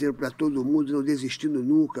 dando exemplo para todo mundo, não desistindo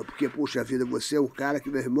nunca, porque, poxa vida, você é um cara que,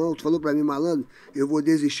 meu irmão, tu falou para mim, malandro, eu vou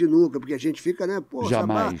desistir nunca, porque a gente fica, né, pô,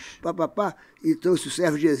 jamais. Sabá, Então isso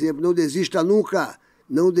serve de exemplo, não desista nunca,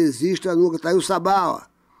 tá aí o Sabá, ó.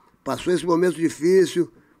 Passou esse momento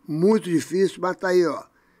difícil, muito difícil, mas tá aí, ó,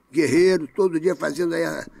 guerreiro, todo dia fazendo aí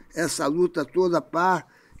essa luta toda, pá.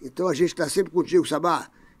 Então a gente tá sempre contigo, Sabá.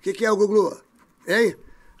 O que é o Glu-Glu? Hein?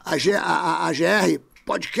 A GR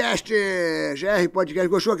Podcast.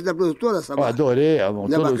 Gostou aqui da produtora, Sabá? Adorei. Não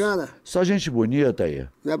é bacana? Só gente bonita aí.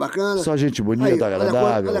 Não é bacana? Só gente bonita, aí,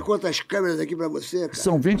 agradável. Olha quantas câmeras aqui pra você, cara.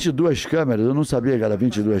 São 22 câmeras, eu não sabia que era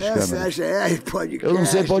 22 câmeras. Essa é a GR Podcast. Eu não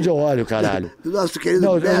sei pra onde eu olho, caralho. Do nosso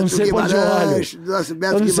querido Beto eu não sei pra onde eu olho. Do nosso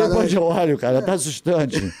Beto eu não sei pra Guimarães. onde eu olho, cara. Tá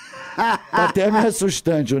assustante. Tá até meio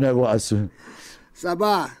assustante o negócio.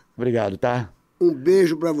 Sabá. Obrigado, tá? Um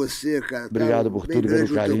beijo pra você, cara. Obrigado por tudo,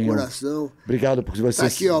 pelo carinho. Coração. Obrigado por você. Tá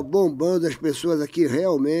aqui, ó, bombando as pessoas aqui,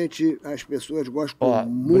 realmente, as pessoas gostam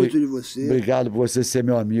muito de você. Obrigado por você ser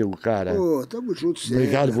meu amigo, cara. Pô, tamo junto sempre.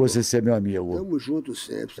 Obrigado por você ser meu amigo. Tamo junto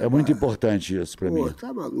sempre. É muito importante isso pra mim. Pô,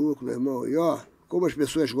 tá maluco, meu irmão. E ó, como as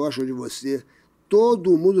pessoas gostam de você.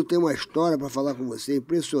 Todo mundo tem uma história pra falar com você,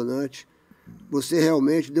 impressionante. Você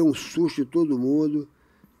realmente deu um susto em todo mundo.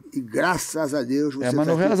 E graças a Deus você mas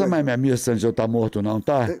não reza mais minha missa antes de eu estar morto, não,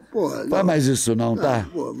 tá? Porra, faz mais isso, não, tá?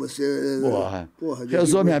 Porra, você... Porra,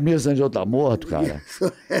 rezou minha missa antes de eu estar morto, cara.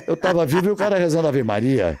 Eu tava vivo e o cara rezando Ave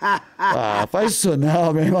Maria. Faz isso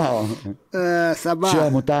não, meu irmão. Sabá, te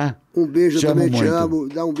amo, tá? Um beijo, eu também muito. te amo.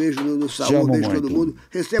 Dá um beijo no Saúl, um beijo muito. todo mundo.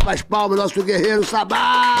 Receba as palmas, nosso guerreiro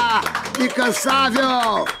Sabá!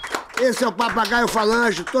 Incansável! Esse é o Papagaio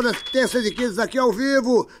Falante, todas terças e quintas aqui ao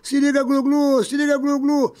vivo. Se liga, Glu-Glu, se liga,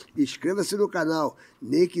 Glu-Glu. Inscreva-se no canal,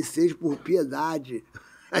 nem que seja por piedade.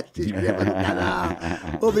 Se inscreva no canal.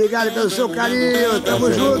 Obrigado pelo seu carinho,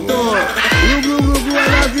 tamo junto. Glu-Glu,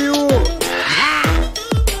 I love you.